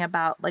thinking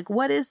about, like,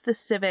 what is the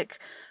civic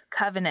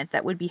covenant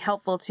that would be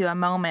helpful to a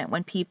moment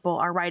when people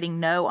are writing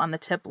no on the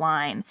tip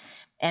line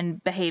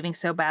and behaving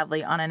so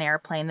badly on an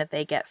airplane that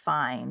they get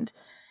fined?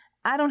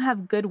 I don't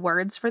have good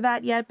words for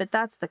that yet, but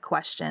that's the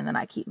question that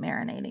I keep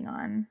marinating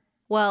on.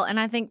 Well, and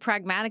I think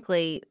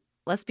pragmatically,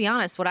 let's be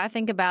honest, what I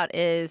think about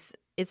is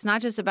it's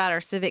not just about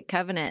our civic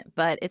covenant,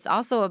 but it's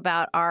also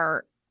about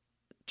our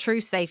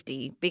true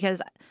safety,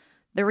 because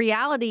the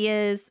reality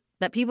is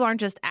that people aren't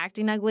just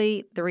acting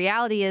ugly. The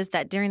reality is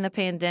that during the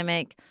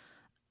pandemic,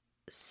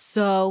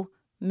 so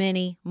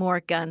many more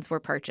guns were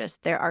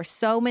purchased. There are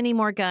so many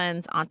more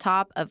guns on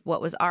top of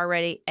what was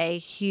already a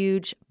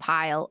huge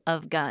pile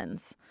of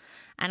guns.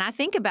 And I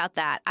think about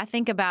that. I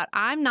think about,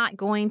 I'm not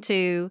going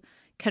to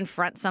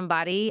confront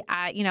somebody.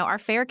 Our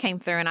fair came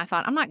through and I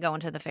thought, I'm not going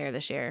to the fair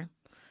this year.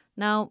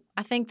 No,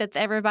 I think that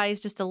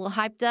everybody's just a little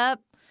hyped up.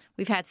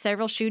 We've had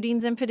several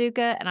shootings in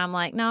Paducah, and I'm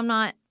like, no, I'm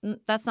not.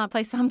 That's not a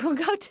place I'm going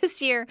to go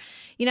this year.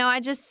 You know, I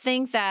just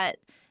think that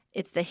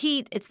it's the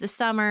heat, it's the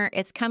summer,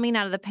 it's coming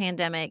out of the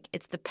pandemic,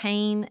 it's the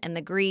pain and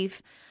the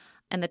grief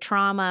and the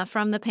trauma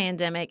from the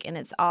pandemic, and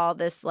it's all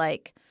this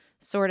like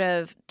sort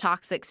of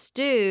toxic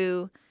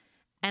stew.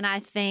 And I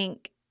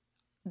think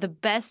the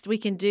best we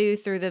can do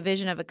through the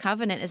vision of a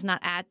covenant is not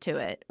add to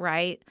it,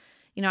 right?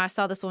 You know, I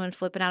saw this woman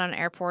flipping out on an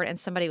airport and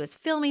somebody was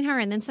filming her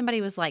and then somebody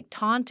was like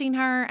taunting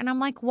her. And I'm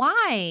like,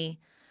 why?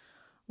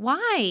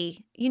 Why?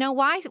 You know,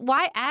 why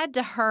add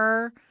to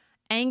her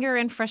anger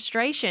and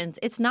frustrations?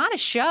 It's not a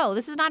show.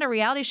 This is not a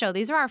reality show.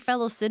 These are our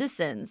fellow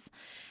citizens.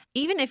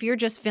 Even if you're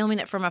just filming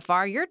it from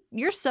afar,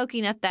 you're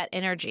soaking up that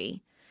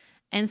energy.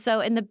 And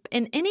so in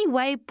any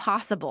way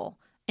possible,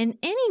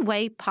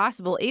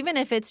 even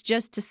if it's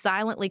just to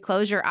silently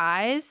close your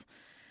eyes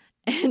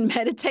and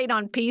meditate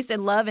on peace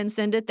and love and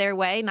send it their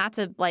way, not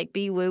to like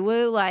be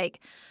woo-woo,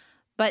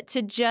 but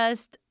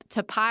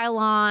to pile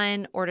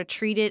on or to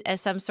treat it as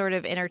some sort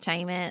of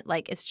entertainment,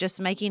 like it's just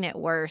making it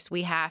worse.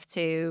 We have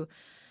to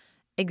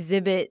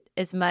exhibit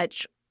as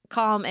much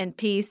calm and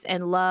peace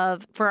and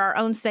love for our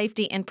own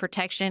safety and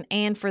protection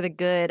and for the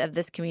good of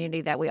this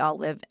community that we all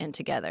live in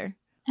together.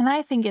 And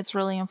I think it's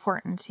really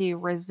important to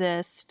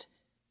resist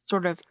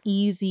sort of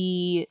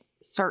easy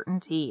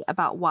certainty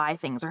about why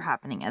things are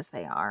happening as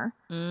they are.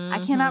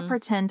 I cannot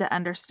pretend to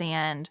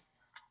understand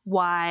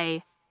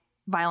why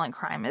violent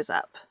crime is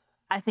up.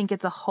 I think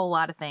it's a whole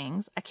lot of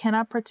things. I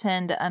cannot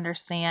pretend to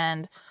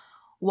understand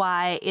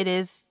why it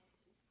is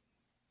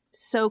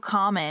so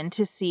common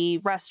to see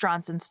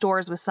restaurants and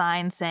stores with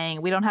signs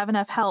saying, we don't have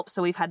enough help,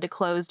 so we've had to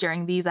close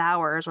during these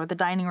hours, or the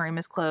dining room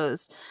is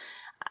closed.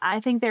 I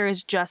think there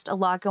is just a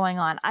lot going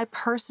on. I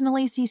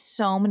personally see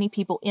so many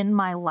people in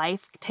my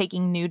life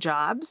taking new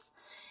jobs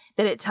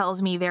that it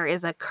tells me there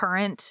is a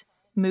current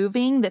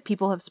moving, that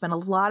people have spent a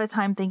lot of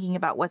time thinking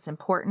about what's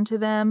important to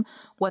them,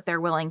 what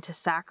they're willing to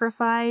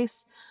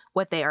sacrifice,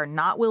 what they are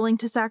not willing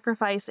to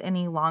sacrifice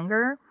any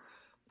longer.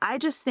 I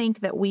just think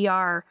that we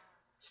are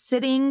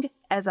sitting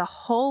as a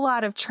whole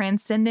lot of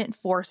transcendent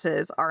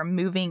forces are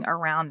moving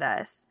around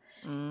us.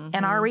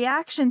 And our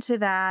reaction to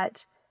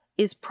that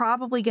is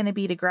probably going to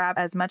be to grab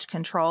as much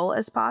control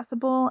as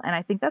possible. And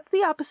I think that's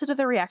the opposite of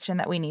the reaction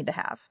that we need to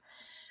have.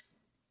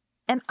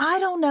 And I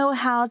don't know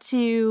how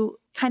to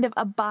kind of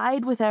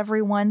abide with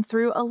everyone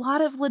through a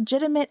lot of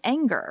legitimate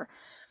anger.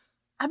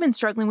 I've been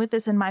struggling with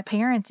this in my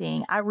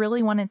parenting. I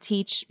really want to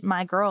teach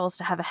my girls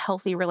to have a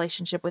healthy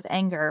relationship with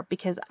anger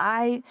because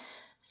I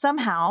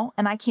somehow,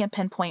 and I can't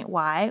pinpoint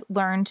why,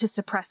 learned to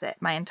suppress it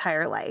my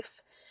entire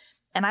life.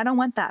 And I don't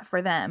want that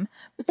for them.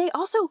 But they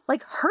also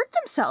hurt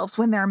themselves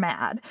when they're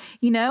mad,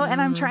 and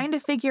I'm trying to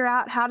figure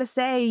out how to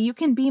say you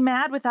can be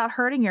mad without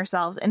hurting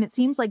yourselves. And it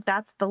seems like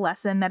that's the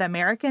lesson that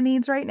America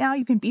needs right now.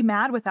 You can be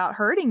mad without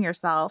hurting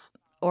yourself.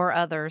 Or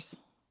others.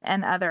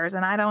 And others.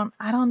 And I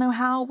don't know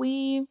how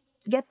we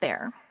get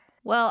there.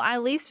 Well, I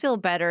at least feel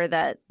better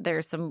that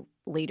there's some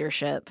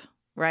leadership,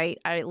 right?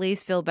 I at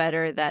least feel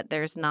better that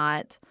there's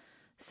not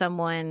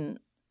someone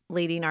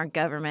leading our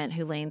government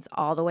who leans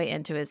all the way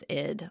into his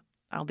id.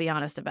 I'll be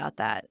honest about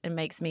that. It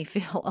makes me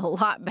feel a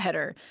lot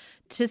better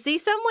to see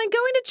someone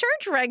going to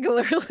church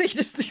regularly,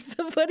 to see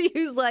somebody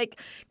who's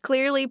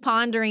clearly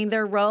pondering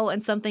their role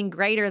in something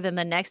greater than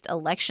the next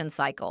election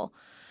cycle.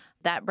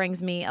 That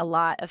brings me a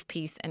lot of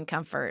peace and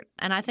comfort.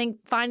 And I think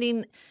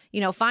finding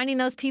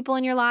those people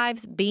in your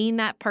lives, being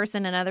that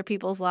person in other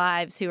people's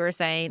lives who are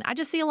saying, I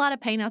just see a lot of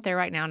pain out there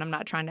right now and I'm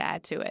not trying to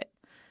add to it.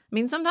 I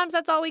mean, sometimes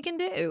that's all we can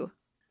do.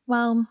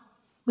 Well,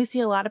 we see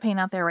a lot of pain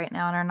out there right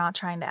now and are not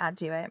trying to add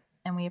to it.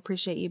 And we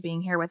appreciate you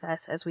being here with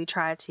us as we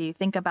try to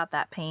think about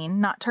that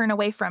pain, not turn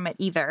away from it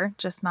either,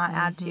 just not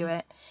add to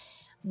it.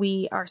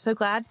 We are so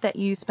glad that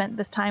you spent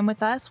this time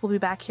with us. We'll be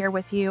back here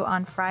with you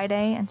on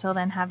Friday. Until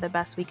then, have the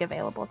best week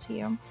available to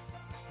you.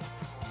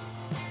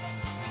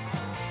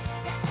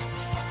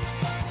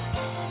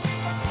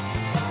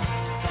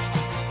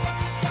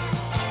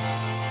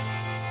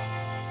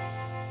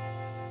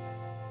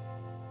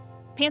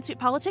 Pantsuit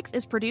Politics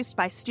is produced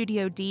by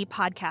Studio D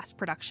Podcast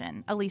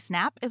Production. Elise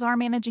Knapp is our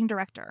managing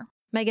director.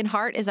 Megan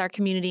Hart is our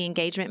community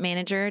engagement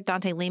manager.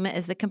 Dante Lima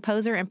is the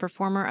composer and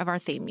performer of our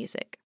theme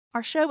music.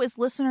 Our show is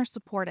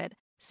listener-supported.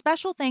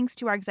 Special thanks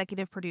to our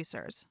executive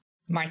producers.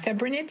 Martha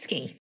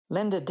Brunitsky.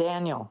 Linda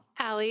Daniel.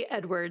 Allie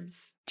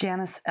Edwards.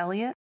 Janice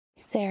Elliott.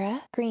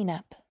 Sarah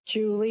Greenup.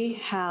 Julie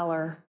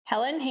Haller.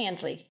 Helen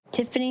Handley.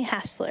 Tiffany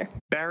Hassler.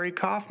 Barry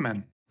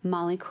Kaufman.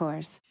 Molly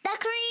Kors. The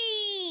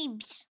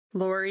Creeps.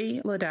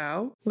 Lori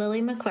Ladow.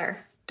 Lily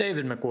McClure.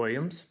 David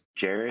McWilliams.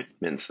 Jared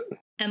Minson.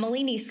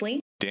 Emily Neasley.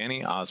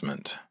 Danny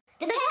Osmond.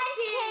 The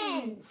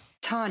Cousins.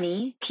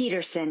 Tawny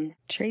Peterson.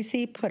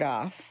 Tracy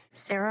Putoff.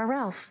 Sarah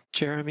Ralph.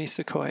 Jeremy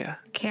Sequoia.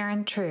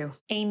 Karen True.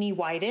 Amy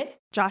Whited.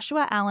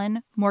 Joshua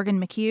Allen.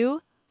 Morgan McHugh.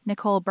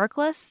 Nicole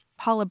Berkless.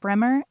 Paula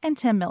Bremer. And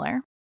Tim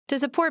Miller. To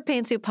support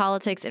Pantsuit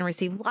Politics and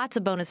receive lots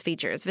of bonus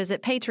features,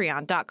 visit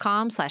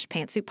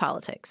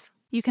patreon.com/pantsuitpolitics.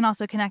 You can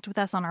also connect with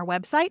us on our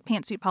website,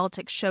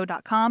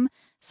 pantsuitpoliticsshow.com,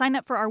 sign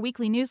up for our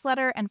weekly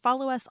newsletter, and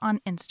follow us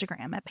on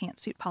Instagram at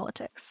Pantsuit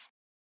Politics.